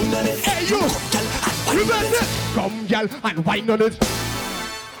and wine on it. Hey you come gal and wine on it. Come gal and wine on it.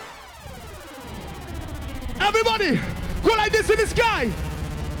 Everybody, go like this in the sky.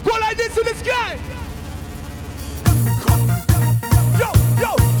 Go like this in the sky. Yo,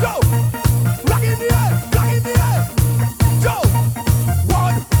 yo, yo. Rock in the air, rock in the air. Yo.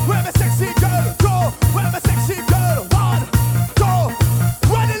 One, where my sexy girl. Go, where my sexy girl. One, go.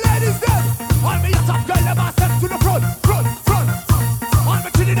 Where the ladies them. All me a top girl, them a step to the front, front, front. All me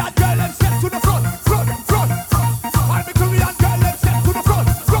Trinidad girl, them step to the front, front, front. All me Korean girl, them step to the front,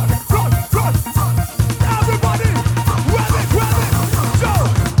 front, front, front. Everybody, grab it, go.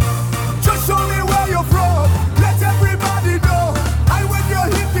 Just show me where you're from. Let everybody know. And when you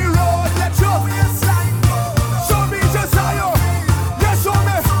hit the road, let show me a sign. Show me just how you. Yeah, show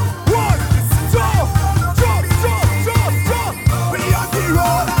me. 1, 2. We on the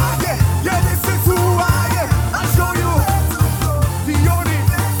road, yeah, this is who I am. I'll show you the only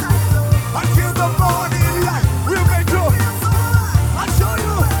until the morning light. We'll make you. I'll show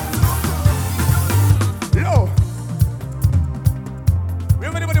you. Yo. We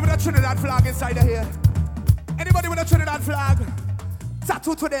have anybody with a Trinidad flag inside of here? Anybody with a Trinidad flag?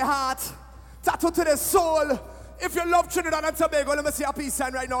 Tattoo to their heart, tattoo to their soul. If you love Trinidad and Tobago, let me see a peace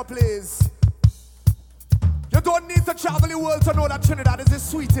sign right now, please. You don't need to travel the world to know that Trinidad is the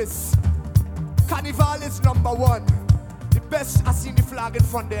sweetest. Carnival is #1. The best, I seen the flag in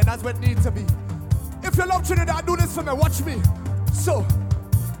front there, and that's what it needs to be. If you love Trinidad, do this for me, watch me. So,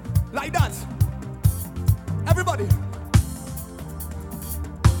 like that. Everybody.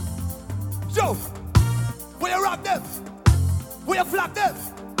 Yo, where you rock them? Where you flag them?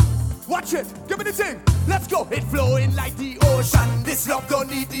 Watch it, give me the thing. Let's go. It flowing like the ocean. This love don't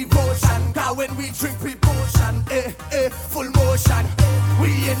need devotion. Cause when we drink pre-potion, full motion.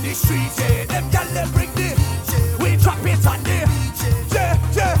 We in the street, them gal them bring the. We drop it on the.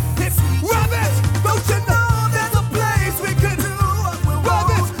 It's rabbit. Don't you know there's a place we can do what we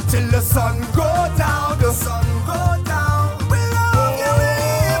want till the sun go down. The sun go down. We love you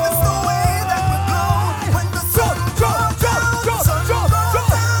if it's the way that we go. When the sun goes down, sun go down.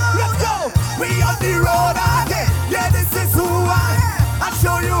 Let's go. We on the road again. Yeah, this is who I am. I'll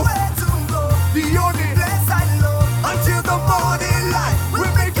show you where to go. The only place I love until the morning light. We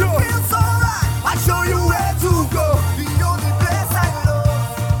make you feel so right. I'll show you where to go. The only place I love.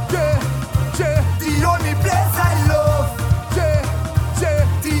 Yeah. The only place I love. Yeah.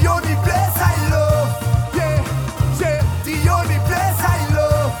 The only place I love. Yeah. The only place I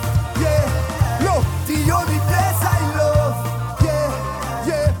love. Yeah. No, the only place I love. Yeah.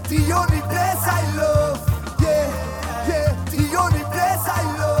 The only place I love. Yeah. The only place I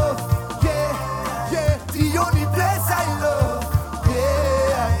love. Yeah. The only place I love.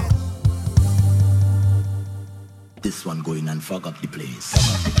 Yeah. This one going and fuck up the place.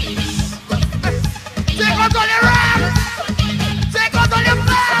 Take out all your rap! Take out all your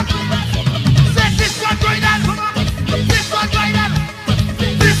flag! Say this one going on! This one going on!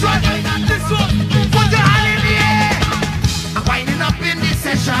 This one going on! This one! Put your hand in the air! I'm winding up in this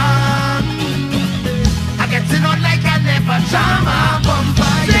session. I'm getting on like I never jam a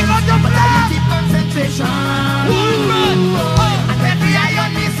bumper. Take out your flag! Deep concentration. And every eye on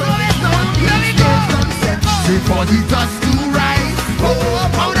me so there's no need to concept. Say for the dust to rise. Oh,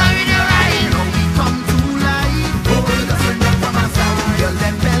 powder in your eye. Now we come to life. Oh, the friend from my side. Your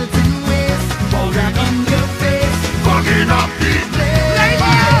left belt in waist. Powder in your face. Fogging up the place.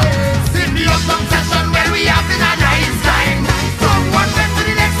 Ladies, in the uptown session where we have been a nice time. From one bed to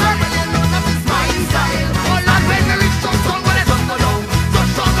the next one, you know that it's my style. Oh, Lord, when we reach some song, when it's on the down. So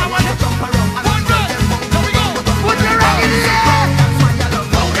strong, I want to jump around. One good, here we go. Put your rock in the air. That's why I love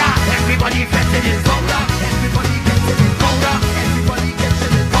powder. Everybody gets it in powder. Everybody gets it in powder. Everybody gets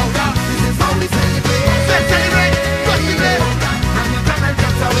it in powder. This is how we celebrate. Let's celebrate. Just celebrate. And you cannot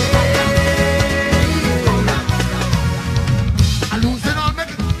get away. I'm losing all my.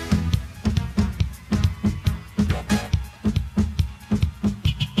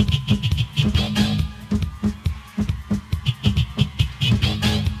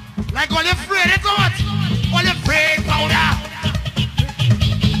 Like all your friend, it's what? All your friend powder.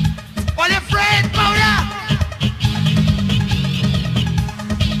 All your friend powder.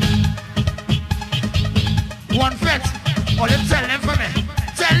 One fit. All you tell them for me.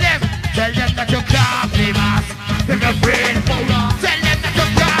 Tell them that you can't play mass. If your friend powder. Tell them that you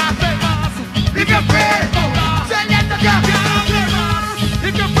can't play mass. If your friend powder. Tell them that you can't play mass.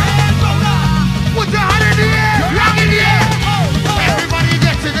 If your friend powder. Put your hand in the air. Rock in the air. Everybody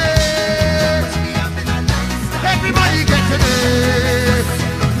getting it. Everybody getting it.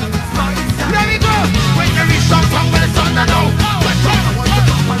 Let me go. When you reach some song with the sun I know. Let's go.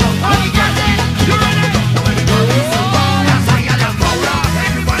 Oh, we got it. You ready? That's why I love powder.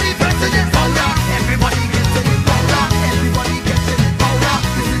 Everybody getting it powder. Everybody getting it powder. Everybody getting it powder.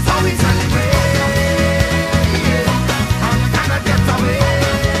 This is how we celebrate. I'm gonna get away.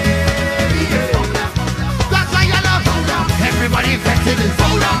 That's why I love powder. Everybody getting it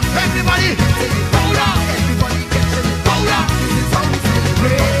powder. Everybody getting it powder. Everybody getting it powder. This is how we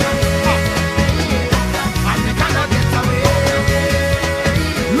celebrate. I'm gonna get away.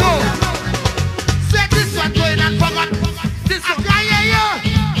 No. Say this one going on, forgot. This one, yeah.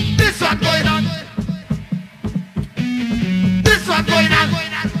 This one going on. This one going on.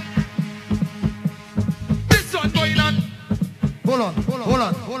 This one going on. Hold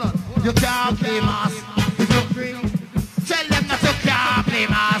on. You can't play mass. If you're free, tell them that you can't play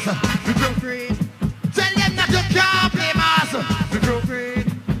mass. If you're free, tell them that you can't play mass. If you're free.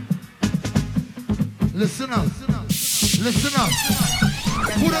 Listen up.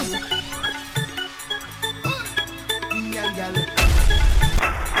 Put us.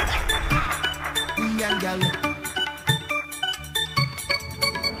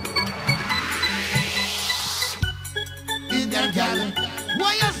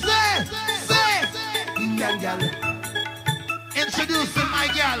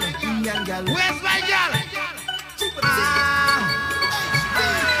 girl? Indian girl. Where's my girl?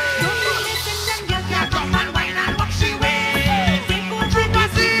 Come and wine and walk she way.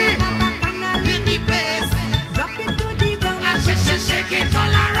 In the place. Drop it to the ground. And shake it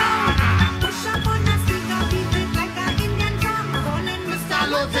all around. Push up on the speaker, beat it like an Indian drum. Calling Mr.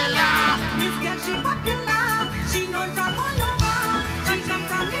 Lotella. This girl she popular. She knows from all over. She comes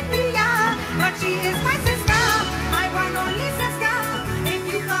from India, but she is my sister, my one only sister. If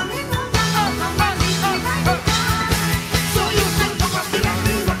you come in, no doubt, come on, me all right. So you can walk up the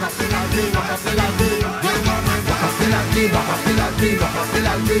lobby, walk up the lobby, walk up the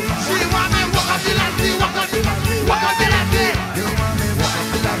lobby. She want me walk up the lobby, walk up the lobby, walk up the lobby. You want me walk up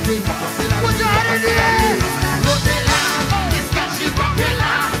the lobby, walk up the lobby. Put your hand in the air. Lotella, this girl she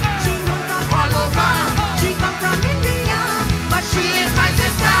popular. She knows from All over. She come from India, but She is my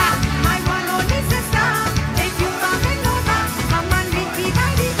sister. my one only sister. If you come in over, come and meet me by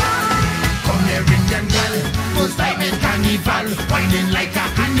the bar. Come here, Indian girl. First time in carnival, whining like a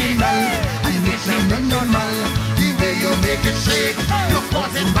animal. I make me no normal. The way you make it shake, you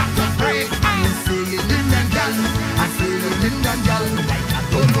cause it back to break. I say you Indian girl, I say you Indian girl. Like I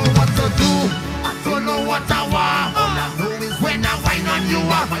don't know what to do, I don't know what I want. All I know is when I whine on you,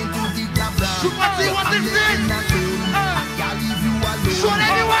 I whine to the gabra. What is this? Show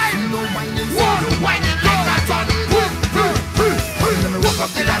them the wine. Whining like a ton. Walk up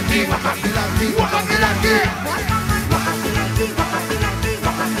the lobby, walk up the lobby, walk up the lobby.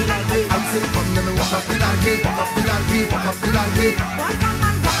 I'm saying come let me walk up the lobby, walk up the lobby, walk up the lobby.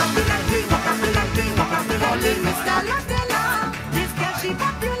 Calling Mr. Lotella. This girl she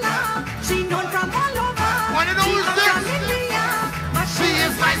popular. She known from all over. Wanna know She who's come this? from India, but She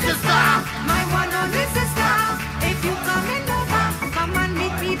is my sister. my one only sister. If you come in over, come and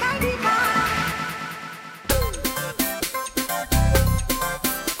meet me by the bar.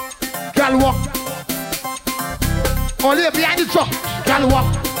 Girl walk. Only behind the truck. Girl walk.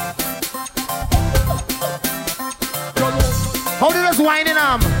 How do this whining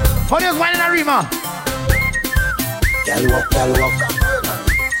How do this whining Arima? Girl walk, girl walk.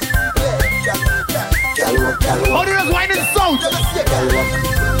 Girl walk, girl walk. How do this whining South? Girl walk.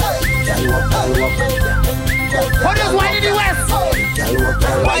 Girl walk, girl walk. How do this whining the West? Girl walk,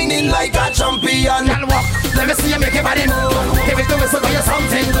 girl walk. Whining like a champion. Girl walk. Let me see you make your body move. Give it to me so you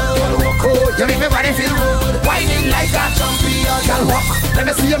something. Girl walk. Oh, you make my body feel good. Whining like a champion. Girl walk. Let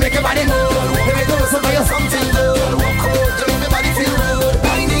me see you make your body move. Give it to me so you something. Girl walk. Oh, you make my body feel good.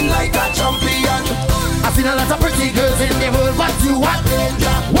 Whining like a champion. I've seen a lot of pretty girls in the world, but you are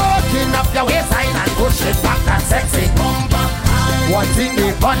danger. Working up your waistline and push it back that sexy bumper. One thing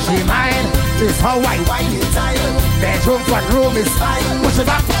they punch in mind is how I whine it time. Bedroom, one room is fine. Push it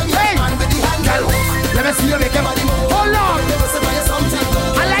back, hey, girl, let me see you make your body move. Hold on, I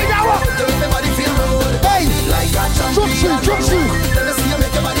like that one. Hey, jump shoe. Let me see you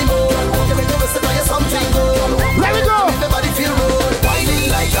make your body move. Let me go. Everybody feel good. Whining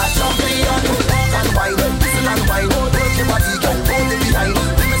like a champion. And wine, whistle and wine. Work your body, girl, hold it behind.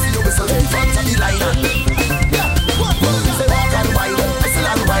 Let me see you whistle in front of the line. Say walk and wine, whistle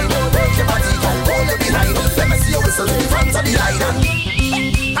and wine. Work your body, girl, hold it behind. Let me see you whistle in front of the line.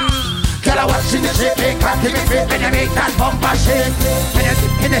 Girl, I watching you shake it, cocky me fit when you make that bumper shake. When you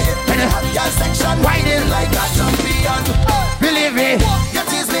Girl section, whining like a champion. believe me. You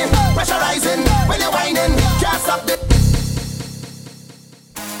tease me, pressurizing when you're whining. Can't stop the.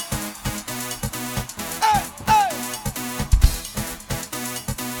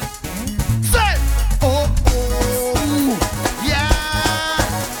 Say, oh, yeah.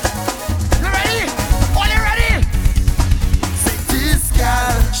 You ready? Are you ready? This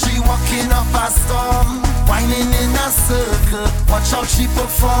girl, she walking up a storm, whining in a circle. Watch how she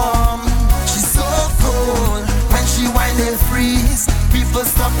perform. She's so cool when she whine they freeze. People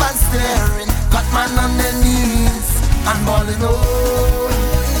stop and staring. Got man on their knees and balling. Oh,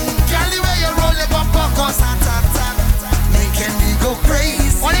 girl, the way you roll your bumper, cause making me go crazy.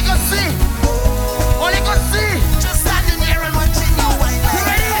 All you can see. All you can see. Just standing here and watching you whine. You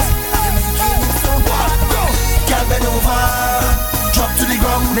ready? Girl, bend over, drop to the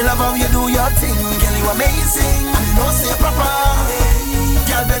ground. Me love how you do your thing. Girl, you amazing, and you know say proper.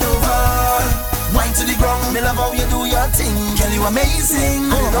 Girl, bend over, wine to the ground. Me love how you do your thing. Girl, you amazing,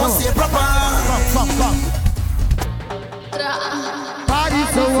 and you know say proper. Party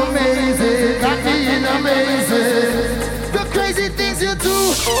so amazing, got me in amazing. The crazy things you do.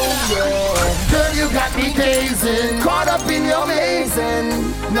 Oh yeah, Girl, you got me gazing, caught up in your mazing.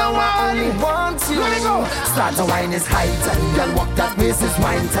 Now I only want you. Let me go. Start to wine is high time. Girl, walk that waist is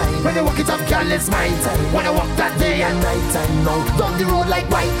wine time. When you walk it up, girl, it's my time. When I walk that day and night time. Now down the road like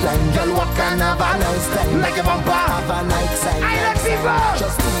white line. Girl, walk and have a nice time. Like a bumper. Have a night time. I like people.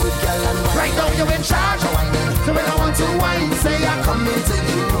 Just do it, girl, and wine. Right now you're in charge of whining. So when I want to wine, say I'm coming to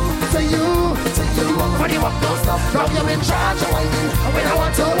you, to you, to you. When you walk, don't stop. Now you're in charge of whining. When I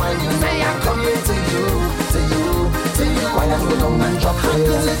want to wine, you say I'm coming to you, to you, to you. Wine and go down and drop it.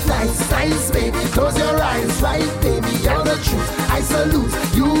 Handle it nice, nice, baby. Close your eyes, right, baby. You're the truth. I salute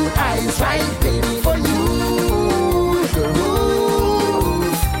you, eyes, right, baby, for you.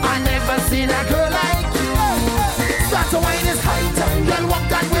 I never seen a girl like you. Start to wine is high time. Girl, walk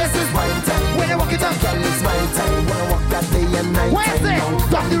that waist is wine time. When you walk it up, girl, it's my time. When I walk that day and night time.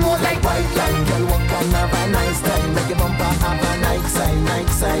 Down the road like white line. Girl, walk and have a nice time. Make your bumper have a nice sign,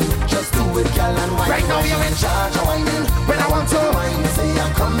 nice sign. Just do it, girl, and wine. Right now you're in charge of whining. When I want to wine, say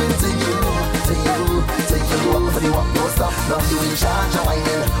I'm coming to you, to you, to you. Walk for the walk, no stop. Now you in charge of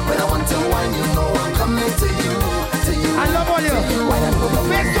whining. When I want to wine, you know I'm coming to you, to you. I love all you.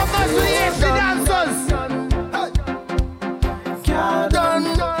 Make some noise for the AC dancers.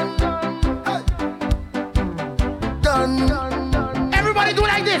 Done. Everybody do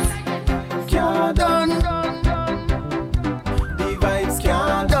like this. Done. The vibes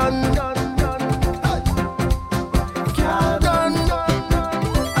can't done.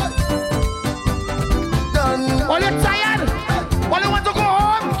 Done. All you tired? All you want to go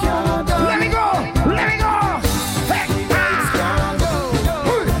home? Let me go. Let me go. Hey,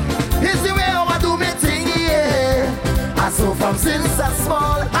 Here's the way how I do me thing, yeah. I saw from since I'm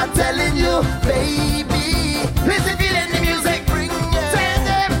small, I'm telling you, baby. Listen, feeling the music, bring it. Tell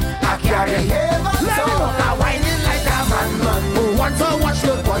them I carry heaven, so I'm whining like a man. Who want to watch,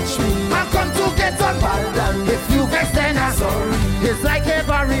 don't watch me. I come to get on pardon. If you vex, then I'm sorry. It's like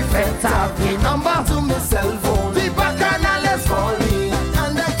every friend have the number to my cell phone. The bacchanalists call me,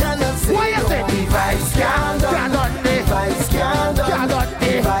 and I cannot say what you say? The vibes can't done. The vibes can't done.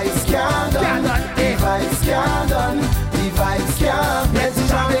 The vibes can't done. The vibes can't done. The vibes can't. Plenty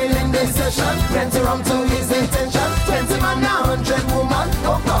travel in this session. Plenty rum to his intention. 20 man, 100 woman.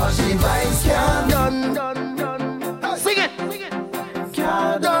 Oh gosh, the vibes can't done. sing it.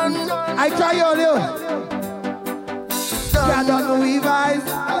 Can't done. I try all you. Can't done. We vibes.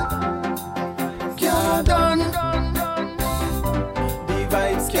 Can't done. The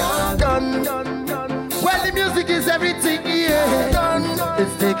vibes can't done. Well, the music is everything here.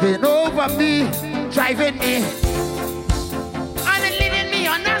 It's taking over me, driving me, and it leading me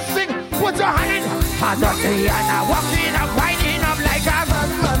on that swing. Put your hand in. I don't say and I walking up, winding up like a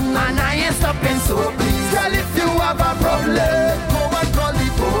man, and I ain't stopping. So please, girl, if you have a problem, go and call the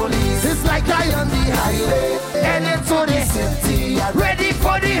police. It's like I on the highway, heading to the city, ready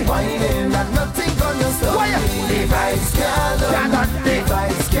for the whining and nothing gonna stop me. The vibes can't done. The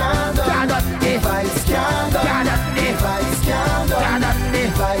vibes can't done. The vibes can't done. The vibes can't done. The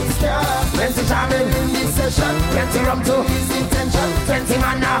vibes can't. Plenty travel in this session. Plenty rum to his intention. 20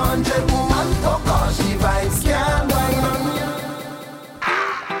 man, 100 woman. Oh gosh, the vibes can't done.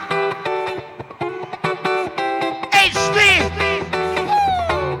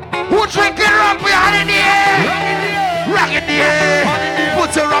 Who drinking rum? We are in the air. Rock in the air.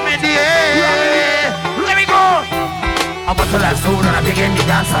 Put your rum in the air. Let me go. I'm about to last food and I begin the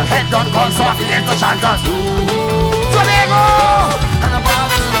dancer. Head don't call so I begin to chant us. So there go.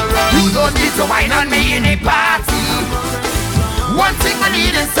 You don't need to whine on me in a party. One thing I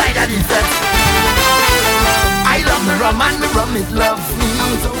need inside of this set. I love the rum and the rum it loves me.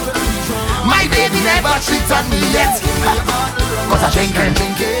 My baby never cheats on me yet. Cause I drinking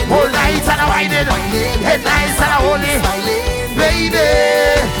whole night and I whining. Head nice and I hold it. Baby,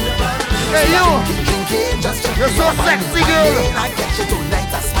 hey you, you're so sexy girl. I get you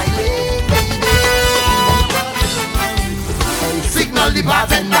tonight, I'm smiling, baby. Signal the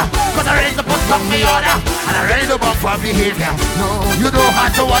bartender, cause I'm ready to put on me order. And I'm ready to bump for behavior. No, you don't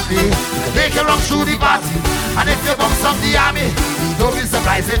have to watch me. You can make a run through the party. And if you bump some the army, don't be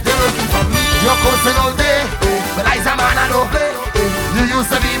surprised if they're looking for me. You're coasting all day, but I's a man I don't play. You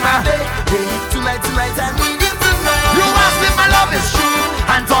used to be my Tonight, I need you tonight. you asked me if my love is true,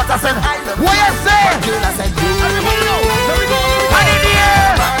 and thought I said, what you say? Girl, I said, Everybody know, here we go. And in the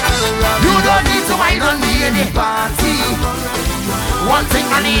air, you don't need to whine on me in the party. One thing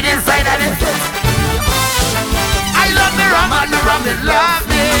I need inside of it. I love the rum and the rum it love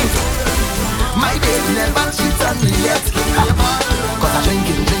me. my baby never cheat on me yet. Cause I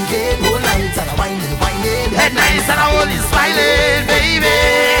drinking all night and I whining. Head nice and I only smiling, baby.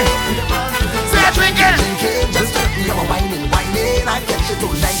 Say I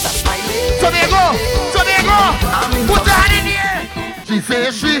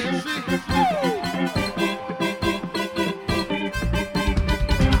say she.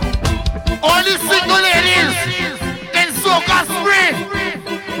 All these single ladies in Soca Spring,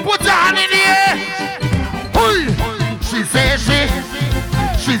 put your hand in the air. Oi. She say she.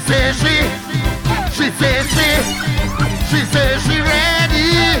 She say she. She say she. She say she ready.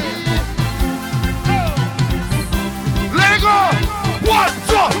 Let it go. 1,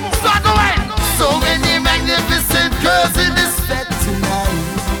 2, start the way. So many magnificent girls in this set tonight.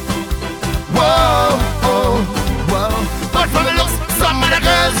 Whoa, oh, whoa. But from the looks, some of the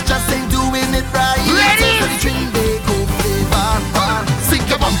girls just ain't doing it right. Ladies, they go flavor. Sink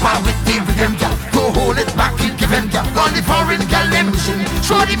your bumper with the rhythm, girl. Go hold it back, keep giving, girl. All the foreign girl them mission.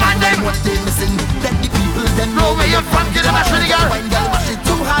 Show the man them what they missing. Let the people them know where you're from. Get them a shitty girl. Wine girl, mash it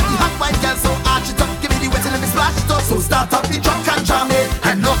too hard. The hot wine girl, so arch it up. Give me the wet and let me splash it up. So start up the truck and jam it.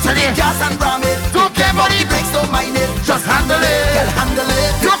 And look to the gas and ram it. Don't care about the brakes, don't mind it. Just handle it. Girl, handle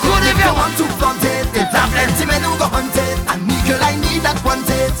it. You could if you want to flaunt it. If that plenty men who go hunt it. And me girl, I need that want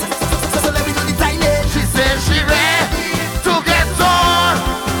it. So let me know the time it. She says she ready to get on.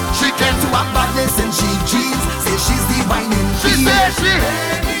 She came to have badness and she jeans. Say she's the whining. She says she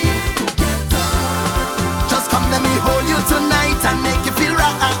ready to get on. Just come let me hold you tonight and make you feel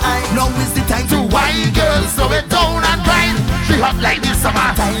right. Now is the time to wine, girl. So it down and grind. She hot like the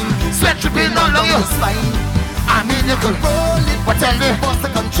summertime. Sweat dripping all on your spine. I mean you could roll it, but tell the boss to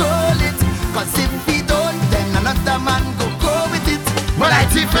control it. Cause if we don't, then another man go with it. Well, I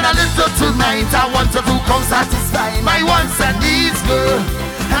think for a little tonight, I want to come satisfy my wants and needs, girl.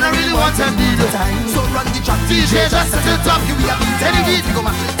 And I really want and need it. So run the track, DJ, just set it up. You be a beat, any beat, you go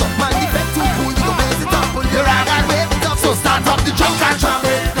mash it up. Man, the bed too cool, you go blaze it up. Pull your rag and wave it up. So start up the junk and jam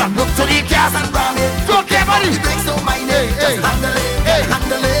it. Come look to the gas and ram it. Don't care about it. The brakes don't mind it. Just handle it,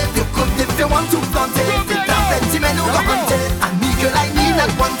 handle it. You could if you want to flaunt it. If that plenty men who go hunt it. And me, girl, I need that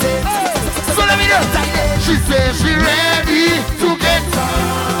want it. So let me know. She says she ready to get on.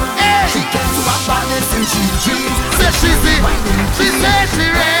 She came to a badness and she dreams. Says she's the she says she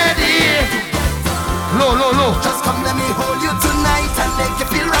ready. Low, low, low. Just come let me hold you tonight and make you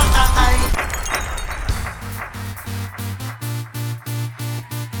feel right.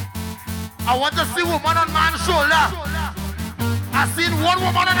 I want to see woman on man's shoulder. I seen one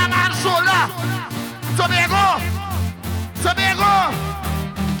woman on a man's shoulder. Tobago. Tobago.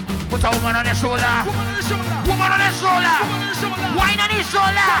 Put a woman on the shoulder. Woman on the shoulder. Wine on his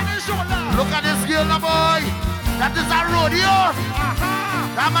shoulder. Look at this girl, no boy. That is a rodeo.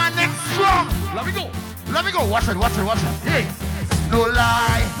 That man next strong. Let me go. Let me go. Watch it, watch it, watch it. Hey. No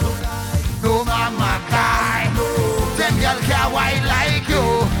lie. No mama guy. Them girl can't wine like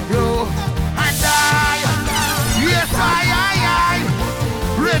you. You and I. Yes, I.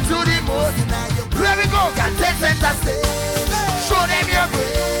 Ready to the most. Let me go. Can take center stage. Show them your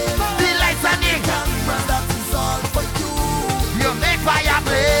way. You make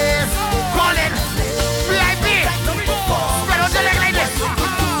fireplace. Call it VIP. Spread out the leg like this.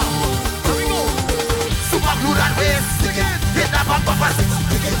 Super glue that waist. Hit that bumper pass.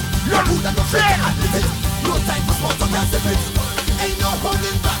 You're good and shit. No time for small talk and separate. Ain't no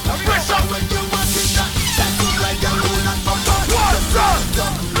holding back. Pressure when you want it done. That's the right girl. What's up?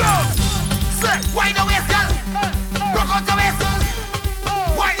 Say, why the waist, girl? Rock out the waist.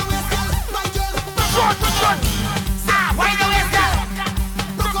 Why the waist, girl? My girl. Short. Ah, why the waist, girl?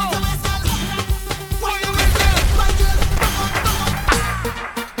 Rock out the waist, girl. Why the waist, girl? My girl.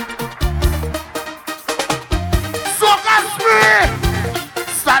 Soca Spring.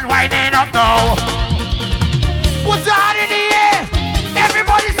 Start winding up now. Put your hand in the air.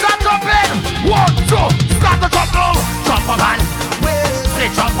 Everybody start jumping. 1, 2, start the jump now. Jump a man. Say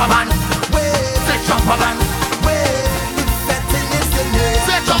jump a man. Say jump a man.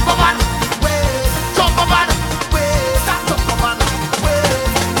 Say jump a man. Jump a man. Start jump a man.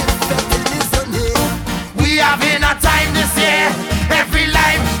 We having a time this year. Every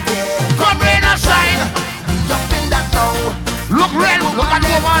life. Come rain or shine. Jump in that now. Look red. Look at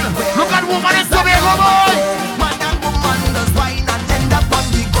woman. Look at woman in Tobago, boy. Man and woman does wine and end up on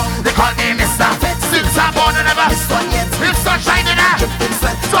the ground. They call me Mr. Since I'm born and never missed one yet. If sunshine in her, dripping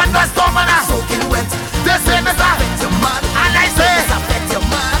sweat, thunderstorm in her, soaking wet. They say Mr. And I say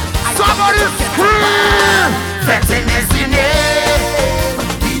somebody scream. Fetting is the name.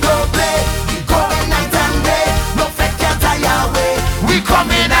 We don't play. We going night and day. No fed can't tire away. We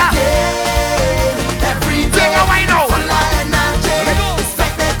coming again. Every day. I know. Full of energy.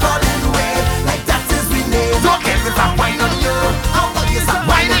 Respect they calling way. Like that is we name.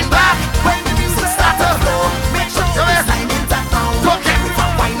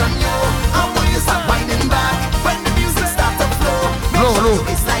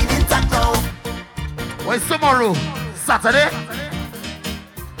 tomorrow, Saturday?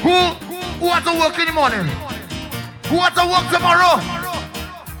 Who want to work in the morning? Who want to work tomorrow?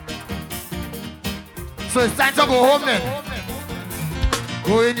 So it's time to go home then.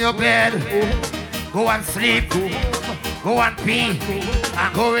 Go in your bed, go and sleep, go and pee,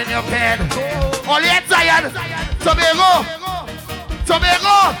 and go in your bed. Only you're tired, Tobago.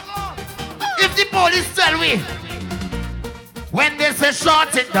 If the police tell we, when they say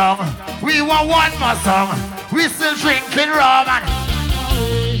shut it down, we want one more song. We still drinking rum and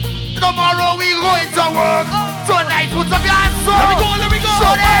tomorrow we going to work. Tonight put up your hands up. Let me go.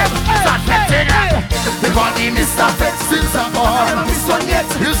 Show them. Start petting them. They call me Mr. Fett since I'm born. This one yet.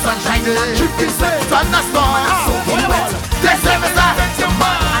 You sunshine dripping sweat. Thunderstorm. Soaking wet. They say Mr. Fett your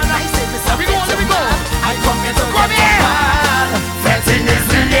man. And I say Mr. Fett your man. I come here to get your man. Fetting is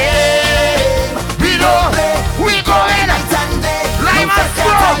the name. We know we going night and day. Lime and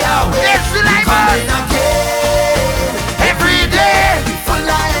straw. It's the lime and every day. For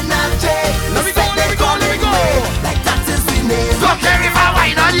lion and day. Let me go. Like that is the name. Don't care if I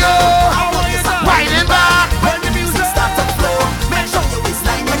whine on you. Whining back. When the music starts to flow, make sure you is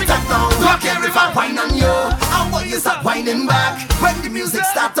lining that now. Don't care if I whine on you. I want you start whining back. When the music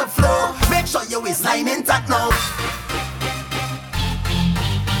starts to flow, make sure you is lining that now.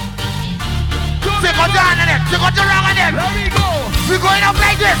 Take out your hand on them. Take out your wrong on them. Let me go. We're going up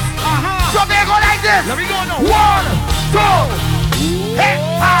like this. So they go like this. Let me go now. 1, 2. Hey,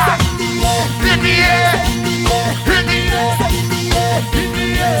 in the air. In the air.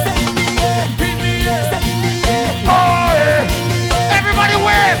 Oh, yeah. Everybody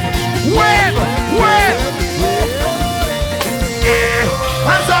wave. Yeah.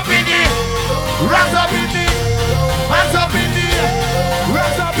 Hands up in the air. Hands up in the air. Hands up in the air.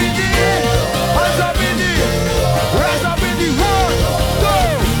 Hands up in the air. Hands up in the air. Hands up in the air. 1,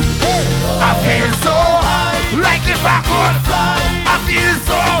 2. I feel so high, like if I could fly. I feel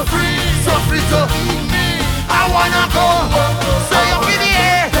so free to me. I wanna go, so you're in the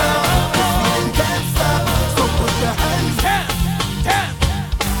air. Can't stop, so put your hands down.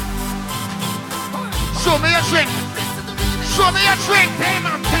 Show me a drink. Show me a drink.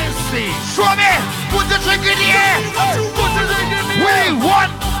 Payment tasty. Show me. Put the drink in the air. Put the drink in the air. We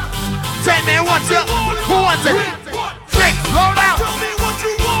want. Tell me what you. Who wants it? Drink. Low down. Tell me what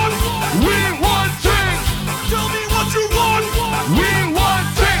you want. We want drink. Tell me what you want. We want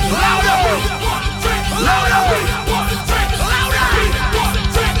drink. Louder. Louder.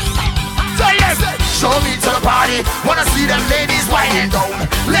 Show me to the party. Wanna see them ladies whining down.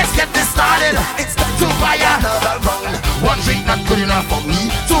 Let's get this started. It's time to buy another round. One drink not good enough for me.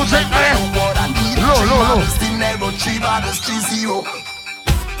 2 drink, what I need. Low. Still never 3 bottles, 3-0.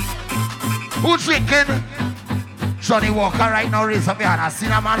 Who drinking? Johnny Walker right now, raise up your hand. I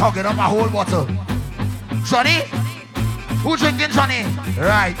seen a man hugging up a whole bottle. Johnny? Who drinking, Johnny?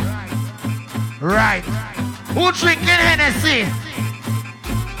 Right. Who drinking Hennessy?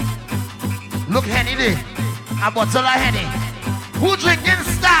 Look, Henny there. A bottle of Henny. Who drinking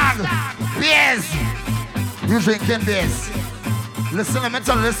Stag? Beers. You drinking beers. Listen, let me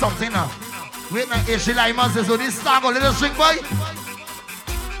tell you something now. Wait now, H.G. Limers is on this Stag, a little drink, boy.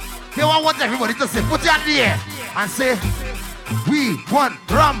 Here I want everybody to say, put your hand in the air and say, we want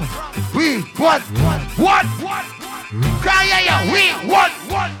rum. We want what? Can you hear? We want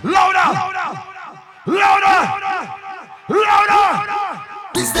louder.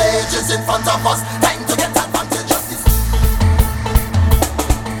 The stage is in front of us. Time to get advantage of this.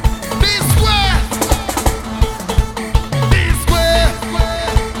 Be square.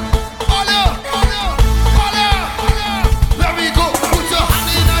 Holla. There we go. Put your hand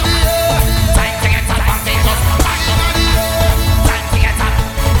in the air. Time to get advantage of this. Hand in the air. Time to get hand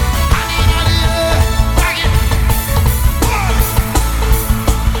in the air. Bang it.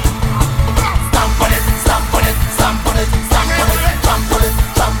 Stamp on it. Stamp on it. Stamp on it. Stamp on it. Tramp on it.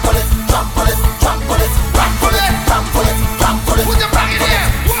 Tramp on it. Tramp on it. Tramp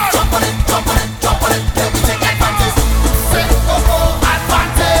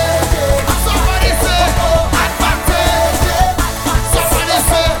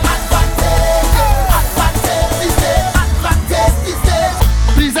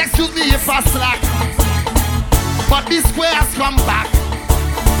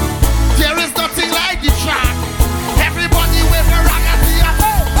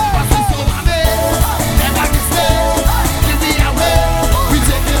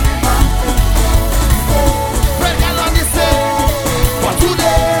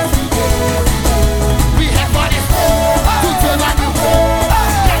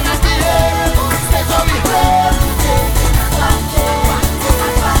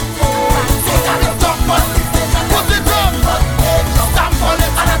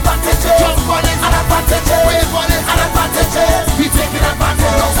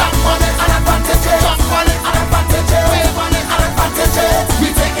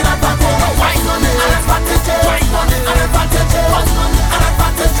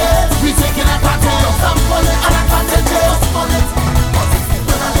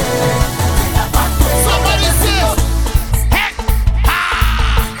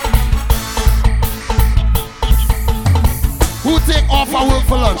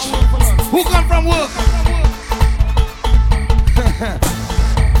from work.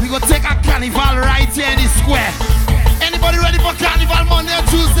 We gonna take a carnival right here in the square. Anybody ready for carnival Monday or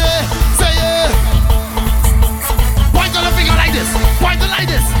Tuesday? Say yeah. Point on the finger like this. Point it like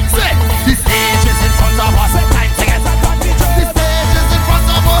this. Say, the stage is in front of us. Time to get advantage. The stage is in front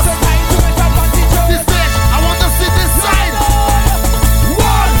of us. Time to get advantage. The stage, I want to see this side. 1,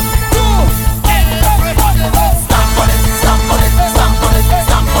 2, everybody let's stamp on it, stamp on it, stamp on it,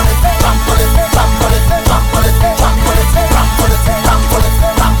 stamp on it, stamp on it, stamp on it, stamp on it, stamp on it, stamp on it, stamp on it,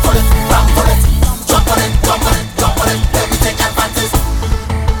 stamp on it, stamp on it, jump on it, jump on it, jump on it, let me take advantage.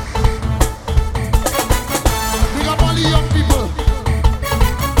 Big up all the young people.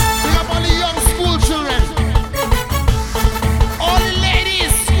 Big up all the young school children. All the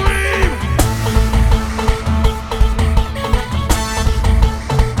ladies scream.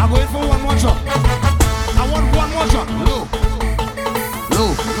 I'm going for one more drop. I want one more drop. Low.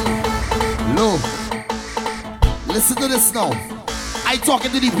 Low. Low. Listen to this now. I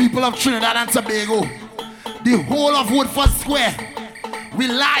talking to the people of Trinidad and Tobago. The whole of Woodford Square. We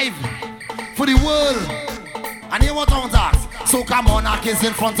live for the world. And here what I want to ask. Soca Monarch is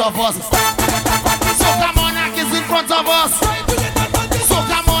in front of us. Soca Monarch is in front of us.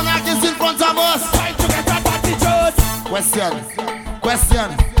 Soca Monarch is in front of us. Question.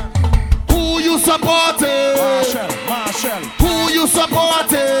 Who you supporting? Marshall. Who you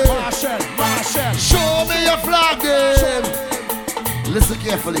supporting? Marshall. Show me your flag then. Listen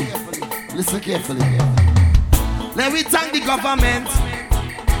carefully. Let me thank the government.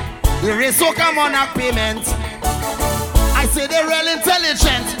 They raise Soca Monarch payment. I say they're real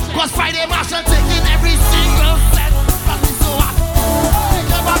intelligent. Cause Friday Marshall taking every single cent. Cause it's so hot. Think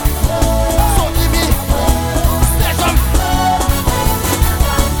about it. So give me station.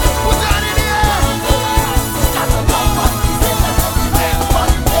 Put that in the air.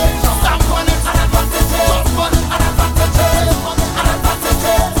 Stamp on it. Jump on it.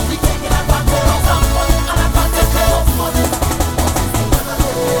 We taking advantage. Stamp on it. Jump on it.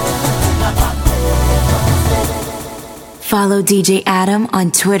 Follow DJ Adam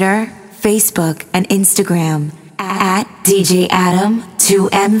on Twitter, Facebook, and Instagram at DJ Adam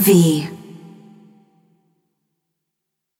 2MV.